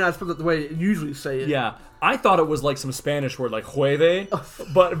usually. I mean, I spelled it the way you usually say it. Yeah. I thought it was like some Spanish word, like jueve.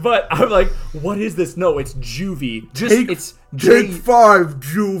 but I'm like, what is this? No, it's juvie. It's Take 5,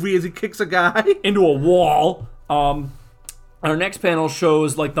 Juvie, as he kicks a guy. into a wall. Our next panel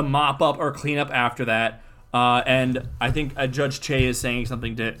shows like the mop up or cleanup after that. And I think Judge Che is saying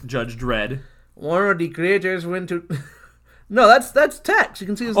something to Judge Dredd. One of the creators went to. No, that's Tex. You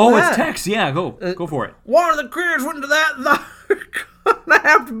can see his. Oh, hat. it's Tex. Yeah, go for it. One of the creators went to that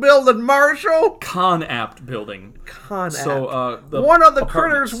Conapt building, Marshall. Conapt building. Conapt. So the one of the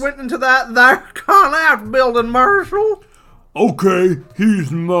apartments. critters went into that Conapt building, Marshall. Okay, he's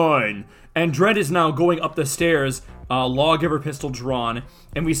mine. And Dredd is now going up the stairs, lawgiver pistol drawn,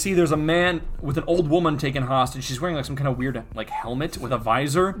 and we see there's a man with an old woman taken hostage. She's wearing like some kind of weird like helmet with a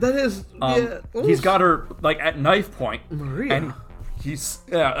visor. That is. He's got her like at knife point, Maria. and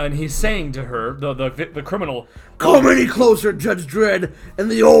he's saying to her, the criminal, Come any closer, Judge Dredd, and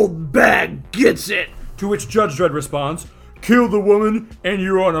the old bag gets it. to which Judge Dredd responds, Kill the woman, and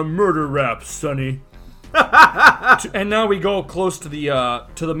you're on a murder rap, sonny. and now we go close to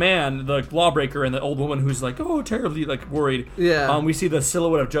the man, the lawbreaker, and the old woman who's like, oh, terribly like worried. Yeah. We see the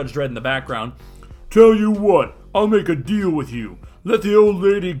silhouette of Judge Dredd in the background. Tell you what, I'll make a deal with you. Let the old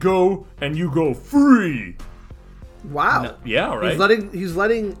lady go, and you go free. Wow. Yeah, right. He's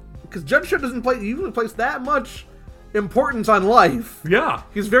letting. Because Judge Dredd doesn't usually place that much importance on life. Yeah.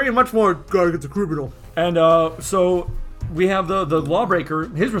 He's very much more gotta get the criminal. And so we have the lawbreaker.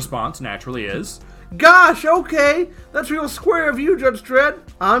 His response naturally is, Gosh, okay, that's real square of you, Judge Dredd.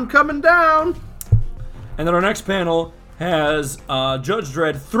 I'm coming down. and then our next panel has Judge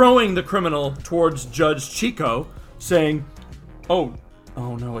Dredd throwing the criminal towards Judge Chico, saying, "Oh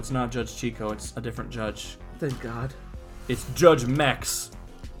no, it's not Judge Chico. It's a different judge. Thank God. It's Judge Mex."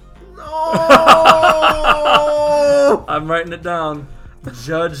 No! I'm writing it down.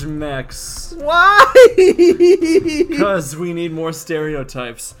 Judge Mex. Why? Because we need more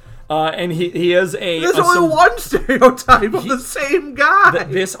stereotypes. And he is There's only one stereotype of the same guy.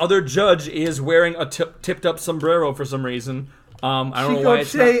 This other judge is wearing a tipped up sombrero for some reason. I don't know why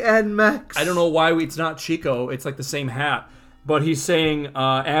it's not, Che and Max. I don't know why it's not Chico. It's like the same hat. But he's saying,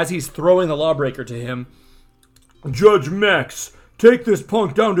 as he's throwing the lawbreaker to him, Judge Max, take this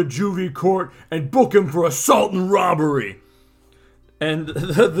punk down to juvie court and book him for assault and robbery. and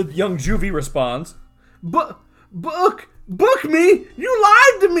the young juvie responds, Book me? You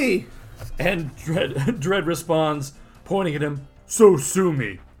lied to me. and Dredd responds, pointing at him, So sue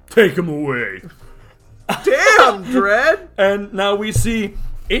me. Take him away. Damn, Dredd. and now we see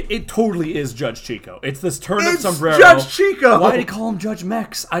It totally is Judge Chico. It's this turned-up It's sombrero. Judge Chico! Why did he call him Judge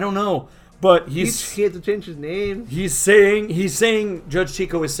Mex? I don't know. But He had to change his name. he's saying Judge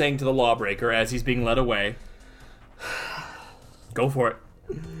Chico is saying to the lawbreaker as he's being led away. Go for it.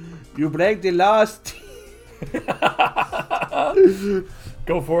 You break the law.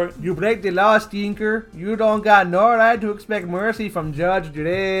 Go for it. You break the law, stinker. You don't got no right to expect mercy from Judge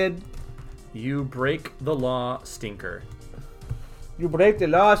Dredd. You break the law, stinker. You break the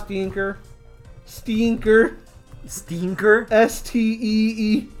law, stinker. Stinker. Stinker?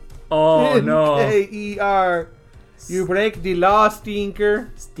 S-T-E-E. Oh no. N-K-E-R. You break the law, stinker.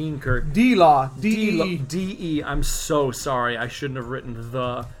 Stinker. D-law. D-E. D-E. I'm so sorry. I shouldn't have written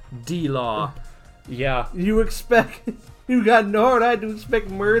the D-law. Yeah. You got no right to expect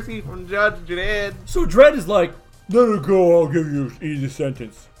mercy from Judge Dredd. So Dredd is like, let it go, I'll give you an easy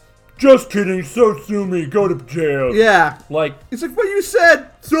sentence. Just kidding, so sue me, go to jail. Yeah. Like, It's like what you said.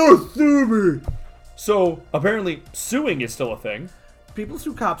 So sue me. so apparently suing is still a thing. People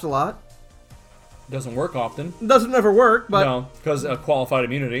sue cops a lot. Doesn't work often. Doesn't ever work, but No, because qualified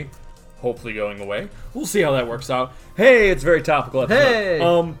immunity, hopefully going away. We'll see how that works out. Hey, it's very topical episode.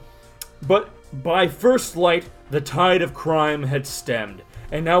 Hey! But by first light, the tide of crime had stemmed,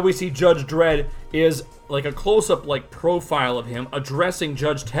 and now we see Judge Dredd is like a close-up, like profile of him addressing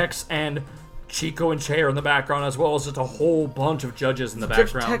Judge Tex and Chico and Che are in the background, as well as just a whole bunch of judges in the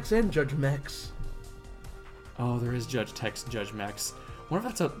Judge background. Tex and Judge Mex. Oh, there is Judge Tex and Judge Mex. I wonder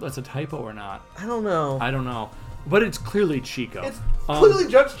if that's a typo or not. I don't know. I don't know, but it's clearly Chico. It's clearly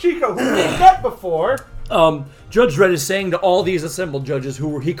Judge Chico, who we met before. Judge Dredd is saying to all these assembled judges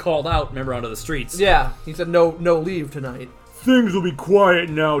who he called out, remember, onto the streets. Yeah, he said no leave tonight. Things will be quiet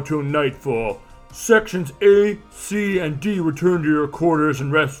now till nightfall. Sections A, C, and D return to your quarters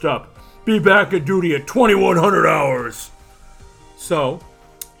and rest up. Be back at duty at 2100 hours. So,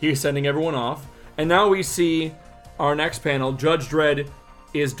 he's sending everyone off, and now we see our next panel. Judge Dredd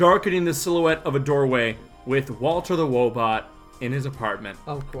is darkening the silhouette of a doorway with Walter the Wobot in his apartment.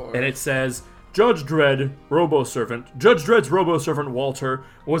 Of course. And it says, Judge Dredd's robo-servant Walter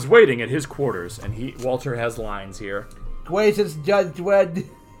was waiting at his quarters, and Walter has lines here. Gracious Judge Dredd,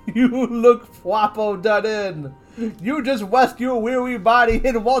 you look fwappo done in. You just rest your weary body,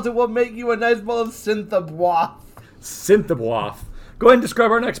 and Walter will make you a nice bowl of synthabwaff. Synthabwaff. Go ahead and describe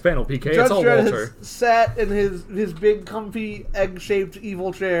our next panel, PK. Judge It's all Dredd Walter. has sat in his big, comfy, egg-shaped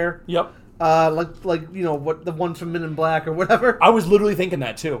evil chair. Yep. Like you know what the ones from Men in Black or whatever. I was literally thinking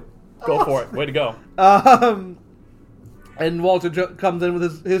that too. Go for it. Way to go. And Walter comes in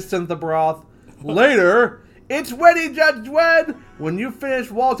with his synthabroth. Later, it's ready, Judge Dredd. When you finish,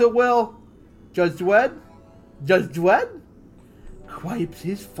 Walter will. Judge Dredd wipes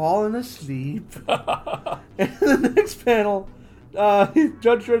his fallen asleep. And the next panel,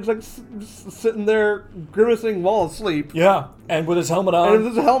 Judge Dredd's like sitting there grimacing while asleep. Yeah, and with his helmet on. And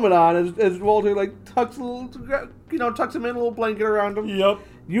with his helmet on, as Walter like tucks him in a little blanket around him. Yep.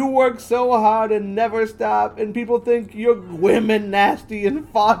 You work so hard and never stop, and people think you're women nasty and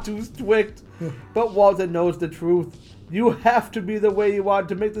far too strict. But Walter knows the truth. You have to be the way you are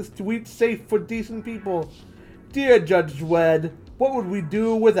to make the streets safe for decent people. Dear Judge Dredd, what would we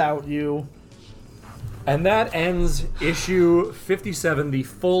do without you? And that ends issue 57, the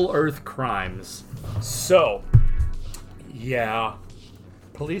Full Earth Crimes. So, yeah.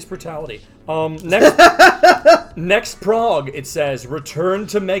 Police brutality. Next prog, it says, return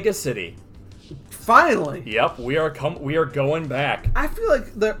to Mega City. Finally. Yep, we are going back. I feel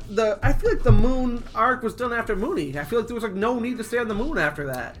like the Moon arc was done after Mooney. I feel like there was like no need to stay on the Moon after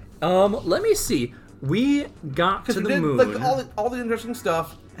that. Let me see. We got to the moon. Like all the interesting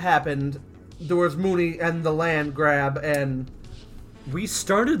stuff happened. There was Mooney and the land grab, and we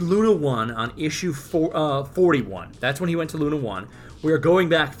started Luna 1 on issue 41. That's when he went to Luna 1. We are going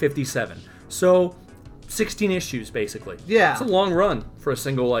back 57. So, 16 issues, basically. Yeah. It's a long run for a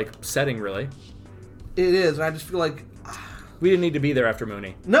single, like, setting, really. it is. I just feel like We didn't need to be there after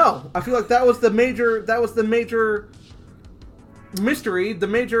Mooney. no. I feel like that was the major mystery, the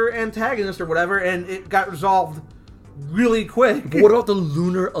major antagonist or whatever, and it got resolved really quick. But what about the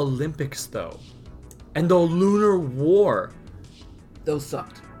Lunar Olympics, though? And the Lunar War? Those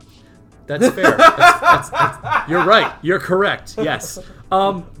sucked. That's fair. You're right. You're correct. Yes.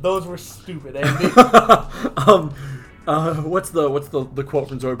 Those were stupid, Andy. What's the quote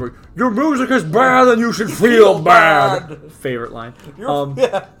from Zoidberg? Your music is bad and you should feel bad. Favorite line.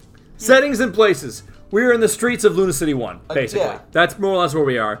 Yeah. Settings and places. We're in the streets of Luna City 1, basically. Yeah. That's more or less where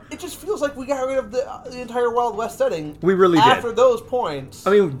we are. It just feels like we got rid of the entire Wild West setting. We really did. After those points.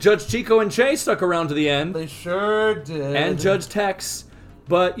 I mean, Judge Chico and Che stuck around to the end. They sure did. And Judge Tex.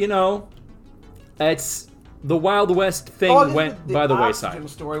 But, it's the Wild West thing went by the wayside. Oxygen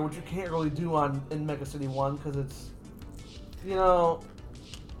story, which you can't really do in Mega City 1, because it's,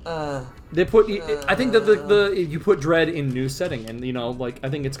 They put. I think that you put Dread in new setting, and I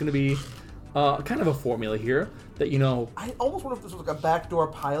think it's going to be kind of a formula here that I almost wonder if this was like a backdoor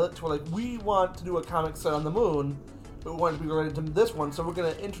pilot to where we want to do a comic set on the moon, but we want it to be related to this one, so we're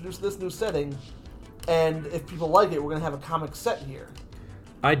going to introduce this new setting, and if people like it, we're going to have a comic set here.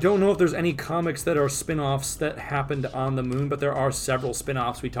 I don't know if there's any comics that are spin-offs that happened on the moon, but there are several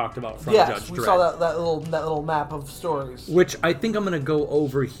spin-offs we talked about from Judge Dredd. Yes, we saw that little map of stories. Which I think I'm going to go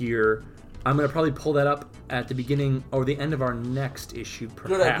over here. I'm going to probably pull that up at the beginning or the end of our next issue,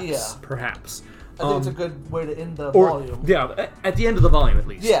 perhaps. Good idea. Perhaps. I think it's a good way to end the volume. Yeah, at the end of the volume at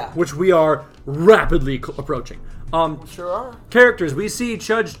least. Yeah. Which we are rapidly approaching. Sure are. Characters. We see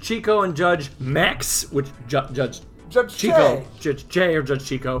Judge Chico and Judge Max, which Judge Chico. Judge J or Judge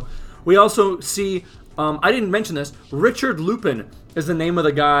Chico. We also see, I didn't mention this, Richard Lupin is the name of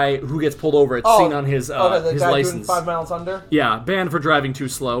the guy who gets pulled over. It's seen on his the guy license. Doing 5 miles under? Yeah, banned for driving too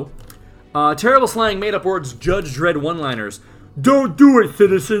slow. Terrible slang, made-up words, Judge Dredd one-liners. Don't do it,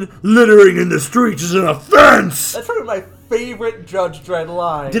 citizen. Littering in the streets is an offense. That's probably my favorite Judge Dredd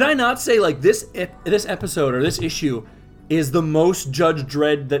line. Did I not say, this episode or this issue is the most Judge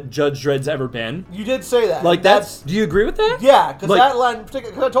Dredd that Judge Dredd's ever been? You did say that. Do you agree with that? Yeah, because that line in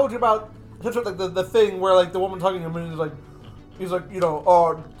particular, because I told you about the thing where, the woman talking to him, and he's like,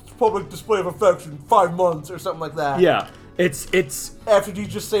 public display of affection, 5 months, or something like that. Yeah. It's after you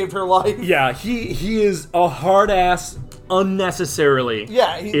just saved her life. Yeah, he is a hard ass unnecessarily.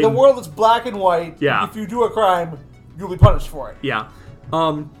 Yeah, the world is black and white. Yeah. If you do a crime, you'll be punished for it. Yeah.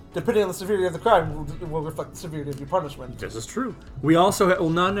 Depending on the severity of the crime, it will reflect the severity of your punishment. This is true. We also have,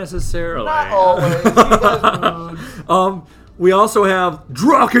 not necessarily. Not always. You guys rude. We also have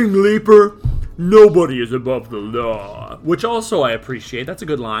Drocking Leaper. Nobody is above the law, which also I appreciate. That's a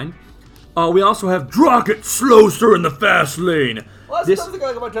good line. We also have Drocket Slowster in the fast lane. Well, that's the thing I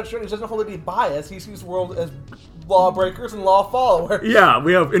like about Judge Dredd. He doesn't hold any bias. He sees the world as lawbreakers and law followers. Yeah,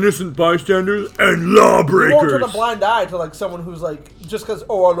 we have innocent bystanders and lawbreakers. He won't turn a blind eye to someone who's just because,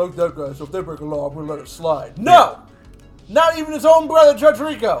 I like that guy, so if they break a law, I'm going to let it slide. No! Not even his own brother, Judge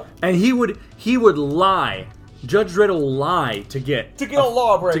Rico. And he would lie. Judge Dredd will lie to get a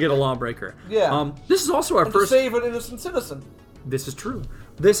lawbreaker. To get a lawbreaker. Yeah. This is also our first. To save an innocent citizen. This is true.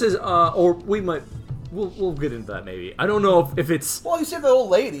 This is, or we might. We'll get into that maybe. I don't know if it's. Well, he saved the old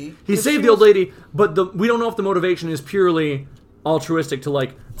lady. He saved the old lady, but we don't know if the motivation is purely altruistic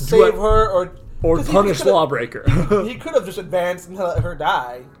to save her or punish lawbreaker. He could have just advanced and let her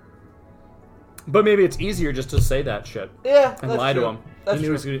die. But maybe it's easier just to say that shit. Yeah, and lie true. to him. That's he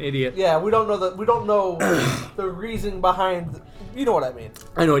knew true. he was an idiot. Yeah, we don't know the reason behind. You know what I mean.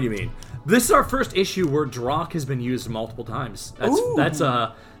 I know what you mean. This is our first issue where Drock has been used multiple times.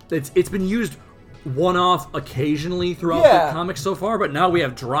 It's been used one-off occasionally throughout the comics so far, but now we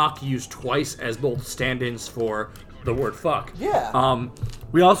have Drock used twice as both stand-ins for the word fuck. Yeah.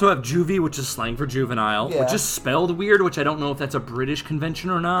 We also have juvie, which is slang for juvenile, which is spelled weird, which I don't know if that's a British convention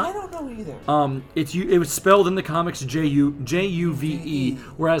or not. I don't know either. It was spelled in the comics Juve,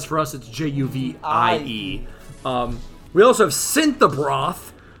 whereas for us it's Juvie. We also have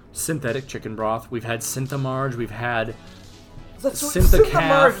Synthebroth, synthetic chicken broth. We've had Synthamarge. We've had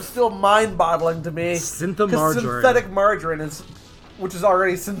Synthamarge is still mind-boggling to me. Synthamargarine. Synthetic margarine which is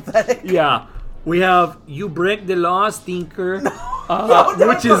already synthetic. Yeah. We have You Break the Law, Stinker,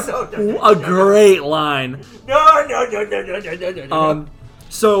 which is a great line. No.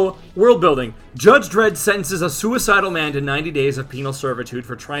 So, world building. Judge Dredd sentences a suicidal man to 90 days of penal servitude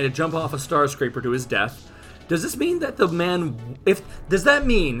for trying to jump off a skyscraper to his death. Does this mean that does that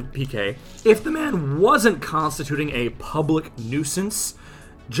mean, PK, if the man wasn't constituting a public nuisance,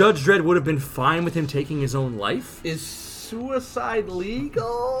 Judge Dredd would have been fine with him taking his own life? Is suicide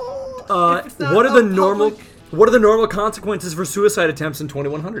legal? What are the normal consequences for suicide attempts in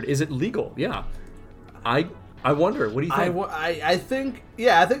 2100? Is it legal? Yeah. I wonder. What do you think? I think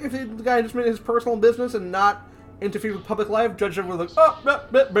if the guy just made his personal business and not interfered with public life, Judge Dredd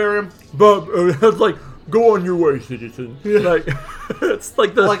would bury him. But it's go on your way, citizen. It's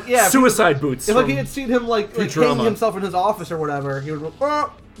like the suicide boots. If he had seen him hanging himself in his office or whatever, he would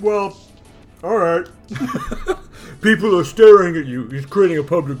go, well, all right. People are staring at you. He's creating a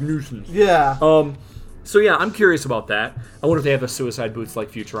public nuisance. Yeah. So yeah, I'm curious about that. I wonder if they have the suicide boots like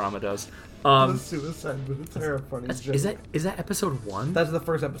Futurama does. The suicide boots are a funny joke. Is that episode 1? That's the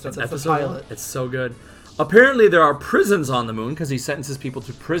first episode. That's episode the pilot. 1? It's so good. Apparently, there are prisons on the moon because he sentences people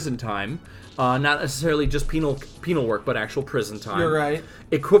to prison time. Not necessarily just penal work, but actual prison time. You're right.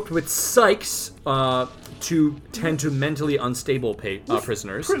 Equipped with psychs to tend to mentally unstable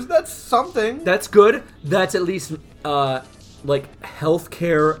prisoners. That's something. That's good. That's at least like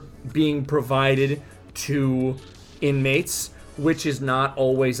healthcare being provided to inmates, which is not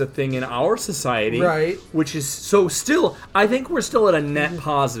always a thing in our society. Right. Which is so still. I think we're still at a net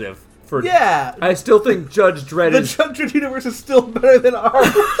positive. Yeah. I still think Judge Dredd is... The Judge Dredd universe is still better than ours.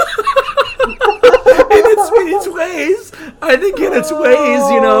 in its ways. I think in its ways,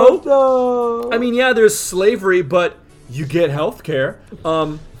 you know. No. I mean, yeah, there's slavery, but you get health care.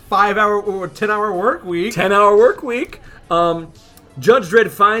 5-hour or 10-hour work week. 10-hour work week. Judge Dredd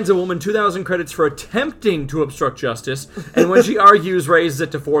fines a woman 2,000 credits for attempting to obstruct justice, and when she argues, raises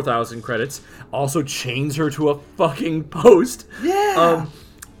it to 4,000 credits. Also chains her to a fucking post. Yeah.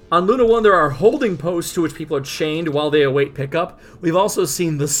 On Luna 1, there are holding posts to which people are chained while they await pickup. We've also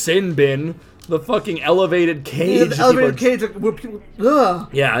seen the sin bin, the fucking elevated cage. Yeah, the elevated cage where people... Ugh.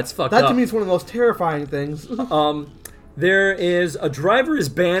 Yeah, it's fucked That up. to me is one of the most terrifying things. There is a driver is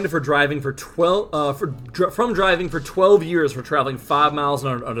banned for driving for 12 from driving for 12 years for traveling 5 miles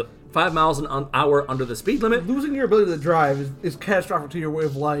an hour under the speed limit. Losing your ability to drive is catastrophic to your way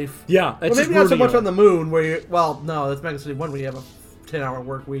of life. Yeah, it's well, maybe not so much on the moon where you... Well, no, that's Mega City 1 where you have a 10-hour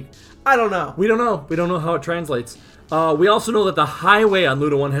work week. I don't know. We don't know. We don't know how it translates. We also know that the highway on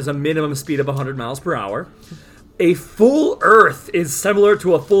Luna 1 has a minimum speed of 100 miles per hour. A full Earth is similar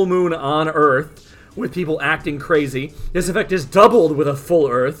to a full moon on Earth, with people acting crazy. This effect is doubled with a full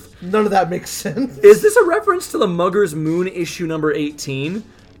Earth. None of that makes sense. Is this a reference to the Muggers Moon issue number 18?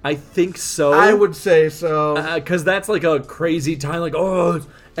 I think so. I would say so. Because that's like a crazy time, like, oh...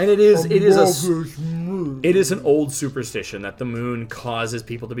 And it is an old superstition that the moon causes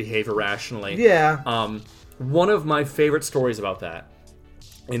people to behave irrationally. Yeah. One of my favorite stories about that,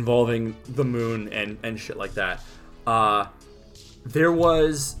 involving the moon and shit like that, I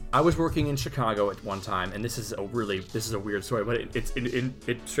was working in Chicago at one time, and this is a weird story, but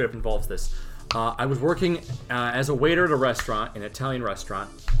it straight up involves this. I was working as a waiter at a restaurant, an Italian restaurant,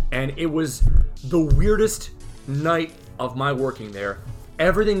 and it was the weirdest night of my working there.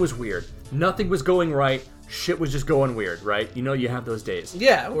 Everything was weird. Nothing was going right. Shit was just going weird, right? You know, you have those days.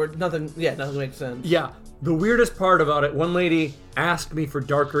 Yeah, where nothing makes sense. Yeah. The weirdest part about it, one lady asked me for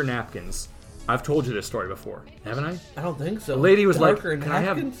darker napkins. I've told you this story before, haven't I? I don't think so. The lady was darker like,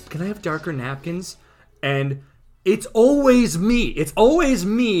 napkins? Can I have darker napkins? And it's always me. It's always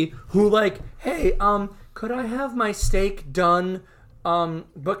me who like, hey, could I have my steak done,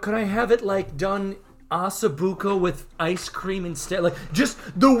 but could I have it like done asabuco with ice cream instead? Like, just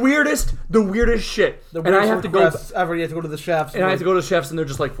the weirdest shit. The and I have to go ever. You have to go to the chefs. And I have to go to the chefs, and they're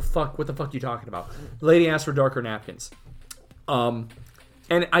just like, fuck, what the fuck are you talking about? The lady asked for darker napkins. And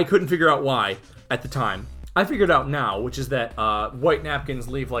I couldn't figure out why at the time. I figured out now, which is that white napkins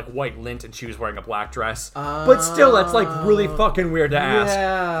leave like white lint, and she was wearing a black dress. But still, that's like really fucking weird to ask.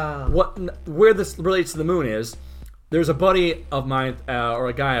 Yeah. Where this relates to the moon is, there's a buddy of mine, or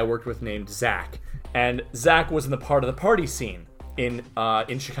a guy I worked with named Zach. And Zach was in the part of the party scene in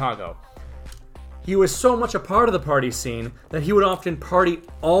Chicago. He was so much a part of the party scene that he would often party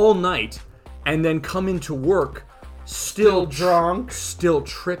all night and then come into work still drunk, still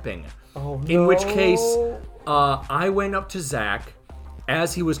tripping. Oh no. In which case, I went up to Zach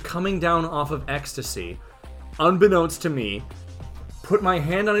as he was coming down off of ecstasy, unbeknownst to me, put my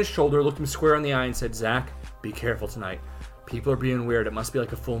hand on his shoulder, looked him square in the eye, and said, "Zach, be careful tonight. People are being weird. It must be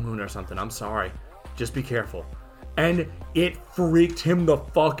like a full moon or something. I'm sorry. Just be careful." And it freaked him the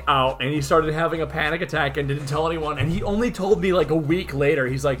fuck out, and he started having a panic attack and didn't tell anyone. And he only told me like a week later.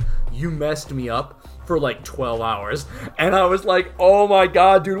 He's like, "You messed me up for like 12 hours." And I was like, "Oh my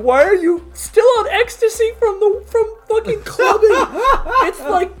god, dude, why are you still on ecstasy from fucking clubbing? It's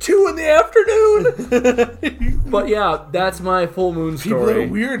like 2 in the afternoon." But yeah, that's my full moon story. People are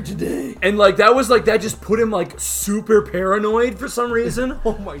weird today. And like that just put him like super paranoid for some reason.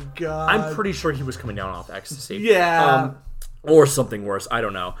 Oh my god. I'm pretty sure he was coming down off ecstasy. Yeah. Or something worse, I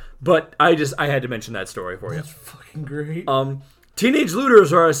don't know. But I had to mention that story for you. That's fucking great. Teenage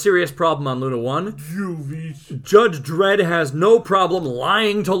looters are a serious problem on Luna 1. Juvies. Judge Dredd has no problem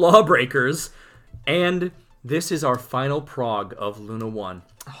lying to lawbreakers. And this is our final prog of Luna 1,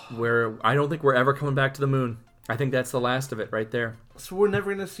 where I don't think we're ever coming back to the moon. I think that's the last of it right there. So we're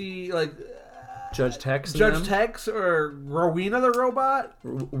never going to see, like... Judge Tex or Rowena the robot?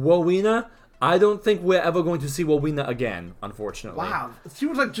 Rowena? I don't think we're ever going to see Rowena again, unfortunately. Wow. She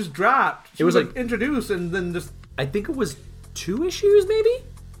was like just dropped. She was like introduced and then just... I think it was 2 issues, maybe?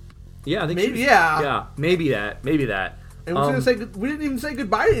 Yeah, I think Maybe, she's, yeah. Yeah, maybe that. And we didn't even say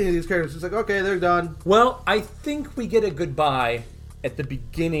goodbye to any of these characters. It's like, okay, they're done. Well, I think we get a goodbye at the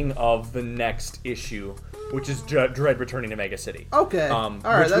beginning of the next issue, which is Dredd returning to Mega City. Okay. All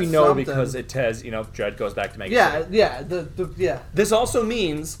right, which we that's know something. because it says, Dredd goes back to Mega City. Yeah. This also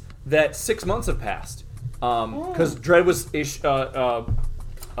means that 6 months have passed. Because Dredd was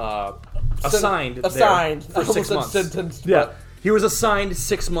assigned there for 6 months. Sentenced, Yeah. but- He was assigned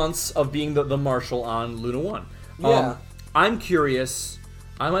 6 months of being the marshal on Luna 1. Yeah. I'm curious.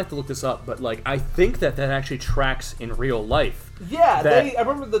 I might have to look this up, but I think that actually tracks in real life. Yeah, That- I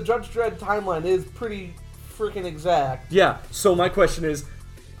remember the Judge Dredd timeline is pretty freaking exact. Yeah, so my question is,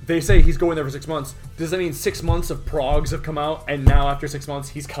 they say he's going there for 6 months. Does that mean 6 months of Progs have come out, and now after 6 months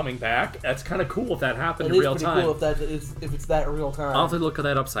he's coming back? That's kind of cool if that happened in real time. It is pretty cool if it's that real time. I'll have to look at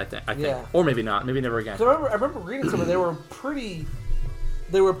that upside down, I think. Yeah. Or maybe not. Maybe never again. 'Cause I remember reading some of they were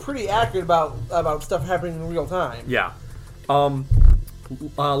pretty accurate about stuff happening in real time. Yeah.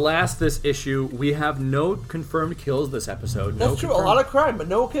 Last this issue, we have no confirmed kills this episode. That's no true. confirmed- A lot of crime, but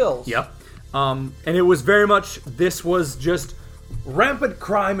no kills. Yep. And it was very much, this was just rampant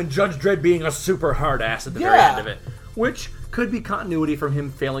crime and Judge Dredd being a super hard ass at the very Yeah. end of it. Which could be continuity from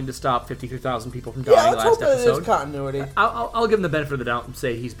him failing to stop 53,000 people from dying Yeah, let's hope last that it is episode. continuity. I'll give him the benefit of the doubt and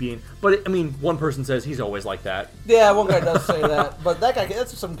say he's being... But, one person says he's always like that. Yeah, one guy does say that, but that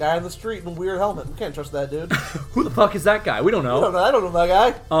guy—that's some guy in the street in a weird helmet. We can't trust that dude. Who the fuck is that guy? We don't know. I don't know that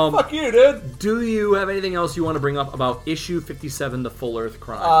guy. Fuck you, dude. Do you have anything else you want to bring up about issue 57, The Full Earth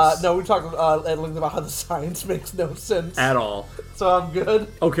Crimes? No, we talked at length about how the science makes no sense. At all. So I'm good.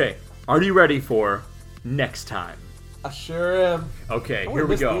 Okay, are you ready for next time? I sure am. Okay, I'm here gonna we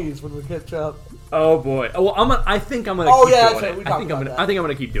miss go. these when we catch up. Oh boy. Oh, well, I think I'm gonna Oh, keep yeah, doing that's right. it. We I talked think about that. I'm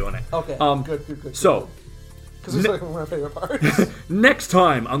gonna keep doing it. Okay. Good. So, Because it's like one of my favorite parts. next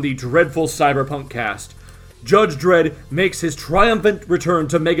time on the Dreadful Cyberpunk cast, Judge Dredd makes his triumphant return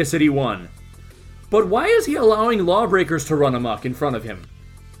to Mega City 1. But why is he allowing lawbreakers to run amok in front of him?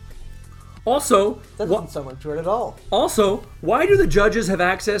 Also, That doesn't sound like Dredd at all. why do the judges have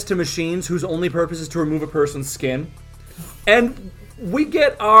access to machines whose only purpose is to remove a person's skin? And we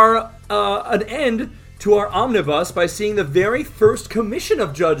get our an end to our omnibus by seeing the very first commission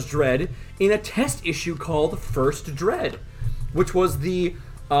of Judge Dredd in a test issue called First Dredd, which was the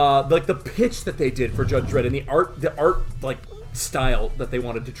pitch that they did for Judge Dredd and the art style that they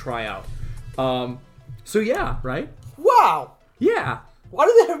wanted to try out. So yeah, right? Wow. Yeah. Why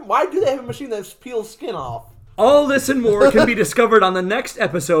do they have a machine that peels skin off? All this and more can be discovered on the next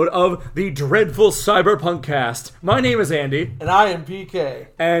episode of the Dreadful Cyberpunk cast. My name is Andy. And I am PK.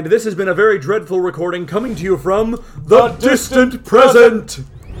 And this has been a very dreadful recording coming to you from the distant present.